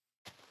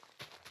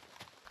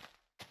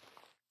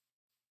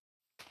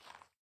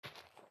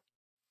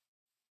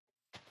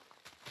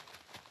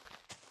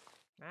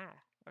 Ah,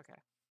 okay.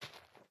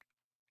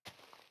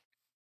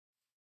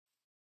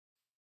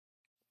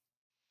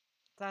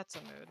 That's a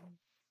mood.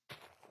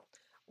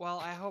 Well,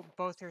 I hope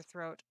both your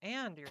throat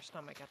and your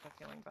stomach get to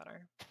feeling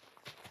better.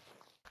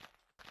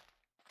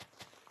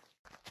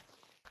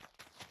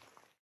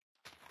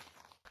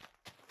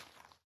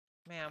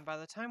 Man, by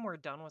the time we're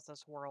done with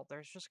this world,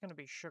 there's just gonna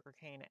be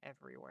sugarcane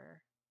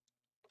everywhere.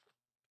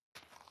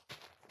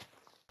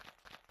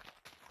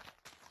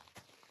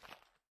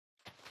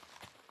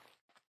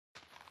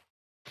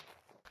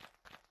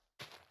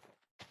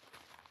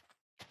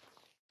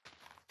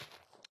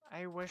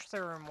 I wish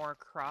there were more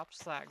crops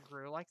that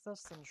grew like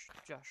this than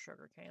just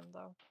sugarcane,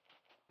 though.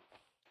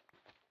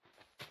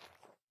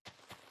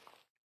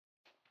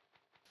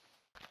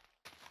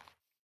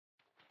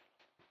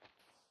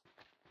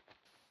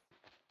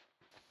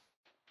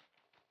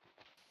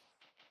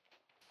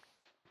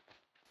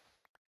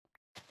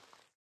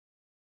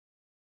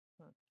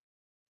 Hmm.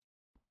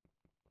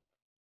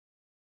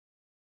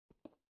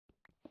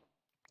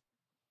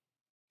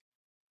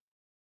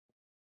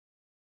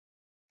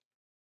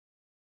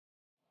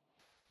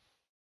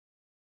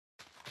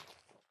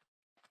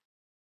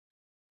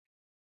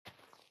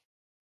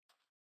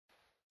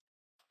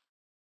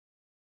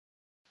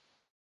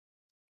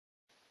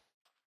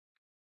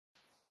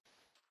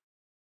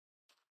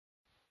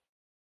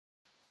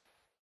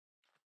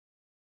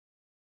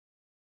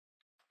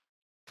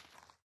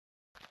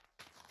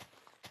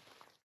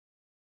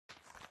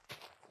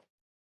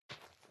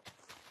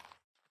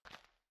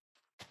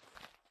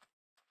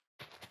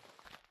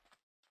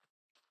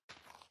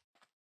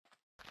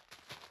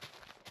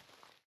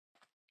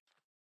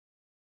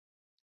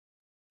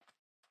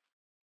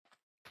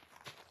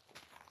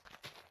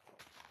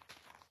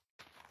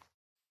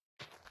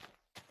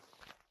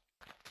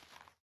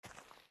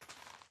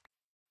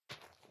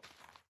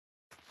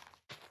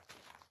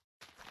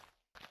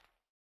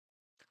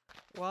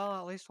 Well,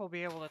 at least we'll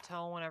be able to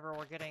tell whenever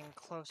we're getting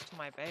close to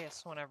my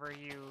base, whenever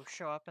you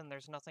show up and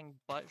there's nothing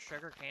but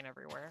sugarcane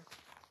everywhere.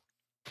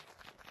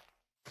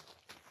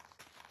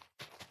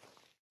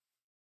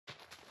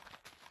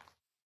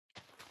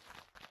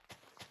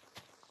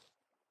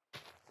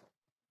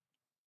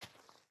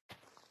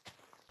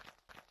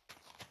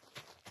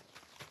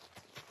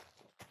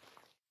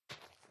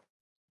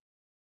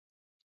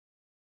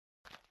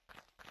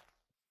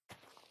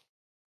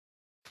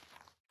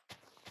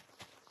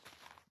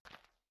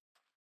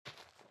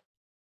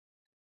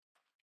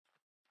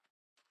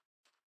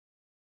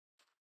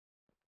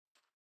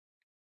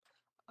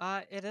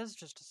 It is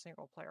just a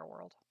single player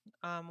world.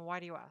 Why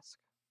do you ask?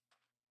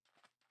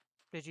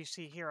 Did you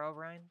see Hero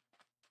Brian?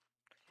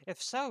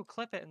 If so,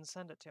 clip it and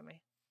send it to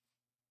me.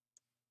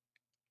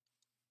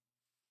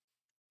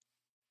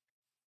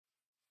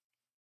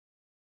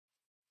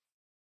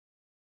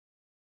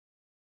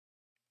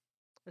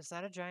 Is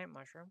that a giant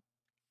mushroom?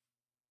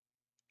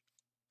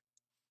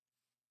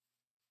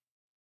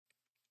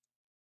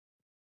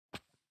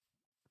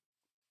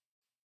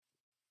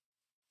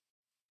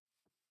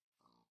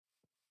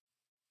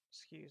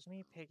 Excuse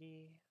me,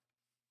 piggy.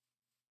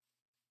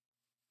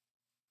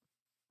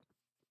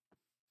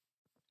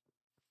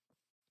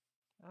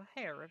 Oh,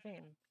 hey, a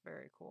ravine.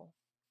 Very cool.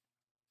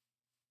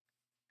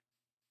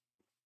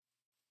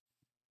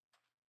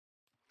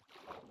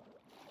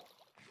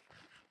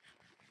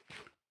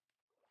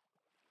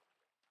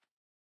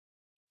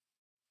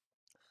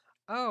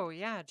 Oh,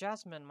 yeah,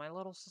 Jasmine, my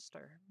little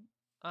sister.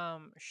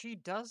 She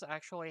does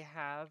actually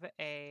have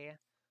a,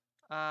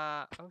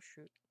 oh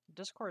shoot,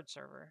 Discord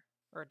server,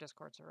 or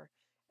Discord server,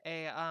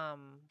 a,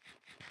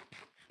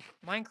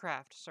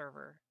 Minecraft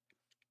server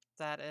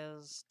that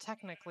is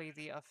technically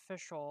the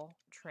official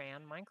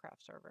Tran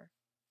Minecraft server.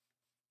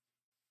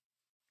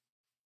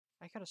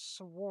 I could have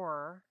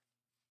swore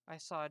I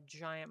saw a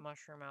giant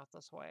mushroom out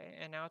this way,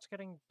 and now it's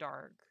getting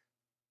dark.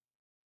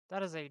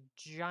 That is a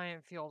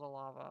giant field of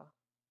lava.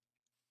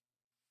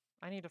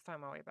 I need to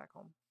find my way back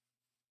home.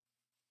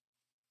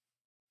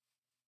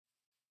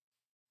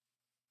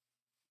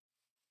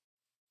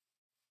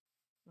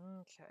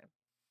 Okay.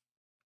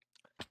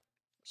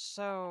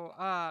 So,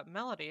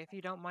 Melody, if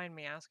you don't mind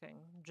me asking,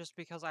 just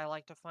because I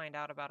like to find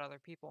out about other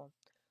people,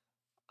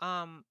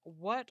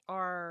 what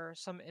are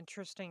some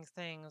interesting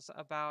things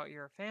about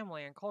your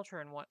family and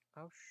culture and what,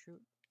 oh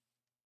shoot,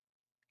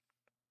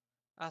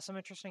 some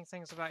interesting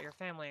things about your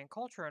family and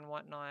culture and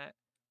whatnot,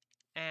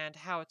 and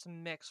how it's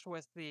mixed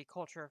with the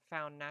culture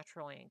found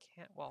naturally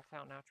in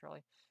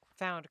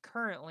found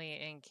currently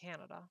in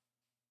Canada.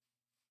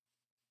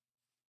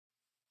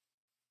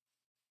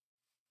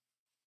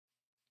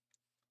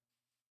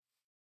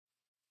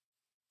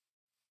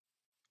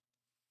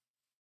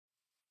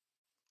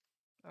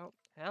 Oh,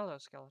 hello,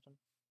 skeleton.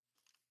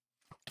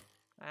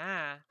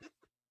 Ah.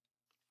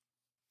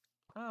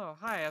 Oh,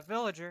 hi, a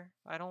villager.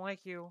 I don't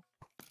like you.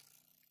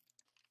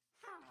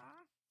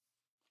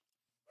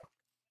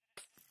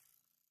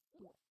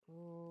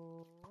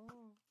 Ooh.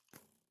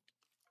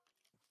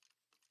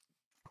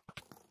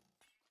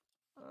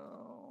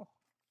 Oh,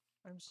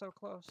 I'm so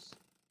close.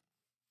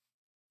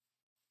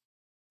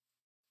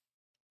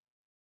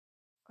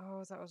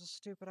 Oh, that was a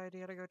stupid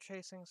idea to go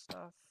chasing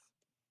stuff.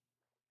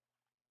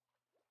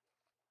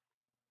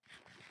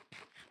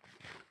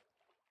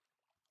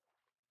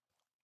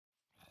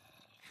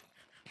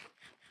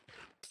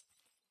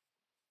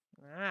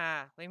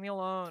 Ah, leave me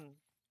alone.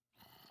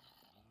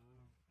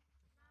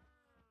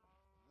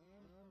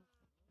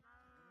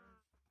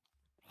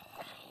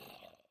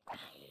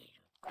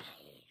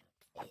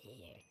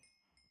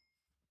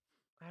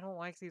 I don't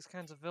like these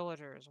kinds of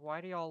villagers. Why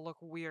do y'all look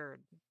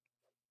weird?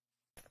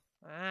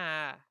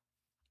 Ah.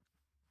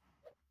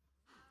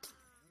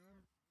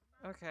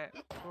 Okay.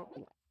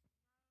 Oh.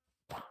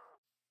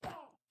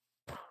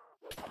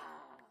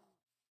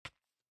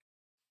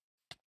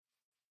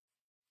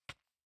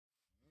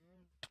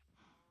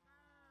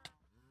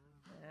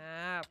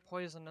 Ah,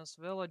 poisonous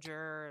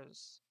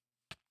villagers.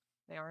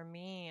 They are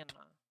mean.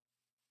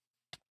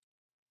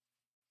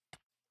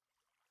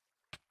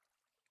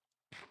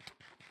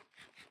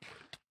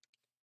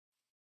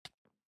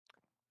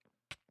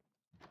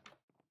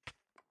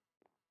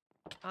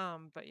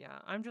 But yeah,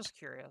 I'm just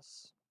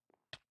curious.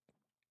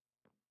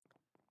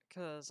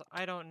 Because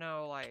I don't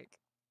know, like,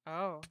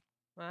 oh,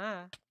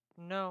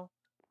 no,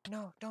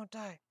 no, don't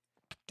die,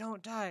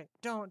 don't die,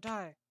 don't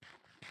die.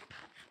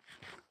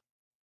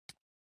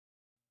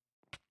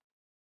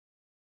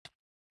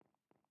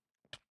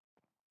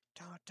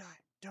 Don't die,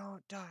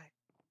 don't die.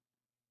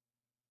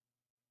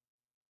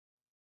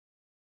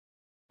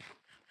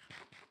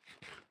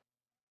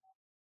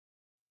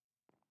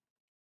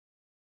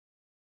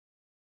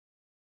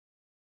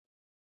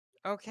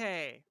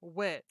 Okay,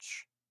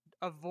 witch.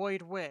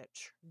 Avoid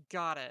witch.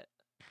 Got it.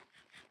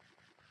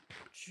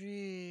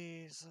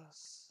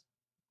 Jesus.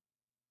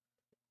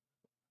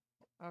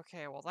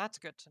 Okay, well, that's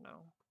good to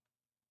know.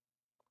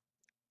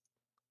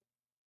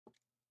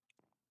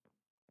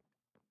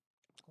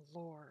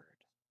 Lord.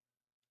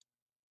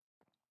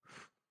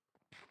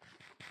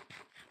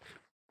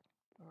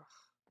 Ugh.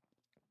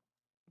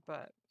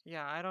 But,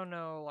 yeah, I don't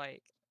know,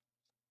 like,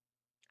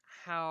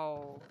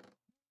 how...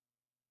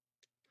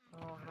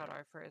 Oh, how do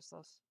I phrase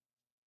this?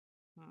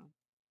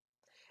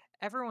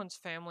 Everyone's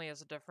family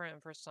is different,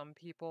 and for some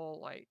people,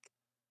 like,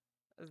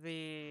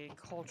 the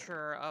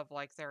culture of,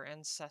 like, their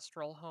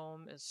ancestral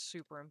home is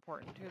super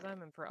important to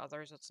them, and for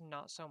others, it's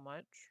not so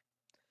much.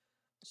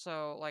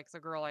 So, like, the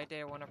girl I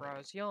dated whenever I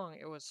was young,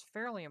 it was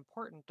fairly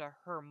important to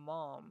her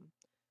mom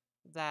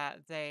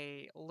that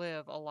they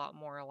live a lot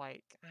more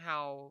like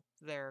how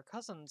their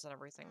cousins and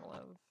everything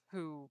live,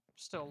 who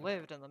still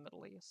lived in the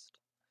Middle East.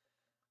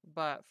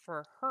 But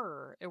for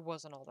her, it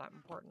wasn't all that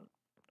important.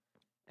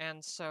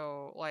 And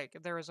so, like,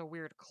 there was a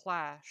weird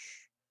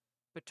clash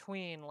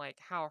between, like,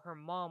 how her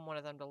mom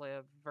wanted them to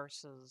live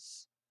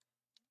versus,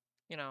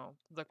 you know,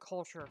 the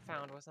culture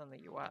found within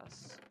the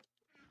US,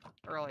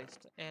 or at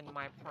least in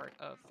my part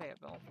of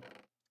Fayetteville.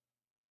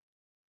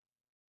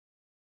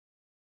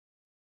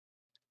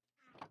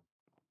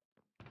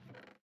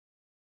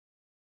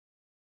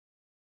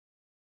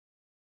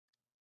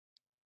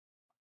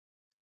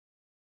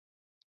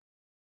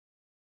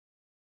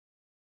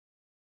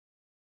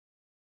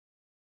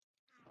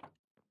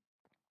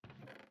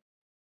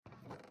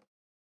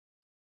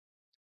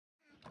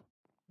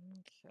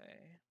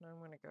 Okay, now I'm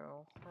gonna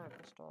go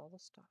harvest all the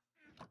stuff.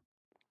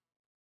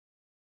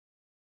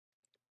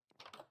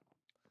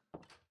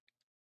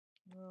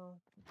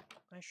 Well,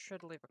 I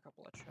should leave a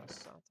couple of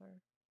chests out there.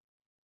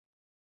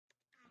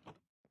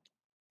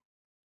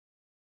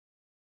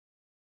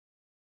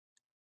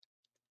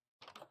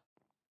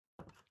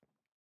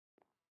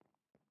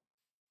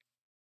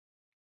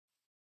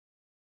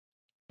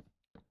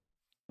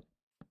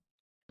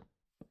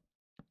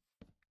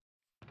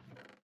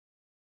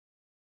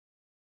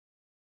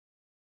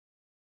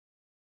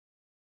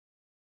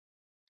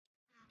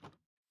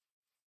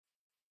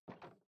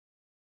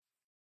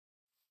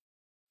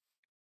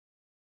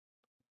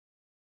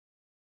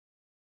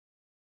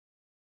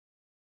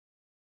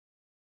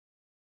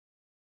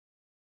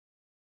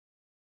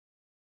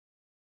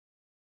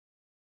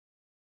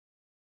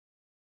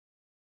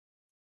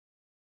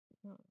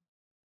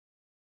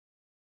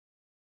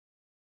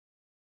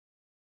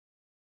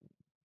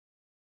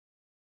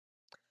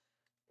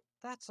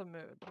 That's a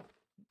mood.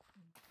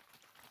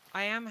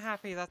 I am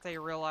happy that they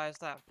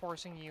realized that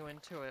forcing you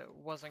into it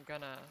wasn't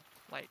gonna,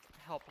 like,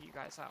 help you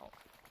guys out.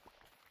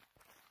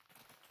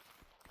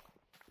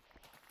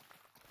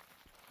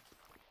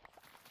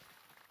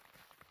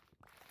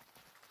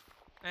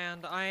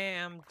 And I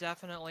am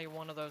definitely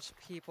one of those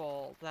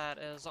people that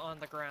is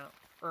on the ground,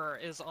 or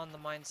is on the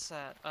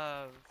mindset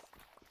of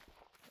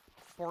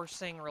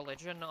forcing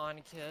religion on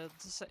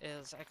kids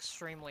is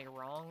extremely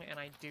wrong, and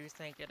I do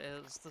think it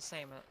is the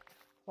same,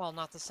 well,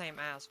 not the same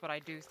as, but I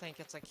do think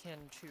it's akin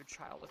to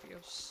child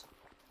abuse.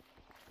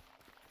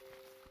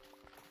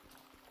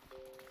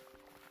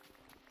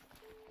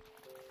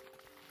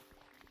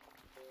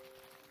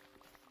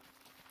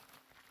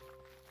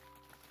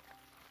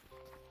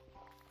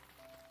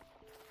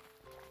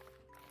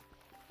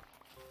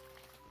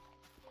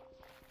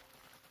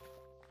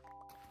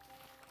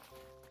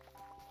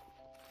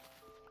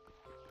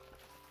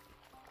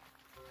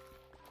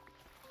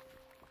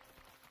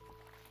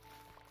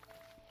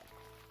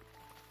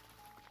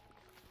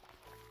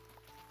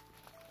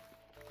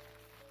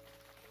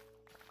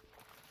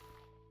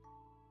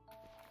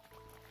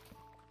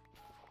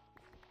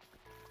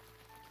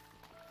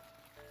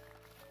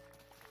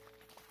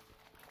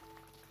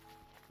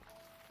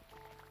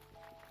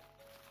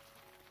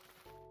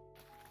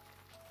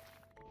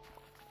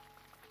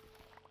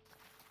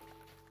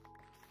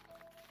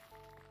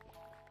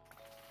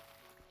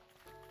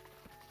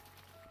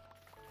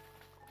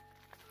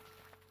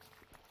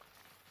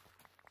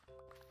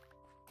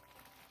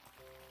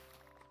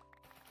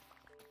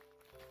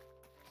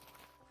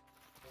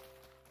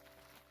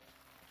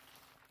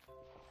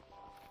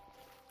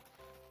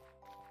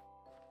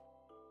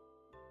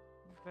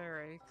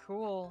 Very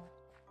cool.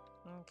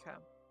 Okay.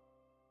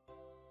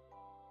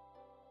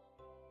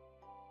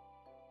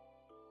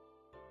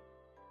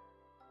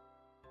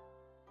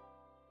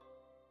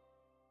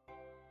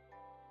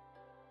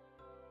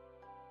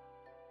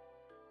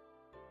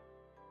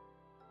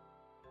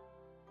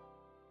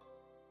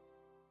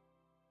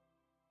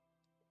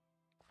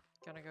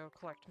 Gonna go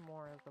collect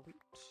more of the wheat.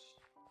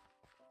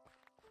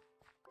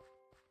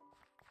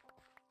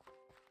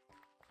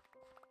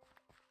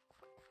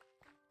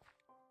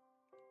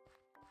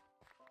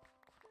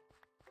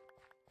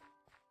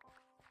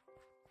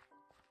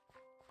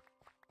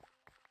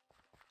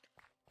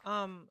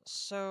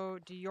 So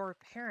do your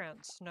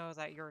parents know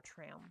that you're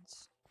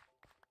trans?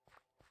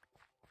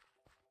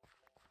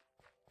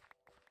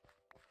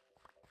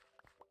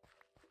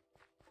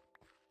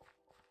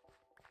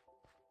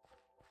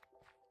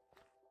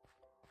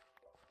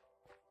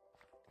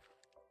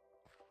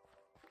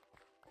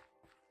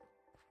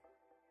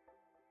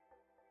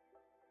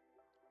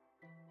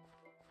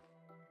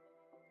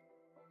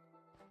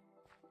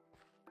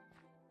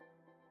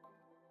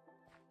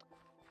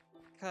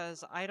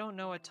 Because I don't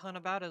know a ton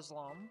about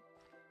Islam,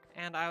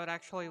 and I would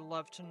actually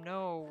love to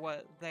know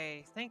what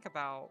they think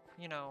about,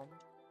 you know,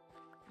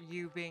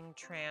 you being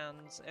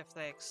trans, if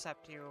they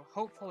accept you.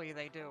 Hopefully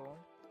they do.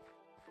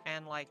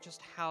 And, like,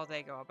 just how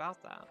they go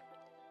about that.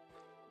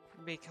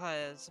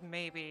 Because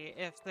maybe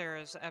if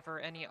there's ever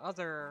any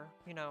other,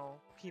 you know,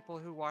 people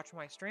who watch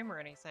my stream or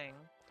anything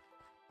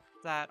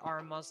that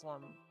are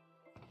Muslim,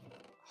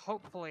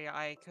 hopefully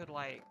I could,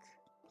 like,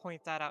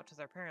 point that out to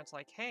their parents,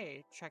 like,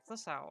 hey, check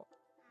this out.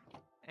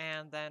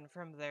 And then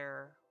from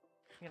there,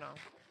 you know,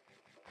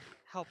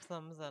 help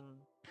them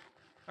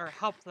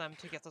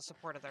to get the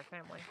support of their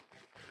family.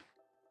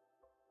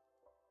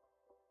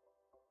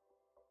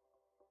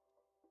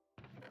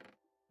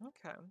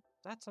 Okay,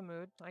 that's a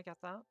mood. I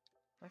get that.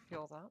 I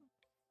feel that.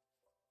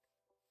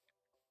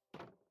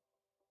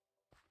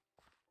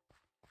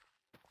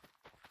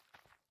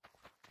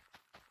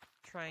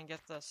 Try and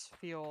get this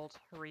field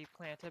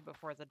replanted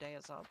before the day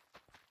is up.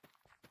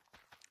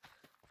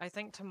 I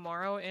think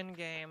tomorrow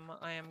in-game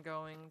I am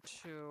going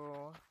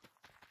to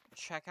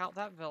check out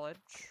that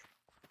village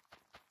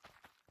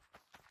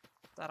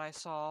that I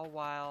saw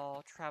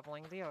while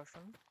traveling the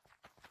ocean.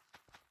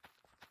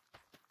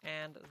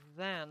 And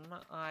then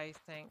I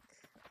think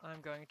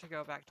I'm going to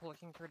go back to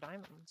looking for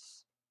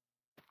diamonds.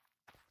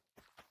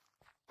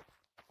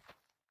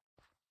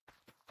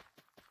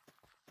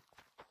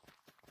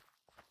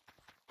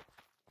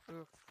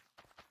 Oof.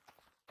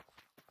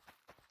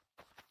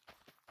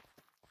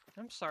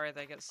 I'm sorry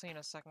they get seen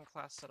as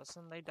second-class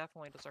citizen. They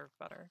definitely deserve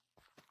better.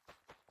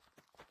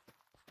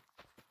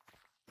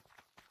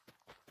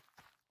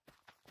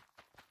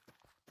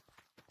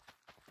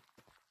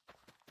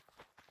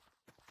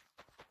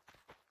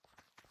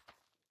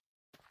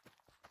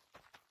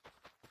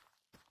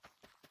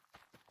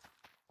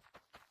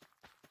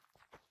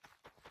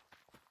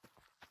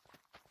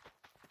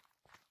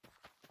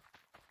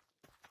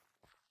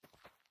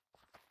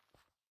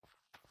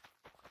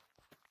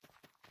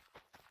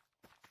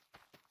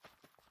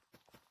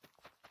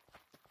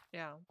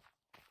 Yeah.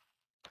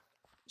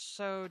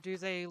 So, do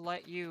they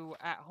let you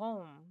at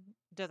home?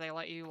 Do they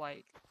let you,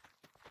 like,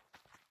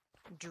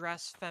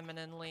 dress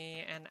femininely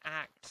and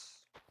act,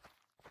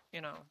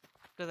 you know?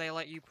 Do they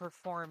let you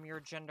perform your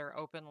gender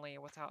openly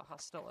without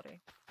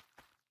hostility?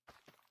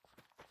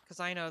 Because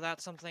I know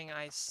that's something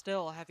I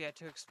still have yet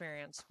to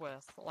experience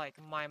with, like,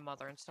 my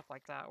mother and stuff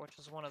like that, which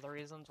is one of the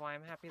reasons why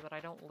I'm happy that I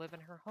don't live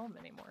in her home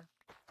anymore.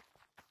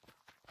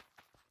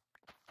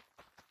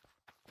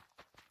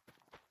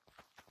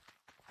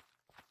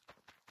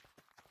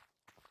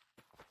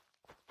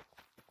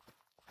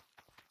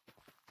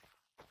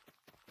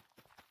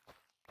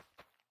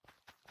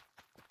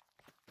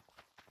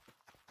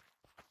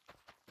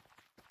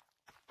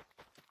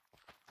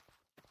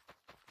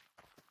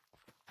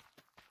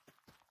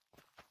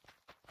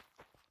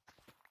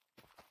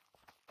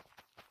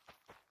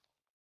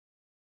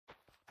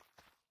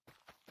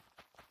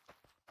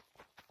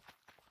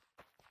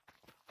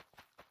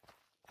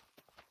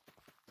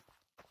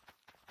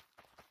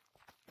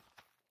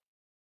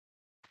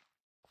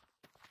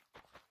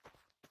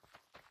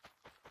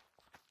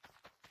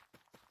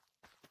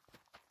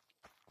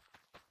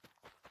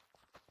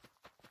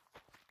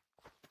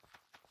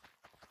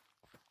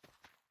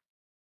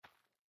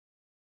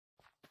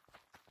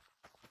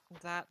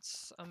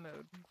 That's a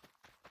mood.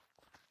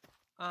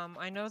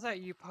 I know that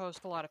you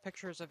post a lot of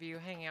pictures of you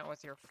hanging out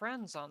with your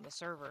friends on the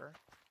server,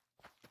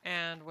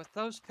 and with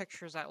those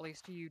pictures at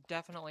least, you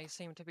definitely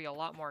seem to be a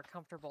lot more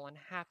comfortable and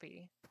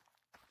happy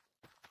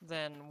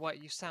than what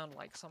you sound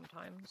like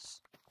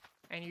sometimes.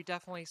 And you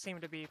definitely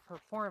seem to be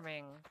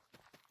performing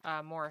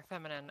more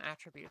feminine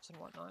attributes and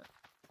whatnot.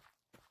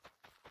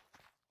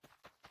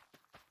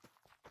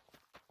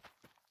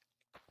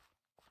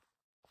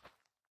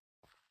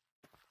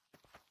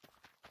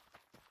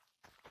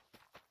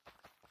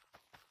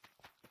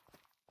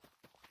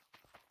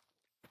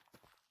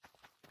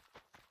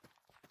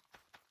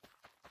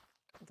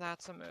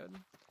 That's a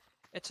mood.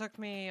 It took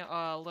me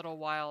a little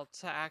while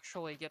to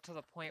actually get to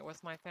the point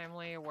with my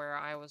family where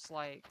I was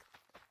like,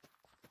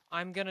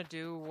 I'm gonna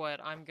do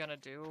what I'm gonna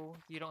do.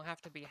 You don't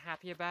have to be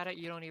happy about it.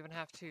 You don't even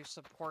have to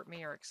support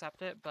me or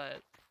accept it,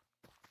 but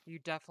you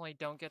definitely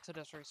don't get to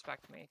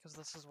disrespect me, because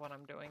this is what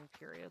I'm doing,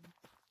 period.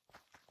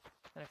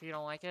 And if you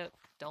don't like it,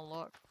 don't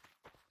look.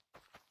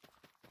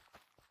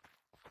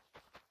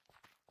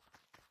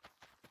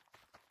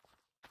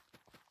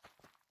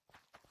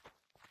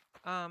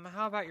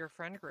 How about your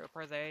friend group?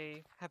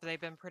 Have they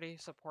been pretty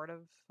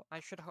supportive?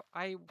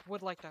 I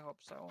would like to hope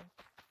so.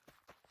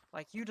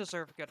 Like, you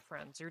deserve good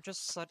friends. You're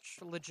just such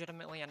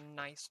legitimately a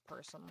nice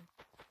person.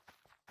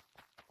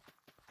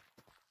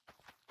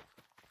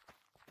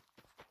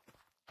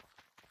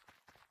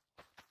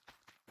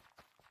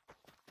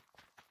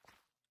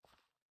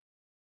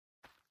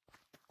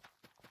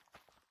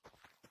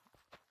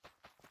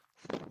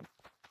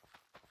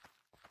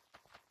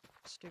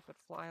 Stupid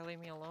fly, leave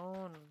me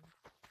alone.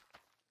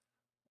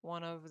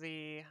 One of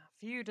the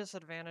few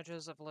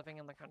disadvantages of living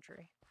in the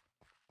country.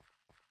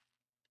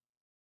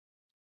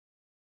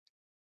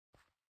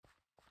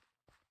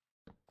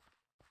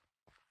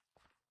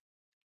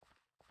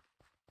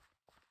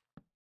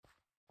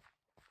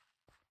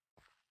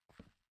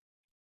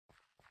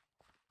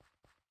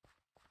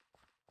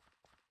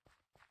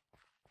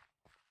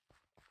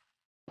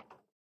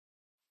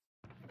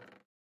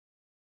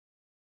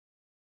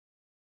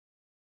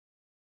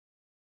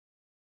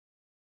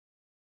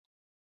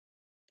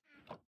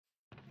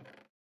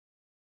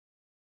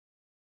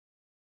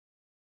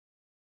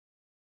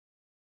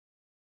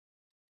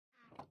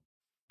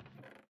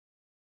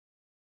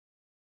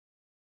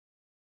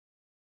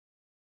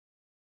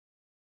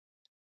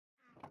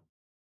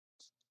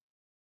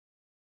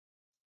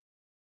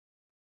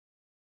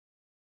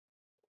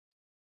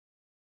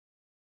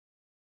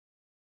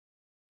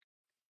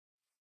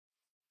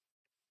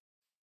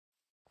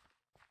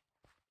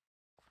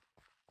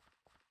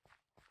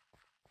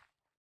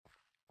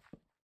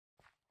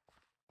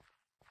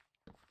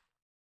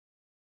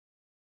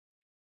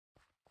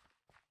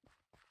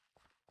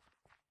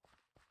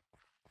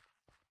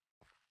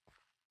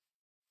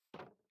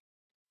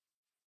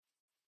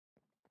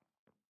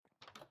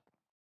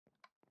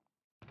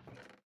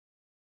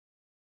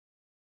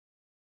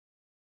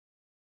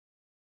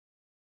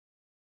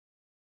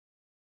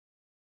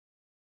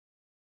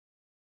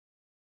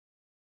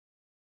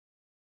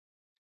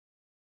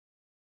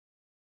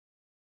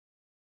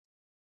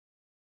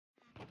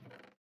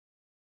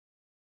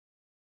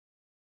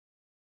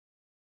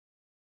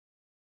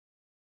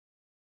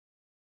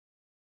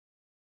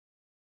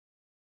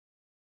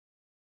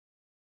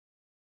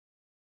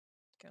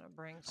 Gonna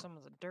bring some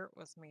of the dirt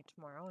with me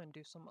tomorrow and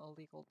do some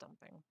illegal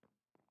dumping.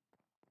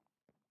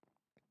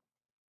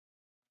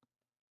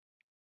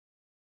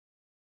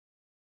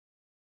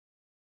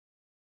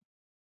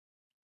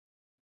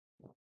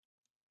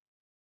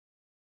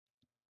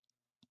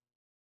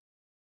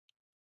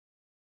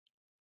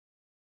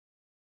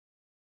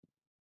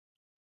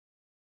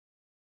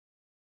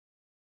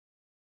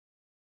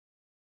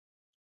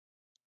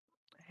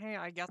 Hey,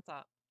 I get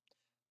that.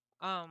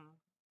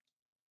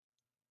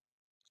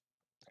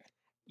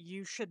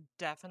 You should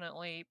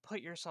definitely put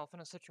yourself in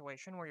a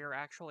situation where you're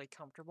actually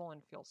comfortable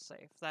and feel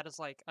safe. That is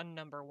like a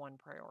 #1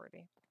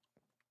 priority.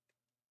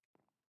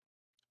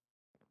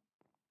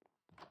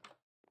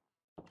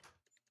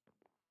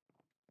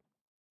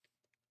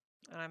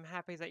 And I'm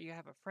happy that you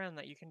have a friend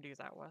that you can do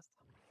that with.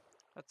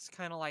 That's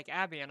kind of like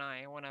Abby and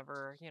I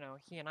whenever, you know,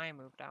 he and I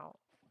moved out.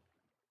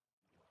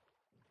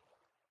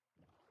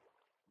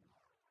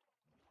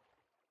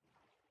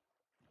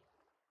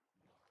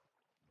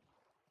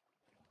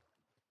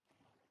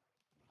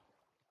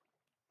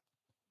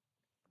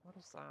 What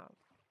is that?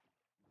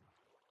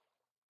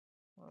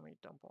 Let me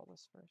dump all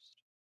this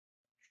first.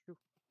 Shoo.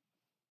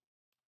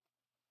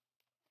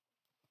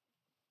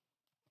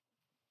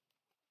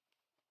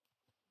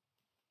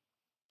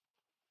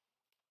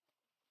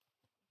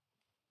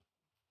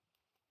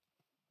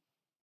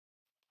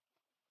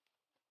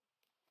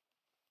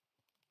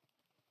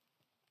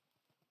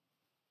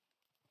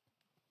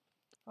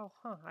 Oh,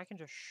 huh. I can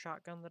just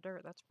shotgun the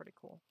dirt. That's pretty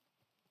cool.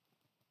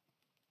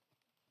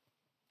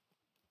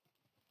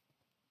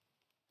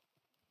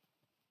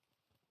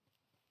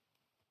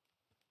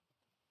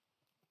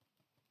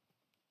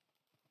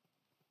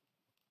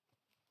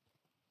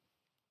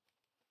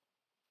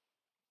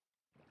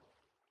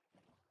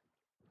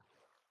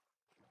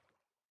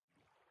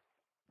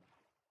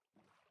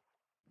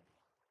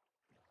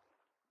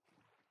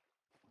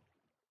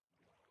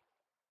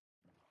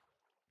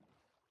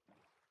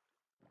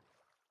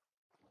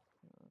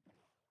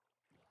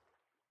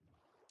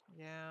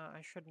 Yeah,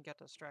 I shouldn't get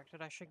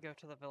distracted. I should go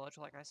to the village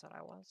like I said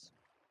I was.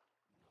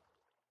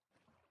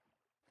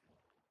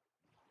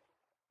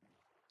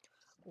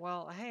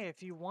 Well, hey,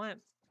 if you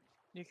want,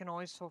 you can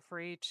always feel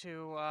free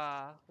to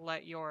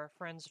let your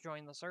friends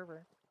join the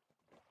server.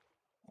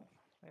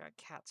 I got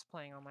cats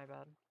playing on my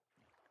bed.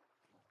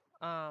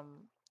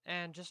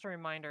 And just a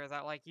reminder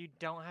that, like, you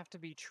don't have to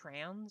be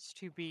trans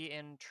to be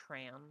in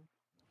Tran.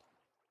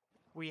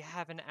 We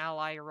have an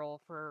ally role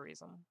for a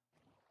reason.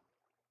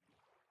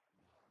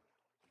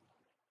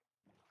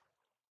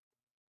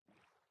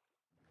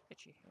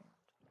 Itchy hand.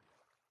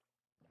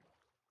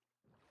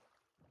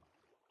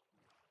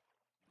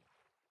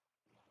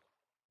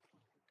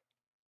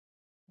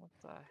 What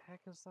the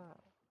heck is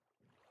that?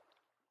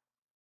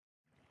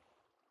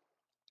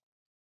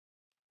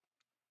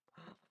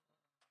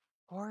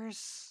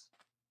 Horse!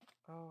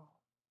 Oh,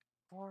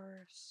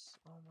 horse.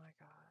 Oh my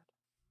god.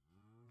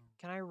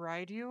 Can I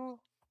ride you?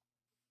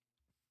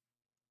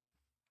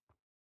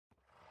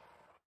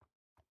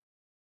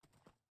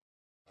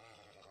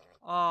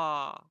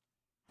 Ah,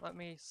 let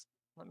me,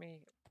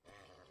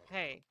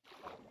 hey,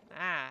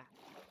 ah,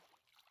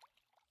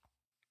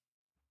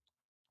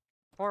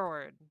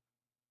 forward.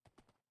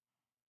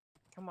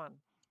 Come on.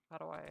 How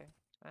do I,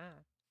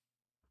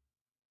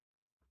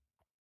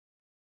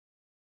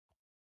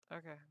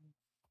 okay.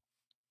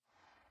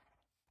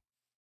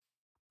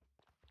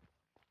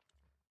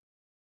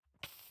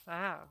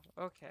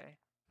 Okay.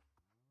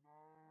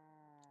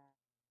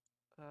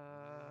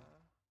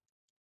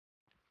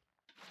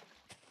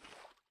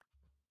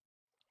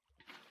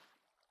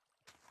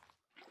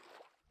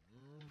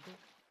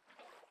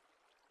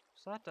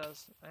 So that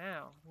does,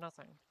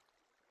 nothing.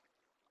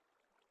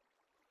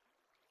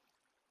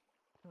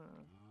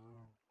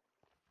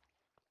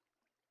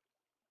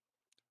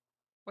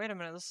 Wait a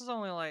minute, this is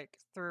only like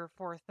 3 or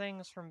 4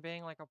 things from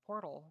being like a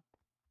portal.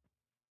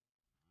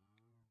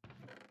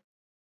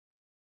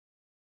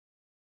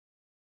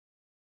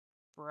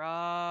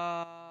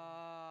 Bruh.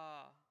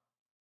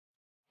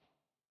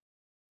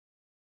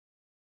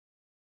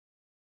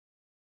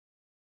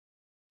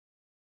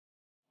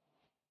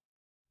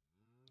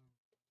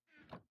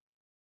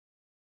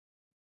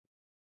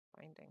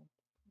 Binding.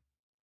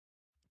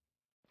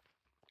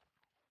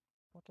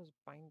 What does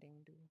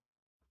binding do?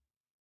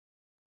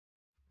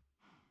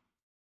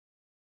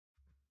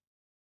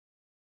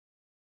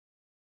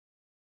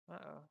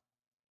 Uh-oh.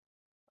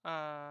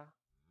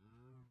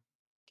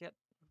 Get...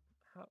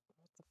 How... What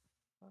the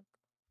fuck?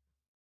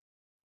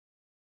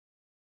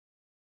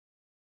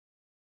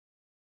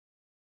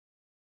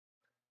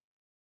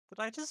 Did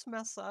I just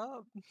mess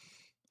up?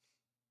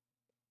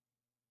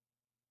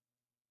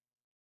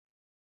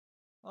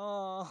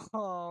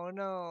 Oh,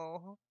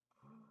 no.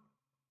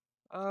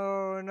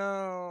 Oh,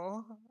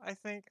 no. I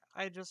think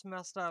I just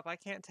messed up. I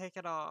can't take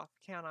it off,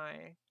 can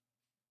I?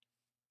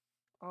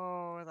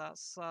 Oh, that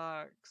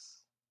sucks.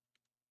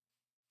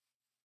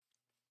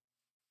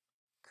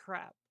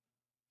 Crap.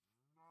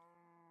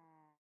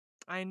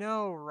 I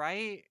know,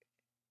 right?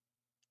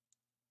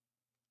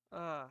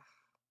 Ugh.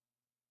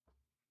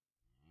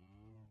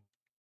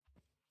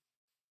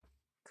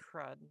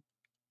 crud.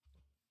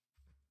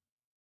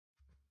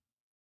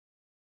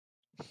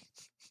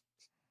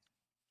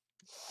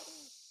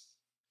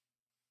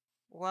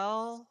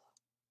 Well,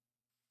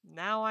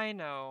 now I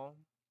know.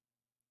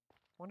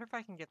 Wonder if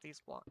I can get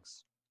these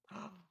blocks.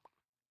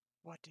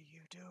 What do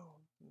you do?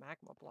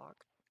 Magma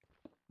block.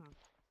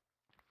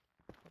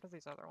 What are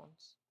these other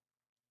ones?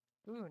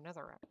 Ooh,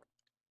 netherrack.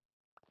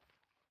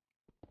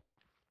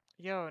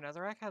 Yo,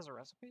 netherrack has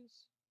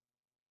recipes?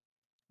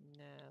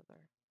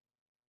 Nether.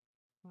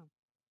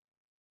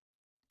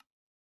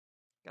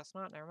 Guess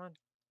not, never mind.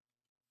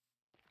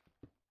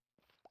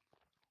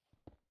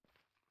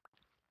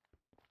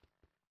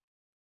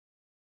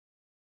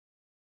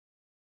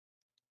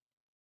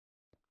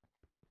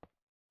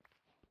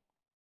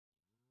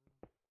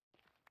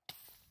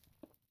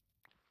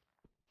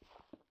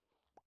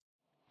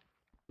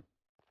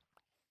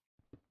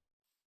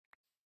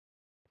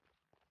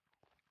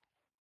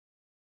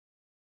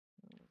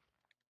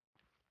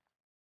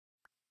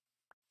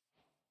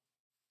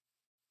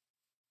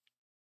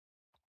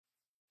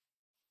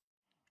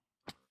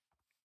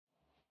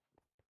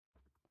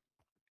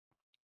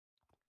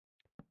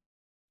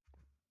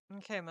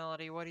 Okay,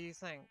 Melody, what do you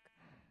think?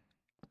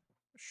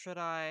 Should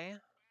I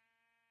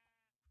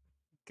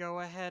go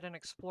ahead and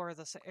explore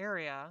this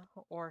area,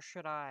 or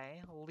should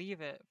I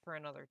leave it for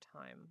another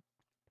time?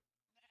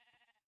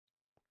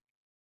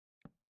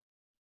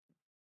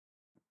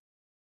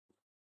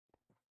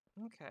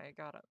 Okay,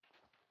 got it.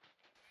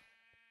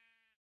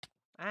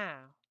 Ah.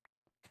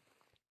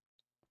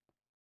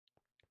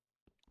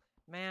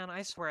 Man,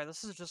 I swear,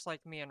 this is just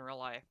like me in real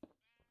life.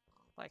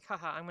 Like,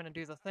 haha, I'm gonna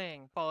do the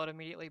thing, followed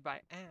immediately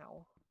by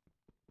ow.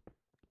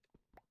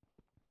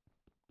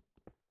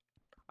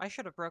 I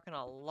should have broken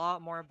a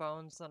lot more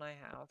bones than I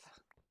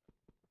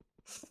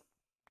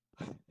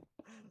have.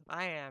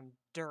 I am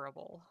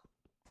durable.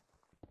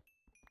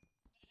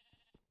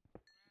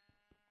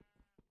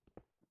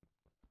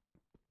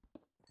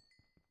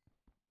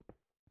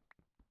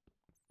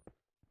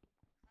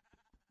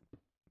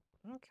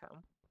 Okay.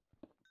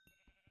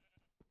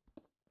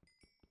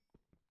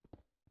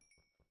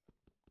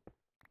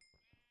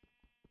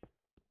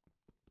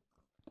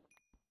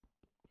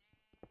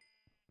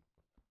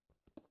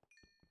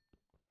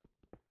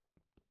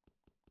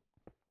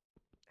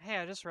 Hey,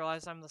 I just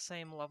realized I'm the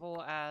same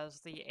level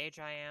as the age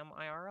I am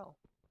IRL.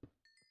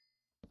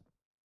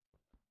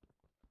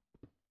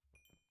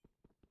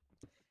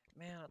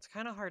 Man, it's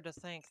kind of hard to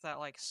think that,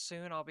 like,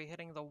 soon I'll be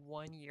hitting the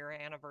 1-year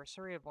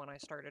anniversary of when I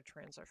started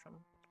transition.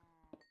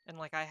 And,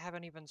 like, I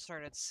haven't even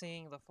started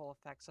seeing the full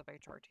effects of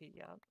HRT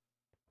yet.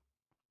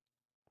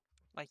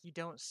 Like, you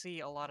don't see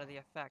a lot of the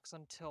effects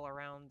until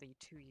around the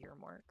 2-year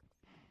mark.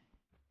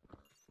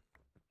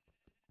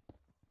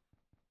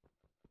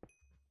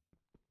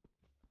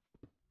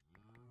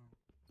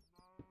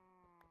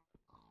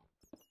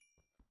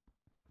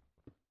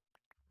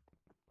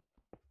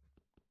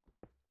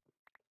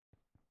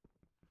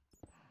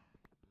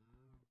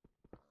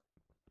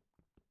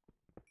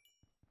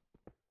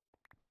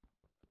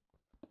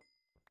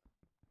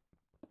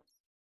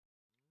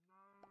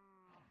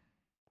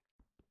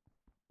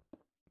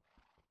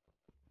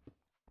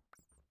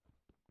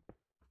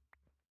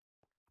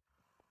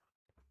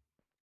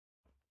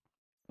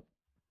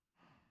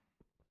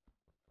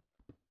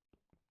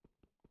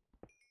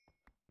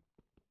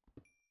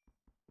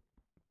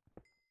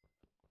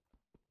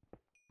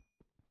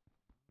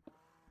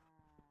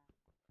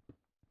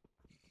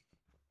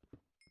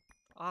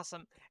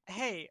 Awesome.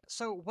 Hey,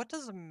 so what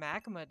does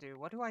magma do?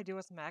 What do I do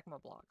with magma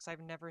blocks?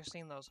 I've never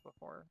seen those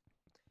before.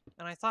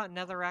 And I thought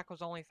netherrack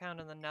was only found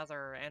in the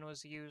nether and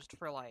was used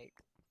for, like,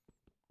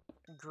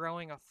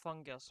 growing a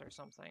fungus or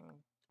something.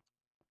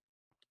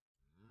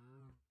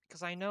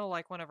 Because I know,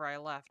 like, whenever I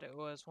left, it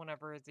was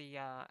whenever the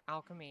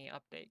alchemy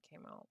update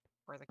came out.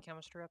 Or the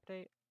chemistry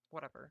update?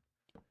 Whatever.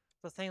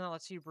 The thing that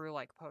lets you brew,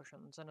 like,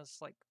 potions, and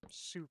it's, like,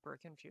 super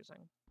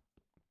confusing.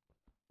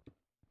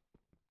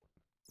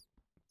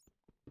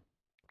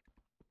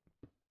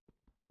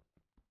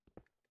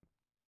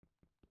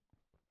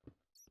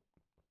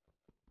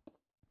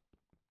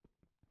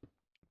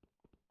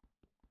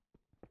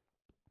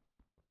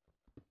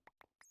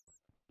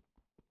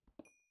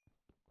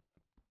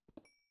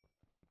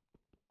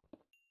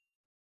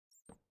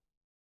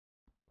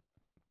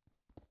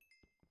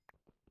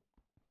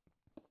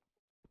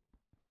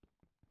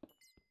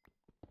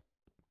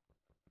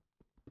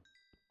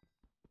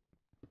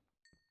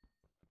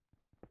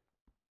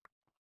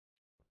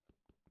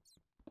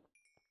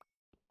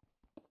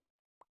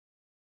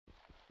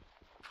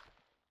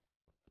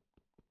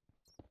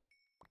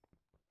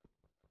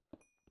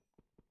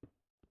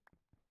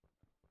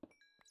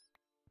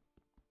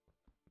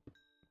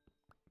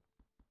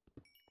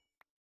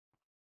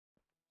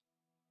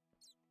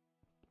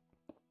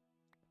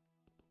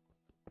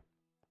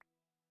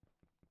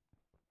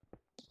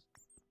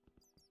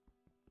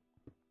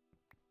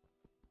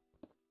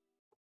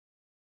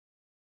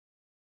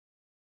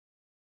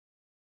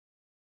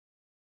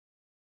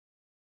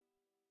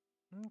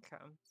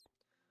 Okay.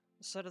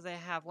 So do they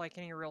have, like,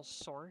 any real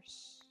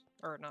source?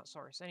 Or not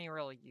source, any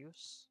real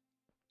use.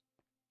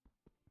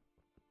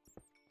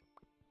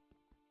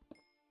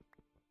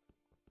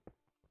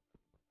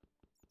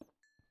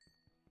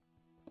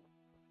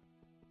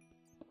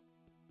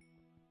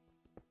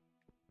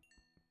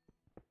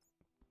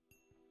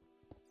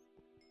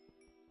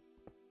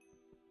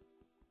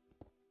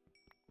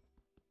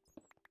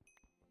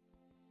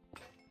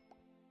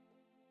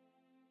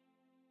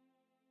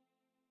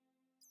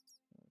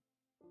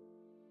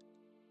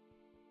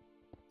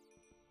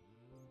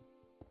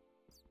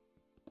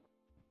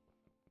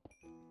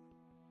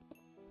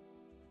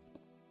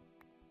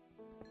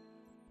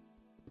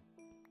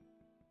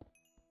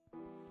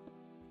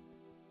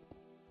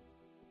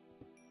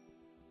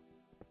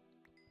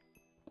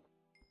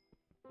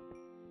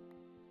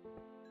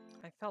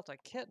 I felt a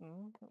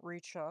kitten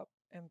reach up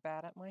and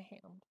bat at my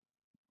hand.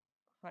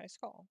 Hi,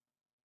 Skull.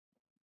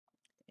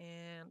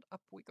 And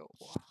up we go.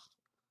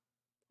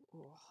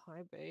 Oh,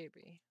 hi,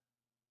 baby.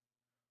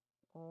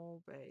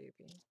 Oh,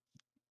 baby.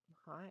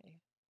 Hi.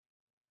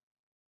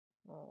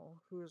 Oh,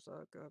 who's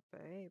a good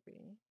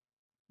baby?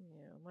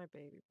 Yeah, my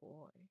baby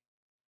boy.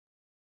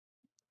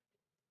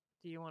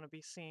 Do you want to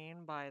be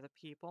seen by the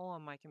people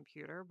on my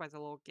computer, by the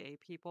little gay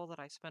people that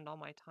I spend all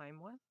my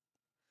time with?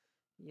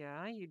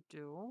 Yeah, you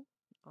do.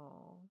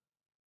 Oh.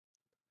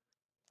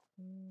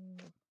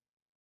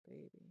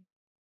 Baby.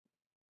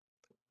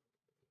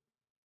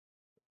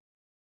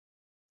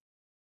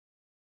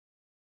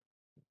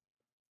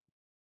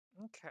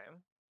 Okay.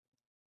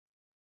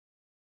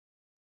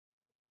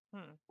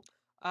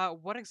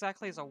 What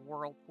exactly is a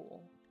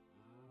whirlpool?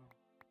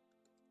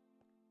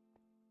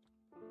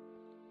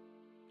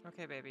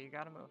 Okay, baby, you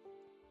gotta move.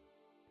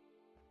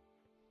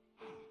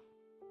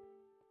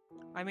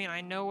 I mean,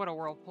 I know what a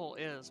whirlpool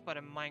is, but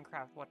in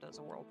Minecraft, what does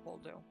a whirlpool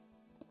do?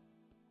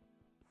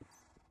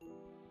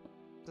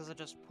 Does it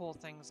just pull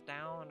things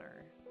down,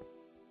 or...?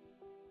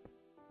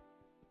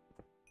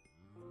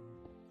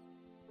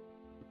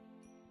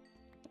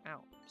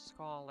 Ow.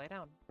 Skull, lay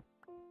down.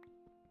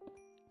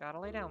 Gotta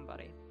lay down,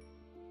 buddy.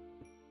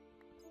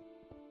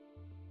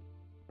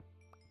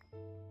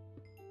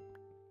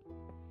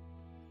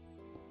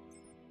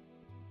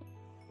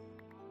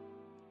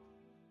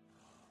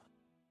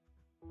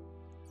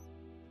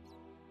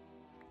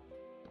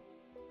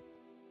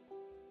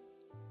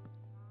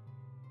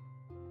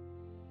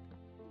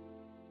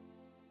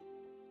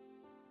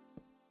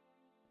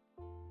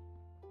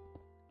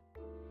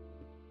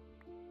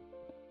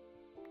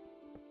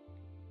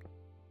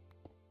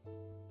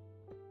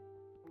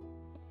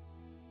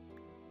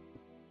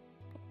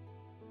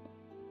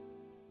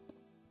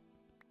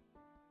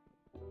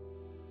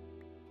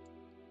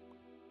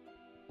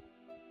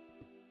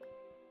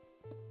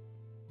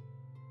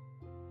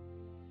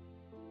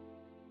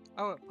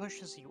 Oh, it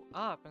pushes you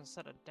up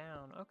instead of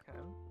down. Okay.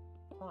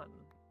 Fun.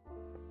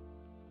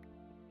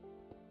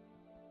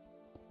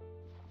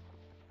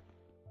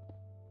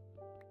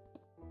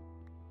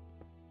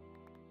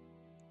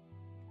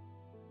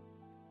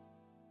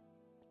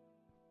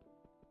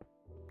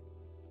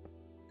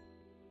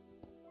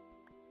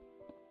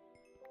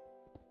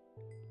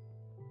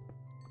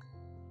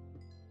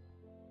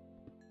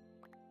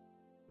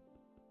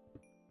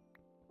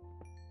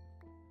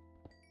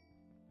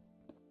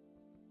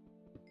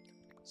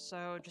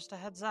 So, just a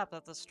heads up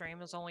that the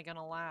stream is only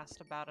gonna last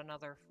about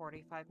another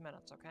 45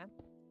 minutes, okay?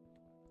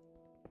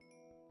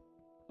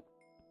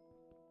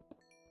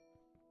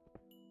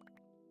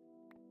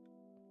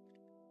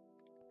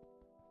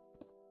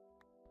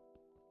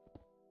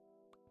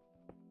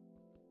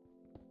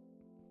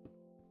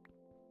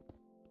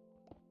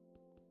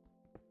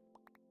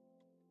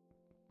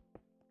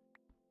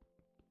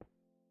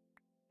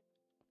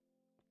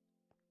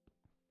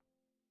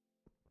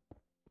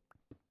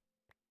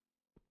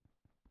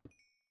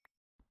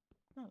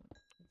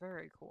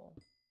 Very cool.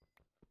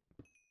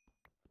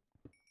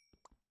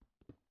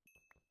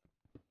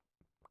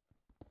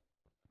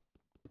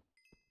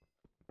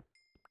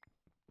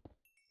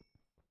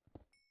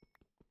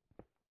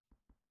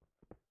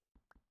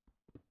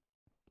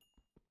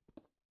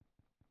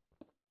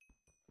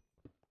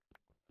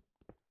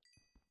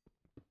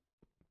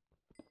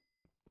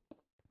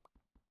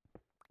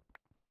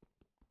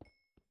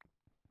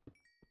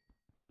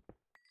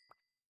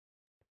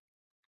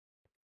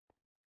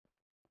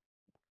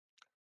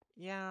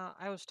 Yeah,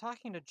 I was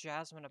talking to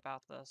Jasmine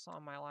about this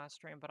on my last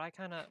stream, but I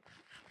kind of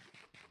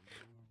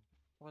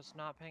was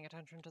not paying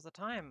attention to the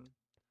time.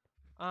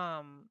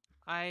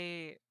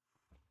 I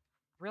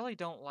really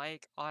don't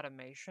like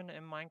automation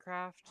in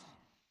Minecraft.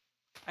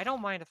 I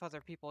don't mind if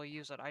other people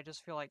use it. I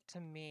just feel like, to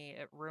me,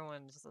 it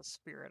ruins the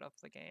spirit of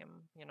the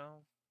game, you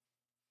know?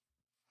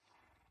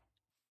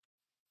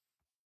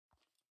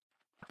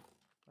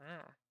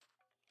 Ah.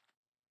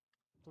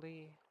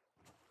 Flee.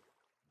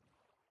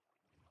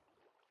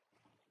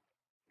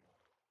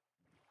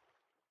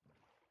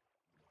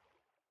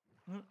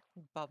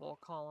 Bubble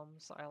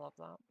columns. I love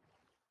that.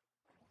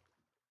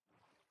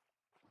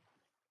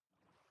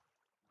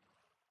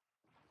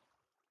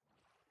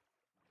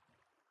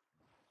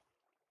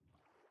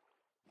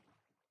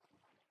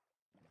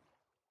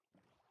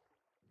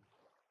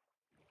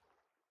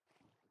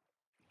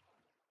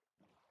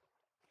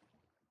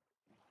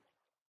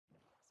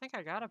 think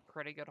I got a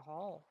pretty good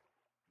haul.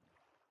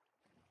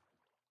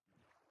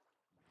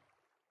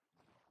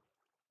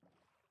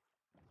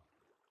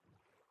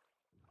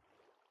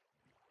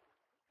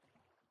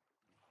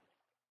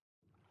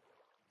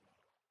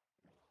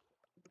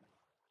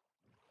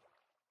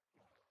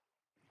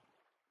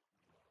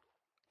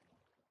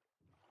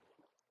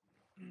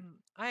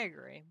 I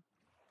agree.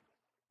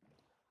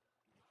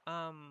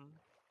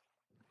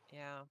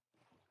 Yeah,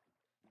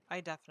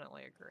 I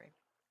definitely agree.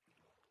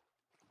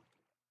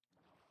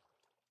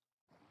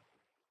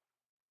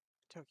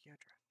 Tokyo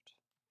Drift.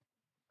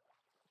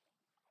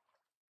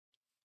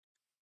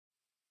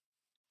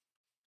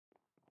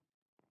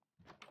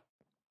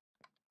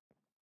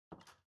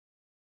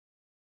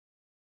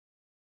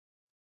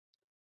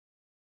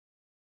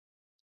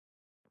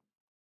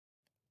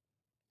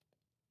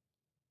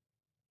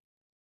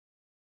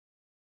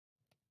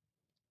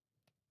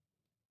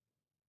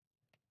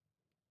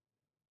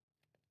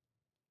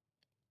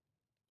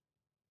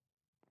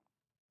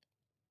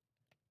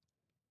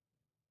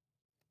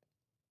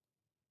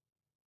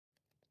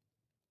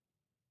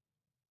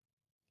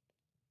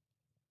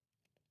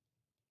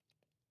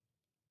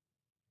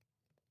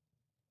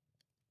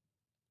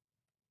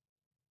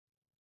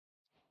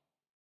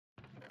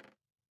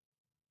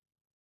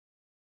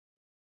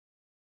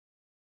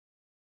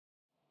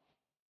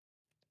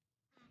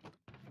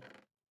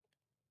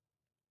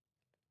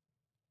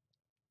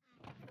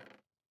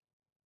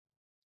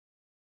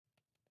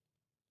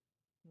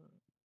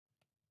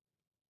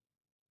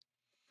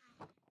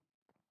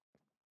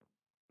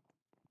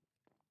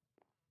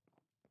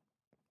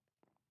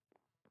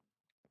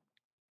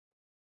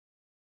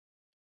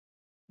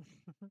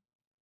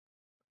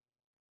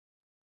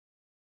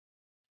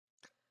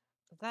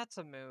 That's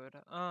a mood.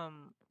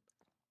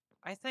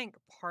 I think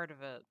part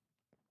of it.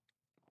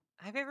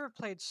 Have you ever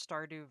played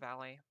Stardew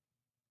Valley?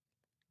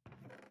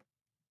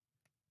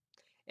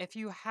 If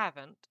you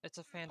haven't, it's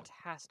a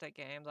fantastic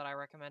game that I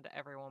recommend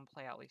everyone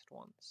play at least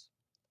once.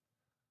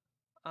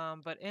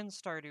 But in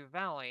Stardew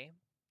Valley,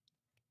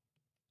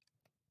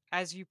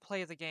 as you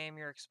play the game,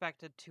 you're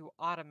expected to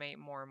automate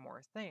more and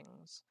more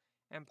things.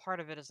 And part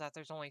of it is that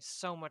there's only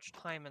so much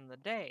time in the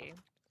day,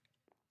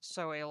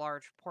 so a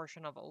large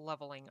portion of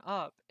leveling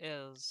up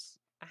is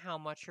how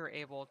much you're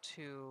able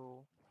to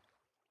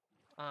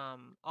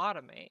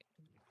automate.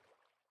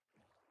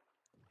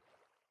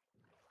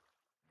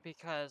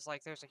 Because,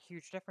 like, there's a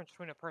huge difference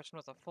between a person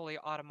with a fully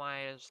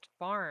automized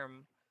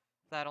farm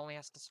that only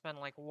has to spend,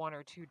 like, 1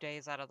 or 2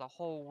 days out of the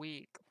whole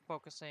week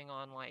focusing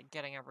on, like,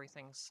 getting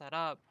everything set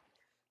up,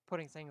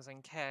 putting things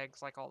in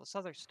kegs, like all this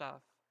other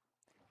stuff,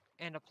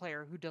 and a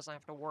player who doesn't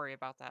have to worry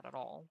about that at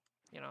all,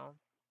 you know?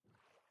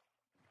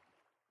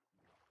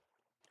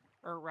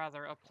 Or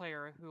rather, a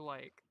player who,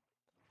 like,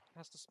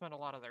 has to spend a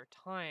lot of their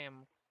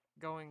time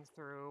going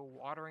through,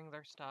 watering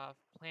their stuff,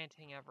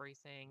 planting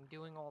everything,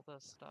 doing all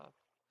this stuff.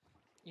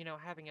 You know,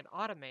 having it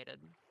automated,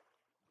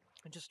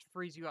 it just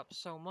frees you up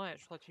so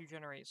much, lets you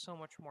generate so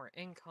much more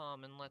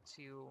income, and lets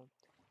you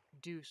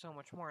do so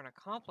much more and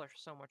accomplish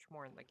so much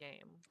more in the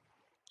game.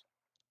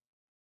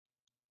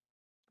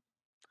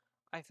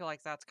 I feel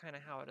like that's kind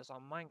of how it is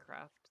on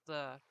Minecraft.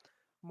 The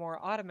more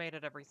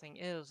automated everything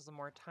is, the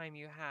more time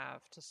you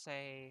have to,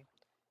 say,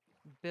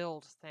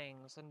 build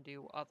things and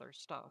do other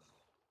stuff.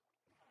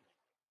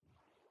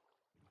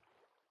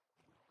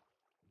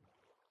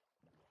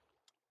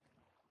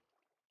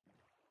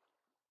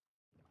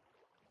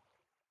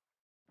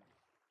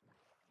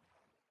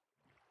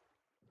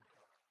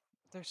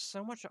 There's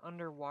so much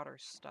underwater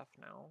stuff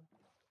now.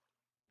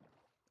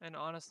 And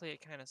honestly,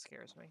 it kind of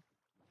scares me.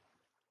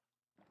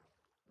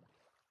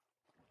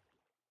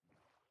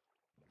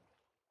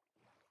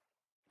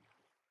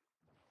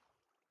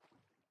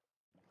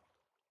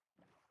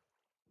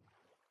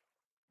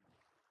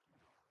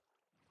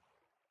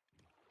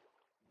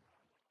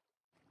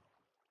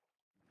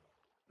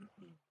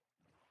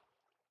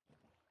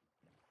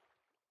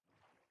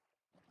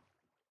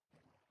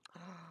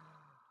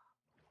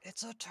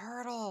 It's a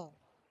turtle!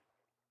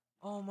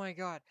 Oh my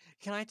god.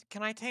 Can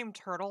I tame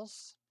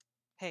turtles?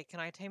 Hey, can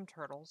I tame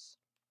turtles?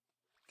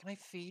 Can I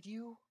feed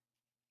you?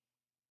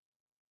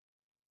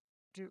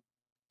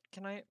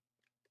 Can I...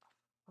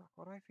 Fuck,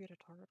 what do I feed a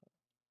turtle?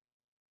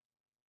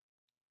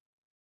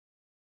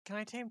 Can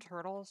I tame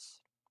turtles?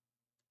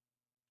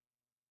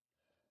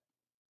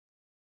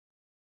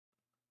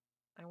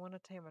 I want to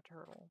tame a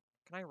turtle.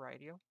 Can I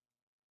ride you?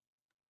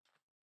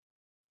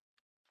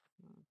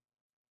 Hmm.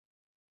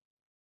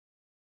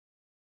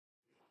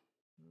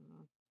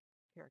 Hmm.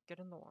 Here, get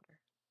in the water.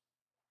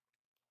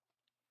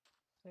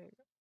 There you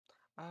go.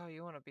 Oh,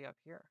 you want to be up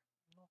here.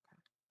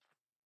 Okay.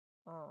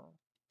 Oh.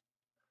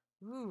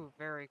 Ooh,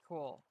 very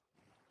cool.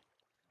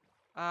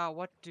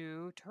 What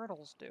do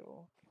turtles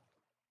do?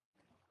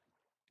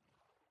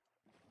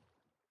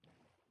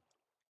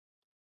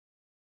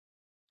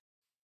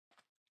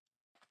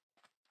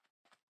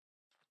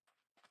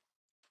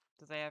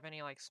 Do they have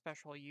any, like,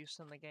 special use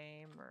in the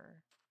game, or...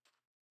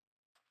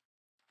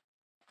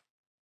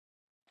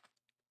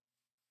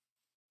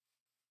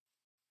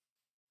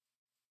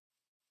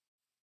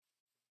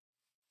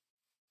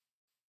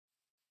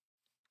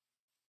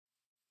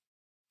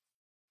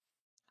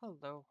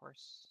 Hello,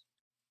 horse.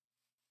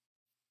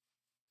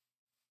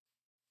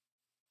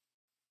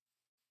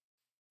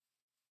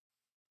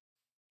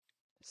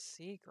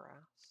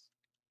 Seagrass.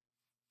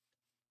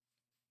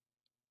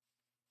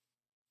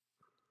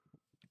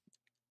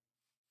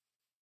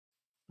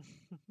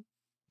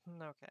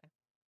 Okay.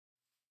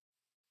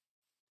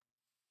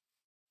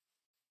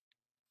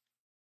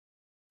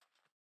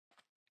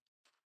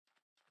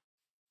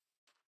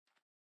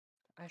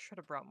 I should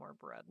have brought more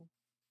bread.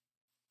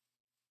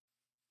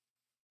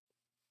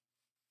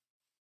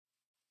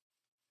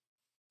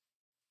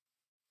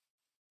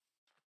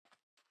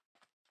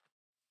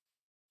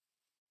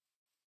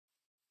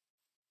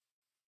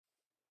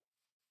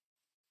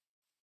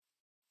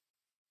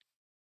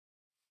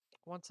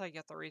 Once I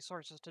get the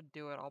resources to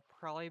do it, I'll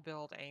probably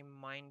build a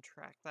mine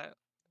track that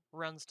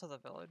runs to the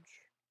village.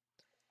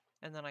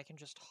 And then I can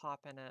just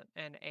hop in it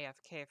and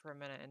AFK for a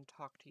minute and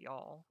talk to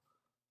y'all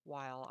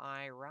while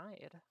I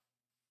ride.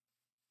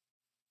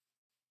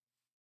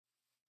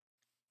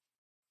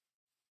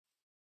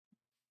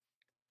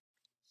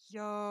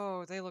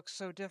 Yo, they look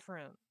so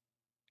different.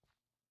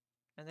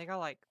 And they got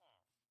like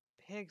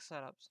pig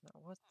setups now.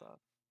 What the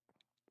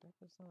heck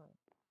is that?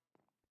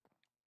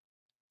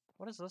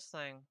 What is this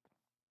thing?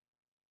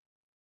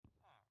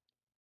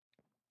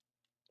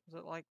 Is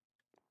it like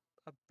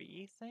a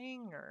bee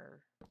thing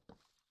or?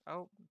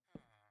 Oh.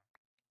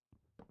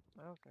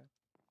 Okay.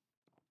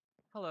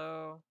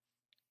 Hello.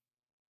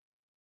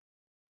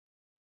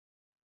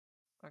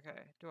 Okay,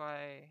 do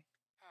I...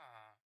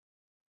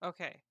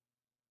 Okay.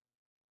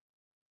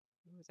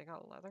 Ooh, they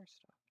got leather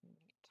stuff.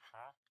 Neat.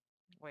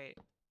 Wait.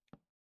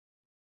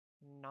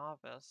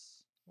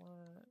 Novice.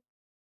 What?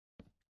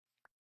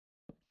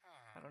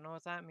 I don't know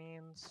what that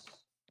means.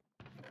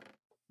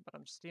 But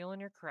I'm stealing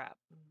your crap.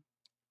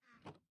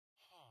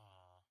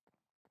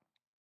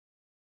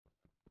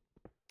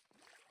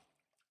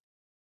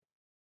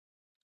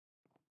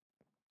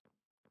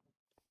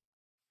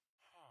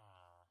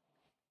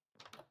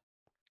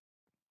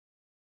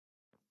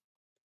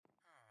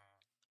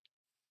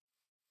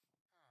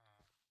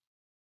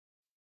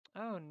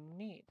 Oh,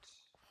 neat.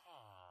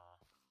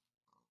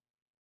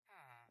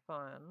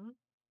 Fun.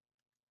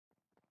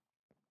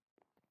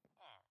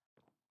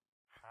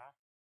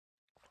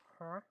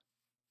 Huh?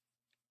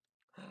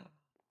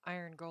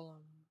 Iron Golem.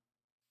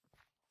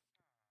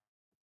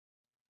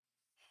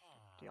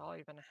 Do y'all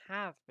even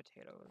have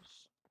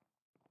potatoes?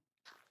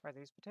 Are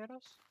these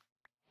potatoes?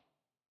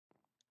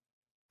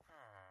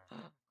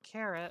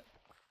 Carrot.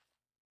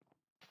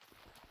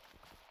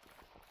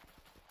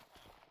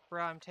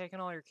 Bro, I'm taking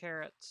all your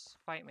carrots.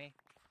 Fight me.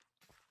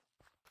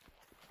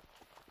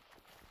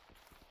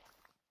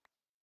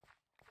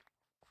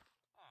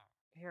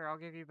 Here, I'll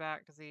give you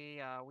back the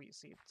wheat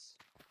seeds.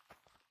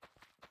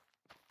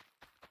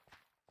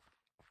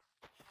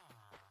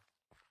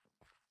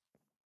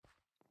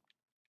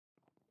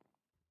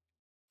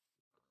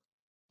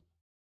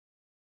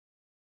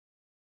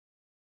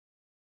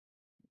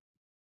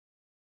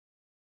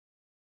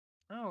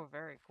 Oh,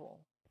 very cool.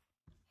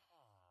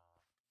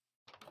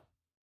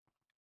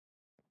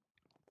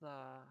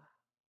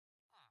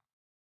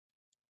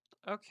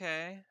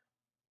 Okay.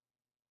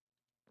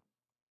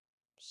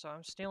 So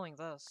I'm stealing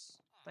this.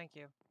 Thank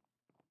you.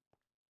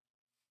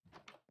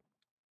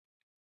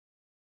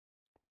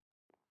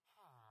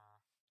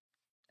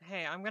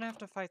 Hey, I'm gonna have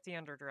to fight the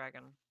Ender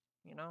Dragon.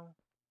 You know?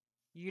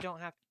 You don't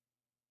have...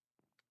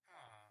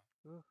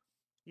 Ooh.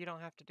 You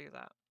don't have to do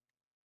that.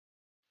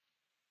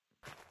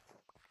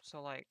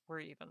 So, like,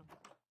 we're even.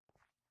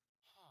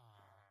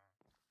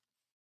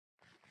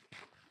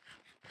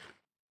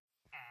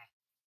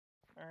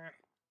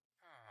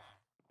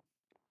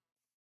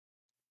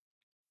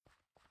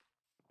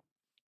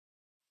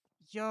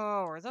 Yo,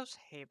 are those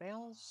hay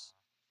bales?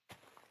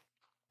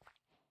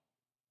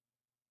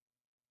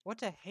 What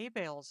do hay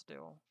bales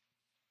do?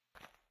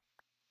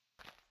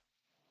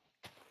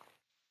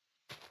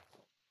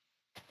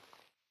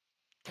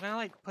 Can I,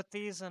 like, put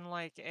these in,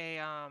 like,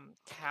 a,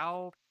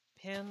 cow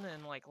pen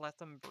and, like, let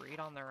them breed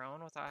on their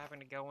own without having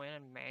to go in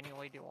and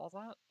manually do all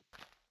that?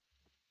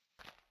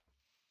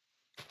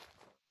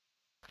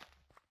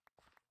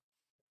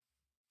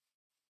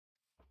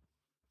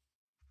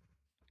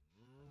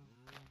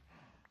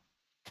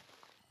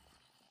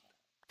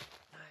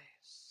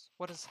 Nice.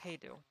 What does hay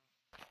do?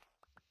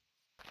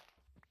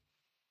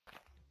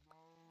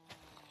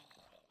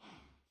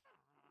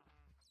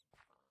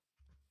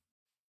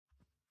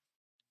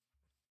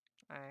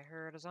 I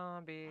heard a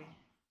zombie.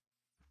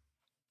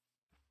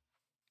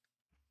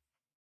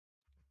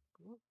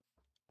 Ooh.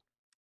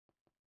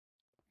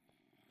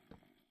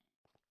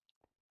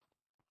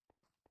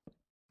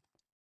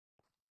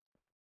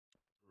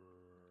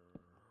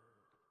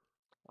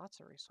 Lots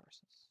of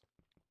resources.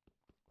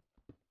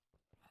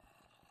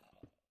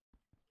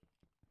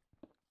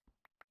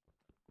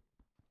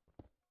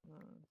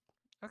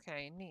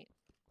 Okay, neat.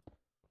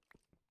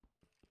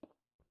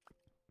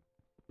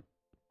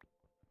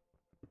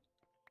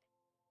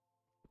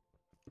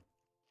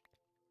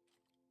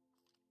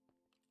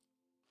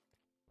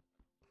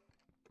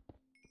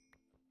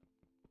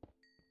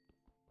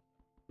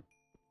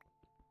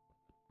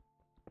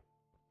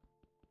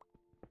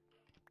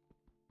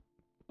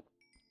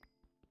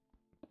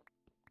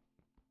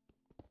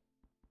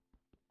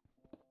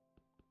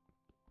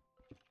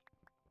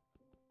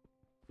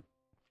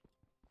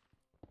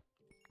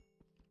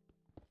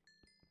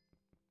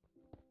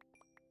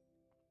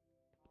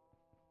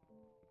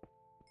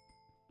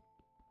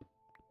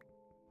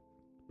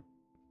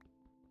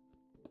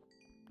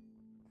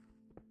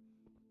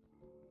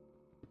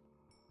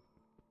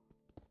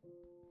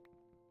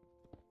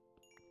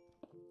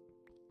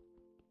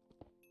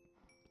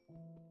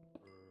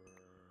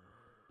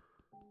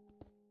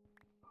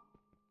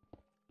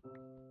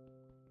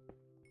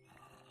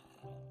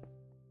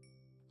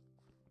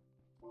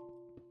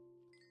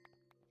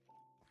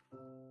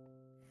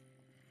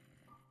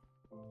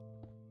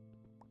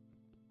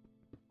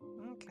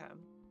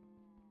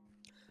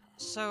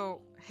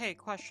 So, hey,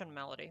 question,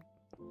 Melody.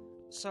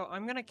 So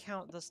I'm gonna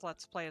count this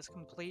Let's Play as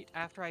complete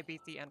after I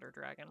beat the Ender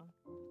Dragon.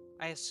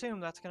 I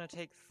assume that's gonna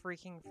take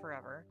freaking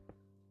forever.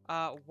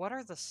 What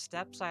are the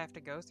steps I have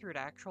to go through to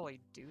actually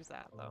do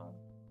that, though?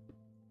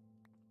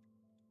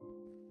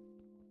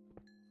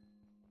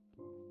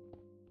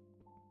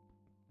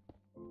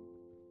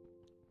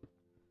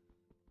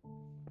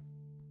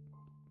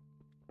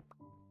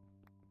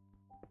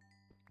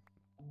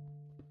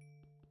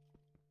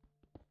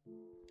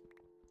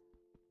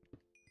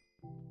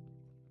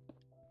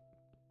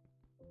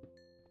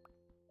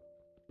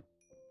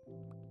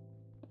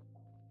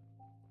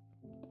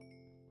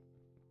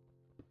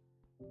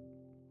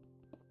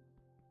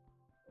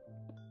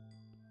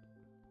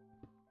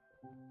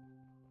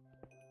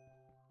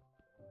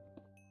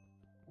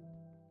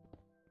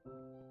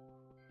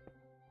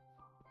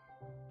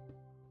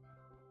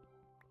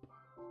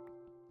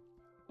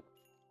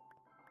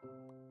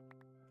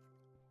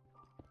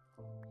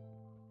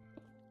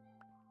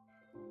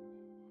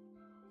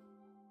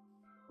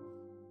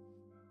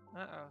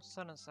 Uh-oh,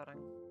 sun is setting.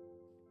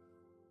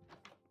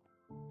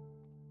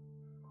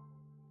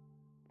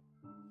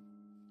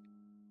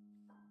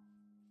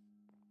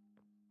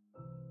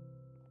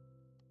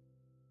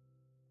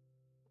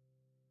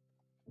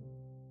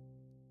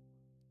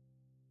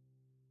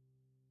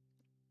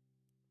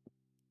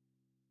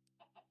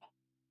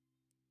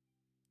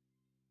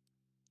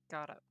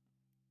 Got it.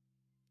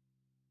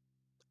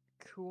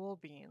 Cool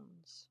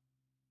beans.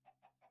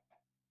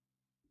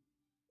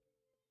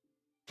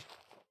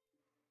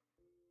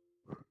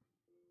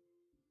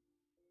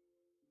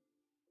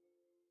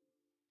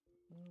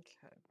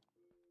 Okay.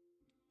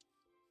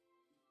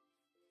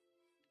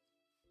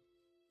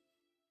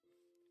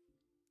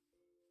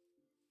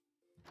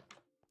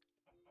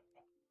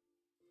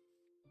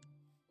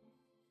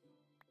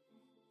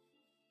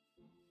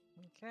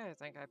 Okay, I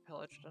think I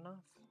pillaged enough.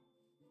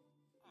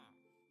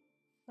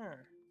 Huh.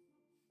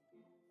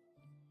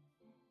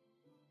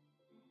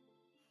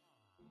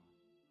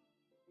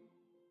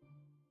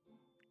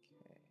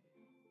 Okay.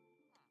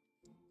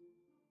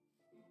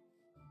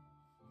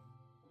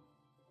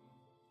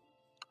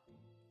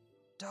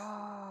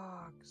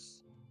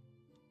 Dogs!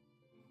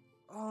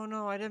 Oh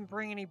no, I didn't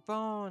bring any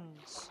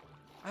bones!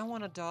 I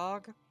want a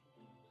dog.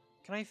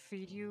 Can I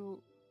feed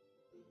you?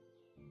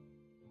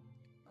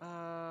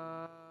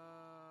 Uh...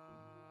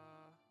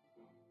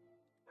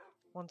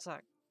 One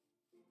sec.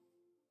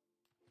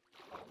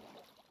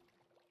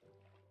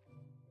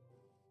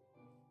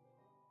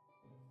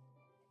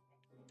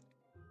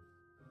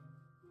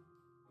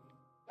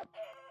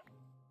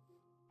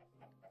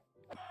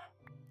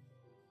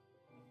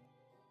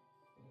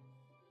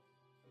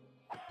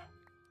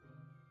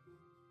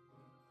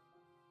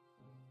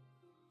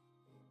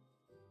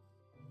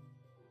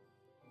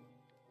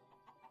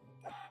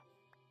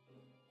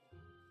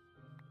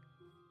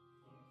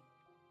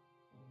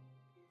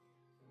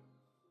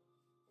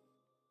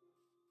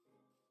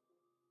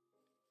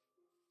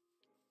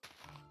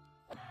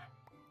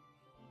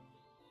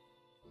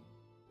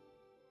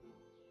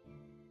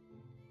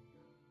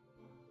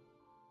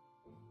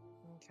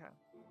 Okay.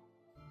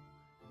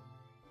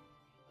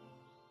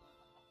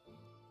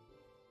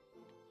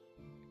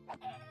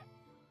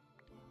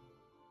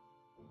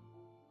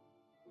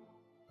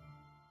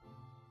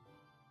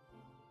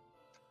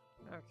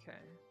 Okay,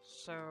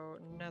 so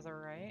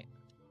netherite.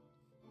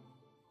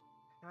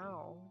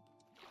 How?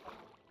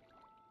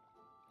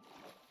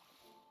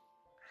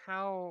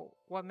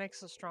 What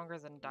makes it stronger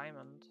than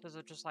diamond? Is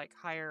it just like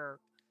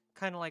higher,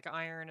 kind of like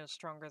iron is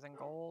stronger than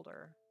gold,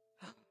 or?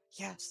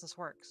 Yes, this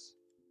works.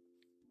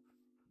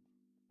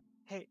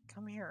 Hey,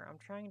 come here, I'm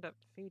trying to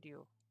feed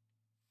you.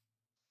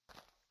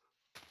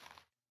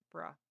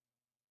 Bruh.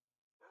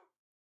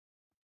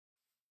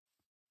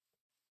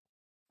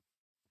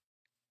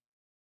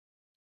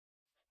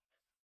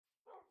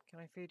 Can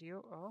I feed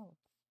you? Oh.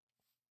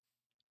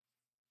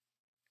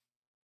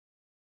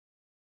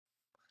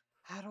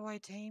 How do I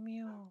tame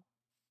you?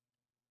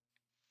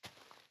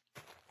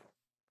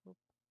 Oop.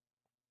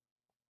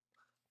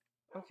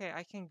 Okay,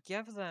 I can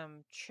give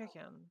them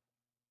chicken.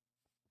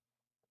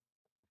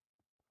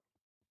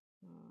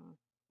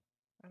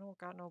 I don't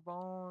got no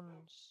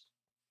bones.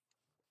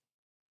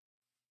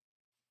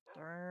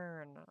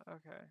 Darn.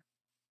 Okay.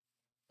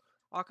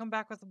 I'll come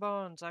back with the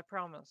bones, I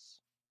promise.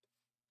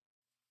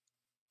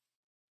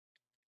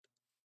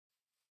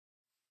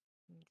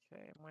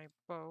 Okay, my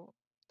boat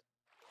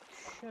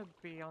should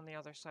be on the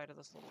other side of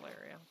this little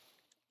area.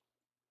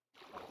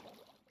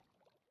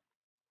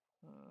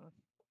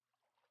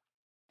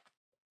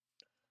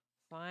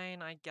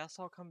 Fine, I guess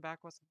I'll come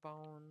back with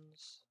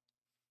bones.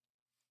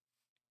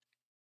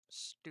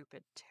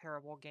 Stupid,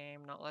 terrible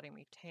game, not letting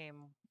me tame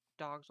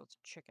dogs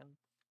with chicken.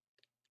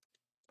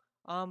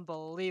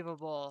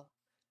 Unbelievable.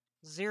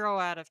 0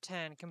 out of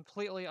 10,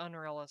 completely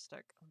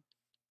unrealistic.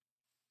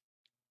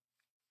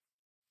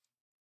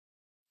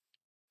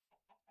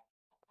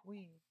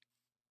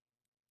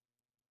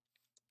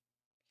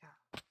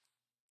 Yeah.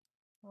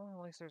 Well,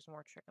 at least there's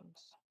more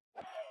chickens.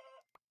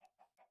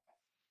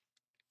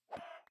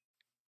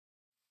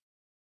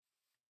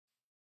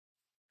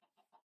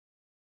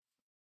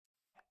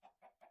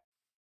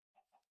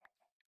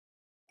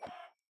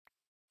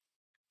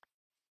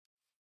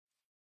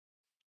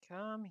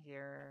 Come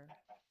here.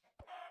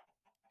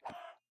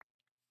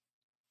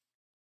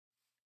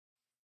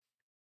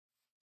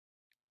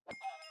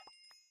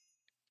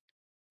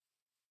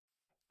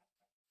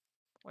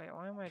 Wait,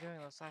 why am I doing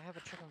this? I have a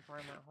chicken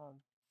farm at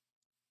home.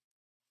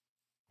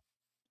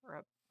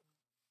 Rip.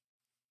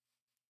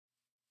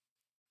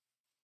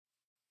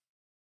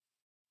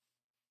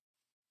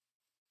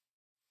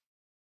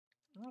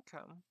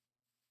 Okay.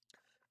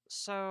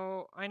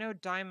 So, I know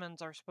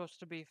diamonds are supposed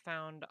to be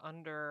found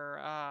under,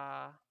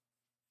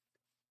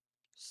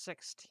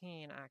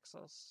 16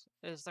 axis.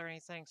 Is there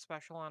anything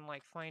special on,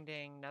 like,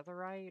 finding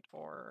netherite,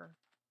 or...?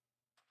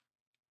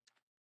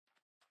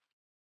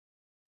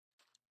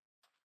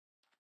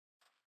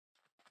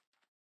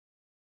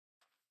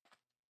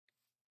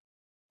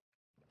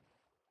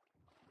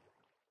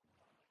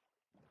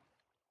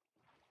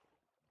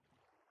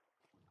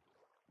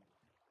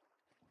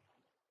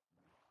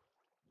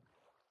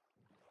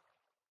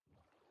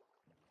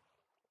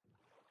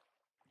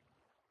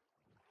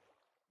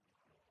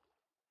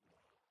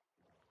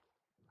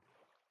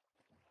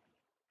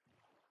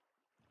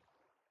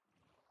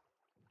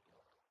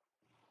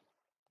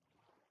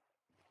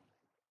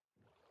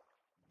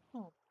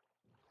 Hmm.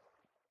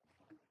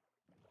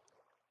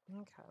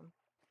 Okay.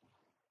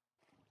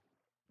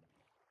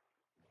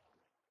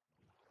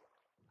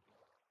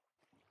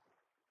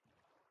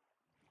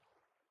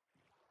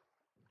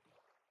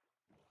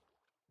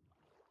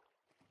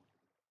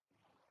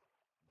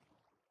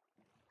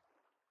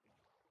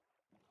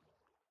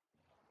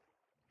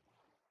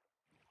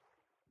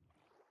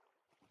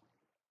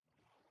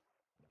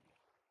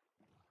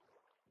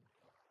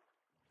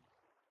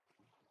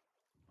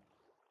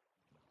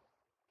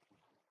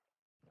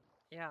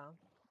 Yeah.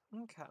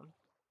 Okay.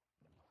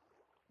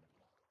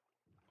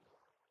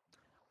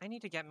 I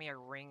need to get me a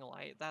ring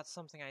light. That's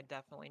something I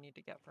definitely need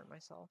to get for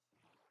myself.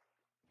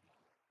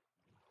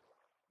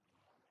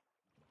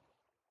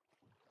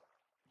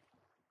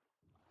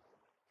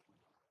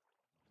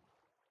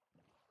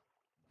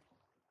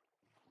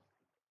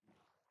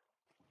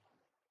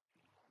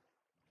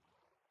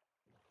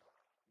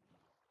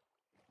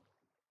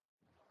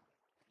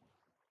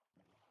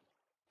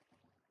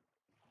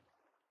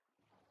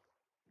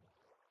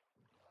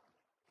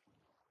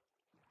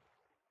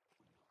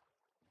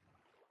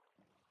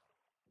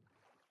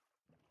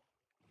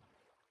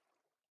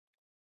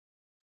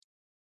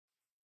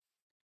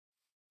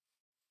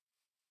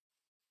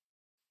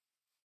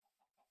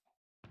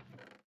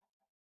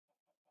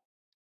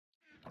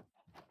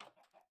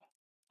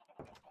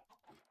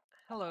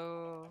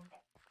 Hello.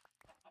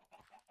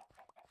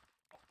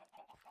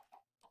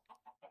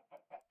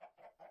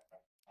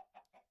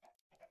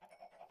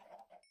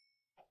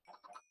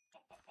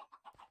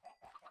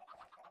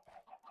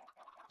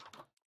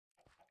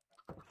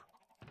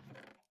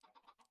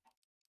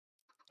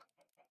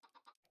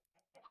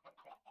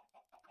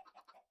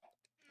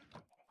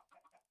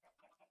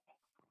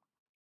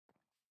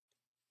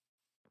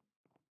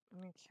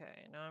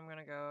 Okay, now I'm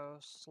gonna go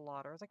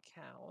slaughter the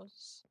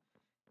cows,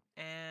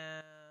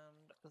 and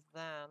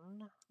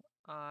then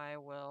I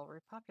will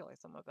repopulate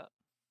them a bit.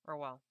 Or,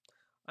 well,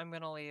 I'm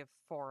gonna leave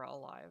 4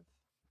 alive.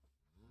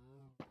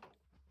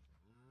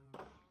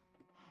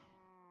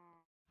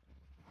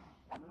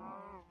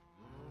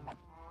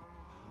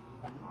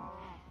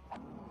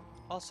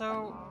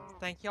 Also,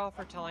 thank y'all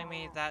for telling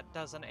me that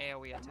does an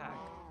AoE attack.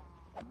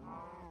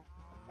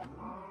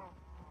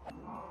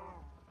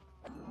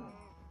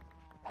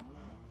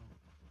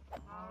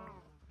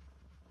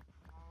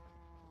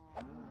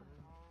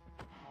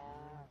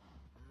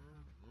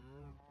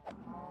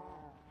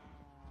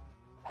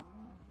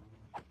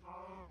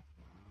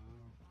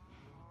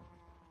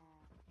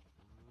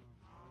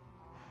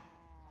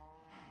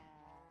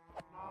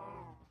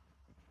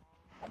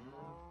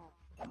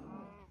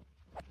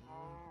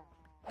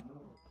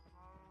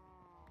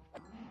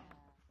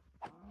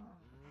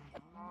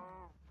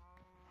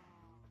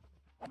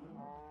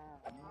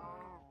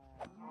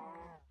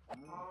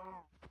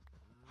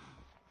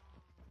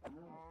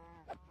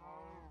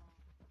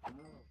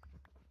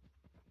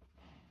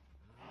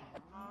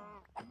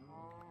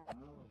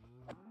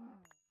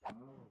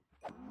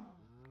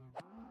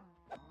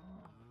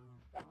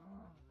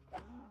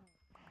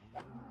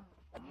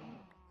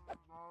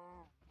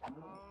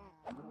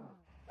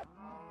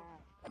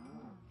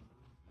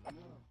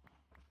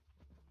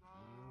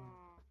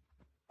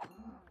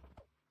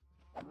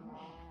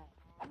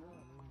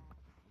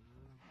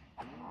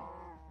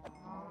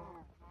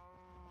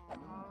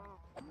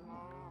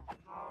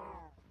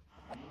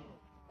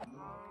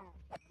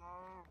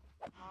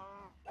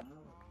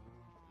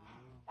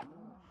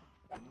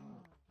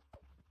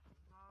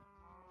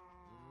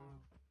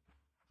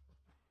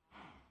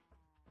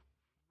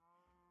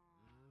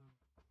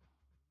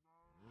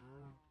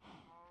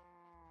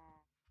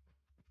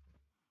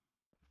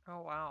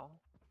 Oh, wow.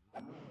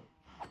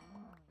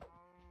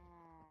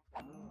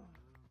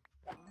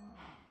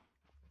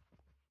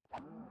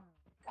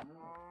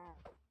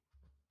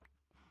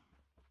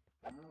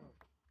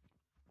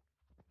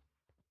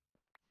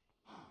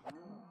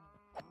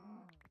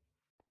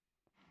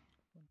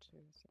 2,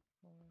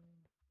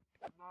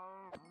 3,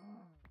 4.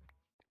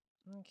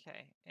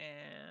 Okay,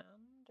 and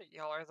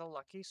y'all are the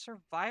lucky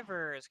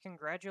survivors.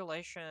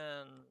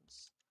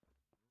 Congratulations.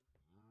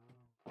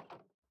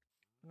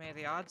 May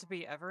the odds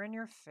be ever in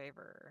your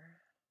favor.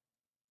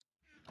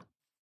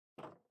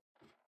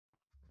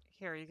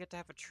 Here, you get to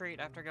have a treat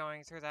after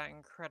going through that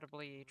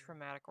incredibly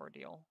traumatic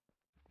ordeal.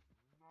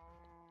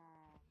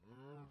 Oh.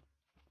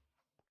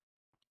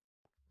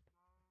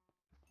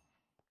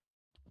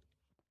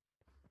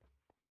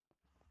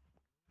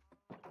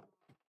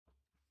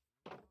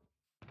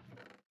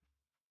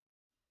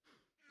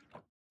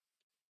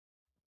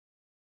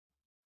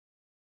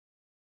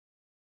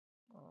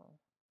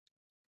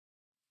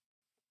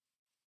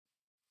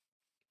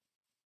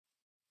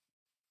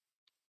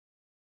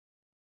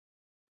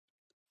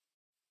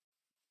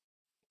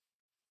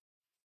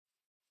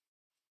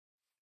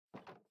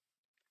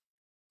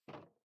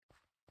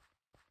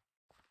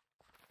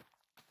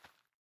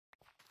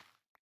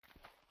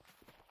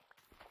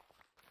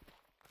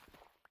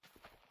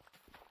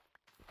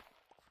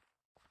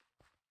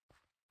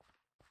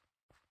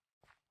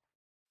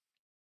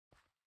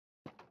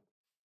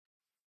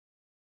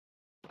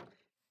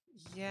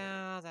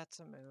 Yeah, that's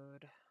a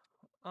mood.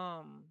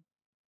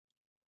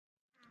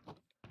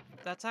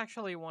 That's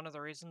actually one of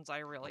the reasons I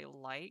really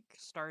like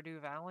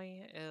Stardew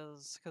Valley,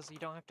 is because you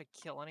don't have to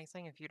kill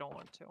anything if you don't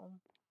want to.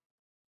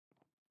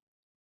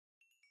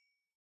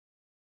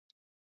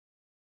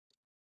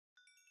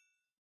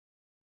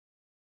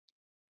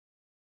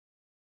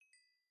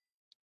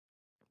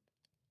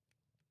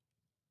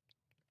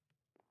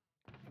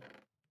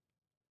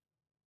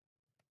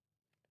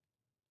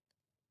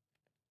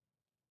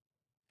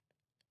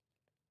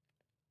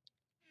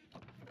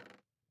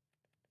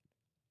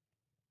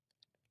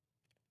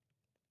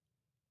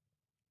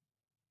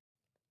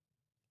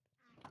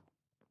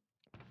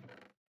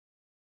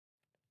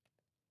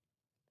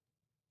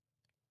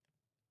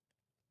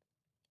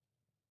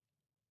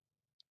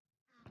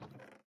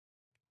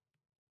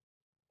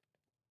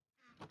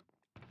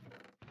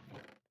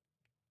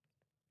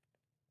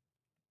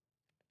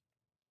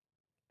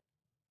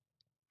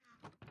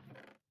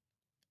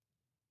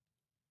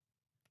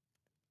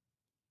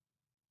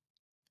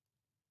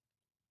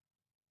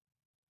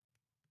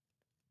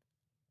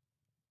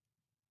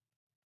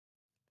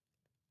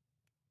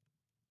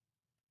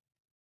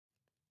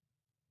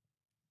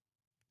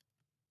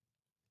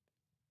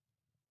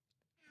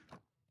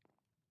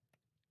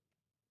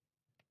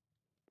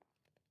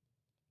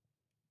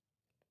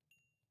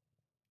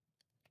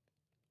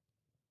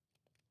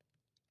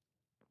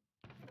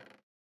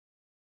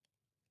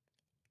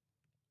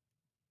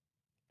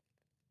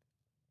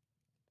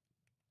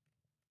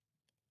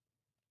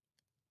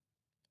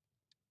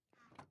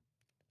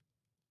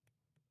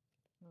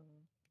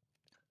 Hmm.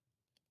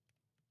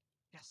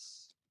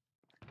 Yes.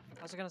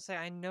 I was gonna say,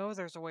 I know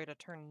there's a way to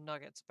turn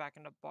nuggets back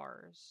into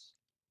bars.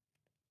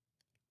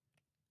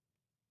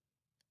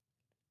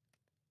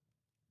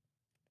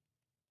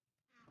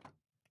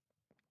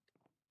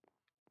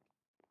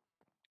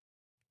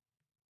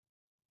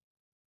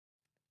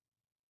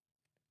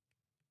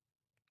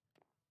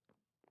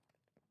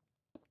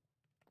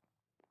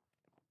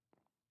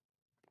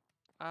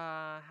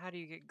 How do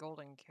you get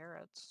golden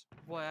carrots?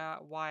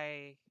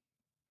 Why?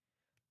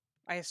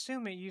 I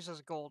assume it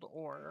uses gold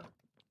ore,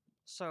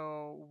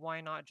 so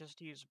why not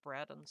just use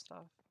bread and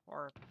stuff?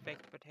 Or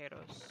baked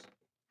potatoes?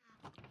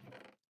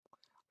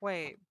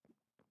 Wait,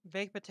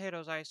 baked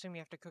potatoes, I assume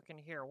you have to cook in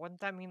here.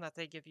 Wouldn't that mean that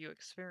they give you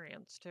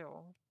experience, too?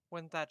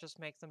 Wouldn't that just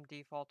make them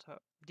default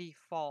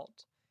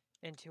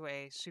into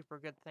a super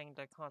good thing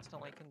to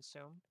constantly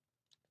consume?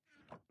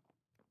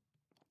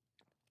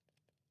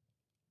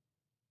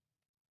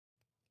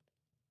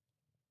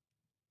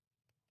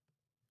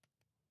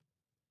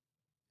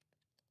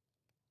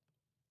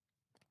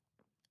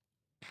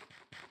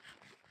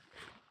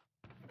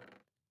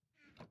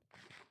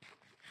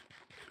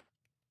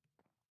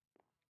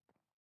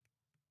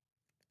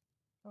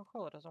 Oh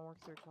cool, it doesn't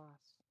work through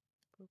glass.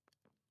 Boop.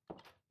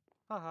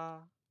 Haha.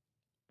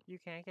 You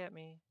can't get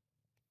me.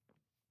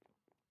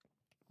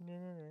 No,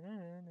 no, no,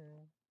 no,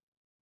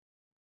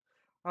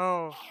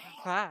 no. Oh,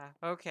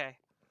 okay.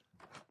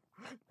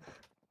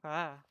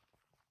 Ah.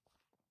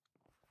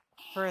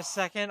 For a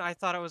second, I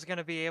thought it was going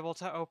to be able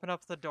to open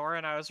up the door,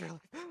 and I was really,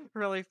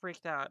 really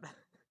freaked out.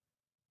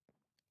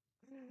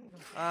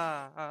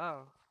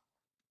 Oh.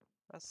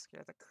 That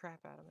scared the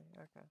crap out of me.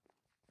 Okay.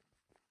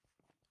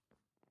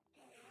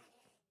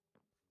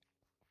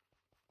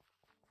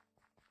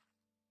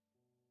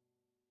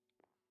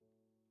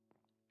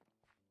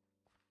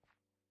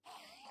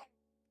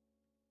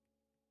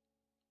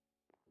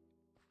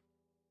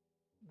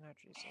 No,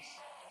 Jesus.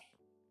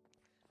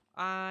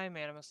 I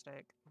made a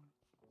mistake.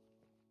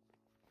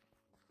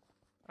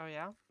 Oh,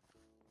 yeah?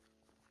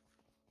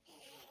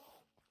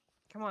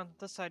 Come on,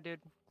 this side,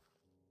 dude.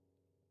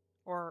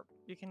 Or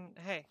you can...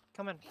 Hey,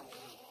 come in.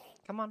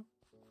 Come on.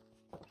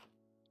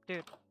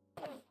 Dude.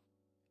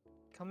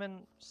 Come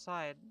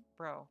inside,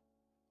 bro.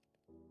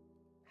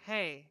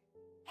 Hey.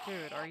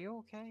 Dude, are you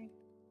okay?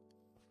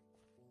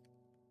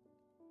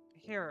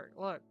 Here,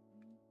 look.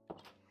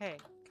 Hey,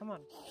 come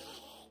on.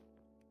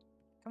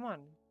 Come on.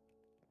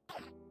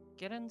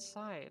 Get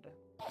inside.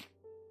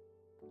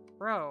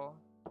 Bro.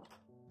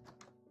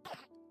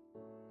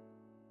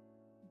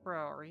 Bro,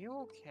 are you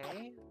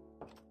okay?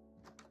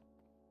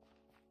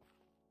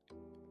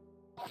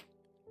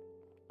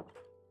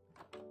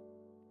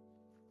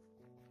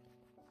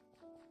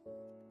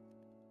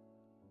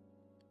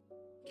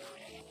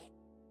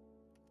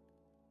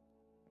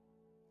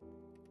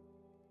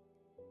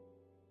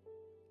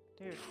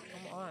 Dude,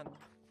 come on.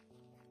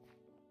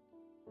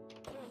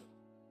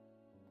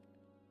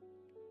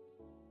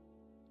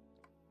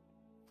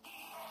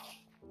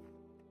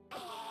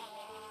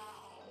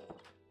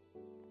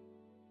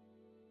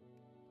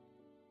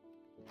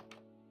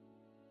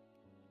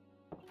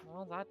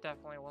 Well, that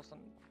definitely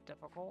wasn't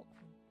difficult.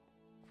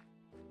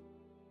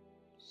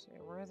 Let's see,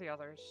 where are the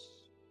others?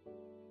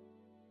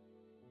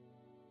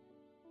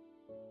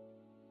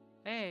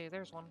 Hey,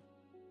 there's one.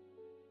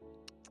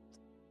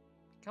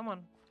 Come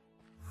on.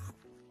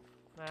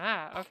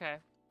 Ah, okay.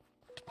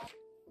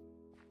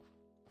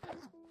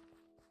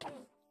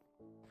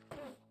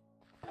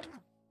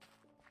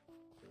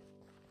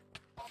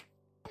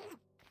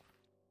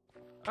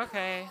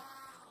 Okay.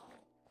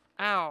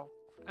 Ow.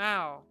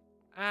 Ow.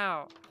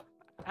 Ow.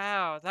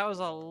 Ow. That was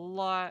a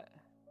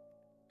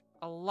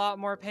lot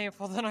more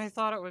painful than I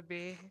thought it would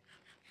be.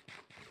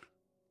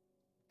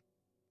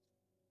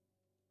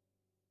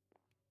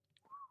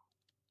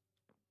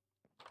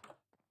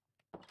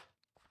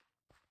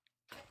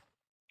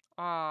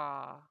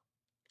 Ah.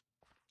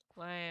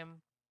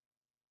 Lame.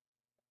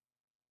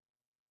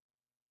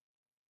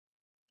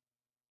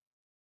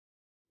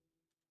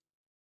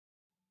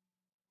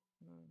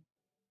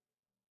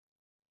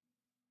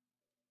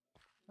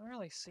 I don't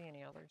really see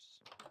any others.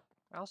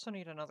 I also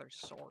need another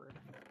sword.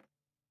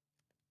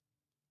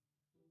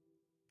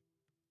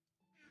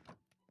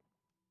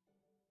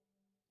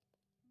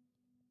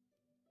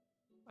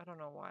 I don't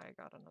know why I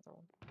got another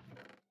one.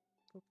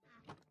 Oop.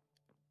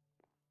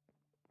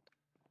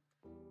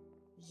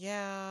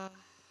 Yeah,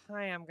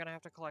 I am gonna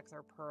have to collect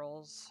their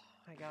pearls,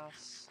 I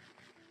guess.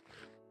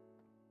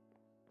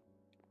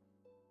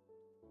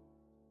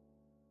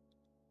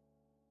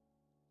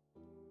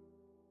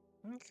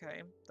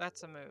 Okay,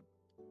 that's a mood.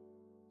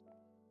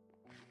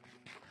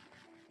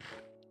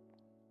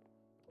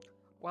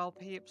 Well,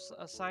 peeps,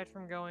 aside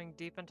from going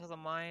deep into the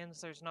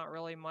mines, there's not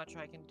really much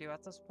I can do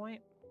at this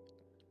point.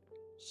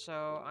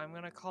 So I'm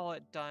gonna call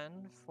it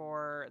done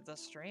for the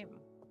stream.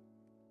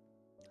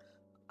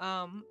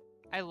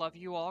 I love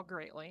you all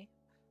greatly.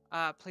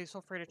 Please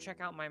feel free to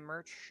check out my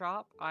merch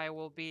shop. I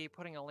will be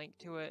putting a link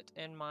to it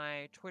in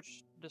my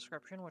Twitch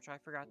description, which I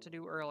forgot to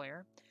do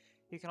earlier.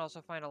 You can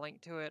also find a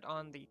link to it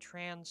on the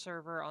Trans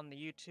server on the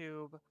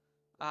YouTube.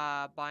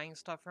 Buying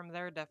stuff from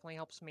there definitely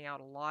helps me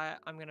out a lot.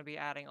 I'm going to be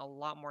adding a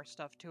lot more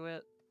stuff to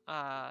it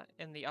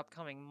in the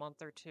upcoming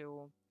month or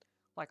two,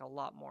 like a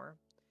lot more.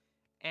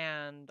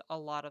 And a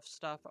lot of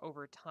stuff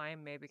over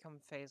time may become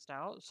phased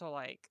out. So,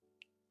 like,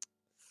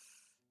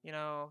 you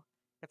know,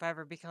 if I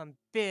ever become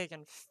big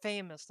and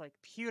famous like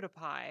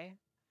PewDiePie,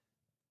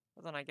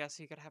 then I guess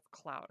you could have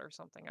clout or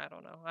something. I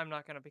don't know. I'm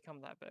not going to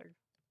become that big.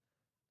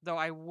 Though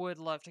I would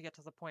love to get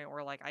to the point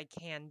where, like, I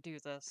can do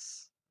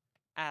this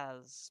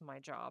as my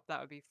job.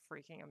 That would be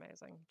freaking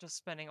amazing. Just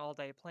spending all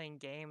day playing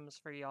games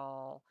for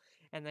y'all,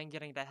 and then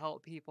getting to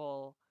help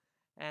people,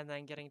 and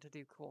then getting to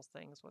do cool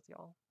things with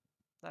y'all.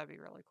 That'd be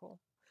really cool.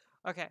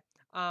 Okay,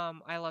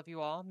 I love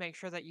you all. Make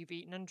sure that you've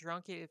eaten and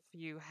drunk if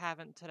you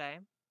haven't today.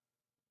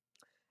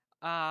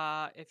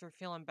 If you're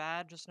feeling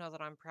bad, just know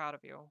that I'm proud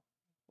of you.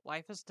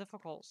 Life is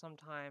difficult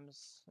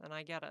sometimes, and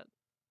I get it.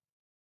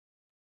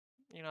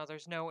 You know,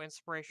 there's no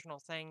inspirational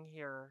thing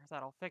here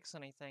that'll fix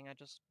anything. I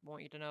just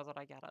want you to know that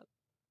I get it.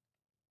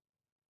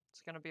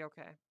 It's gonna be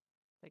okay.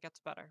 It gets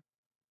better.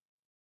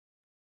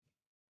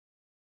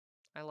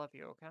 I love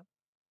you, okay?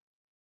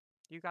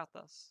 You got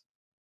this.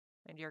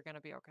 And you're gonna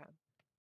be okay.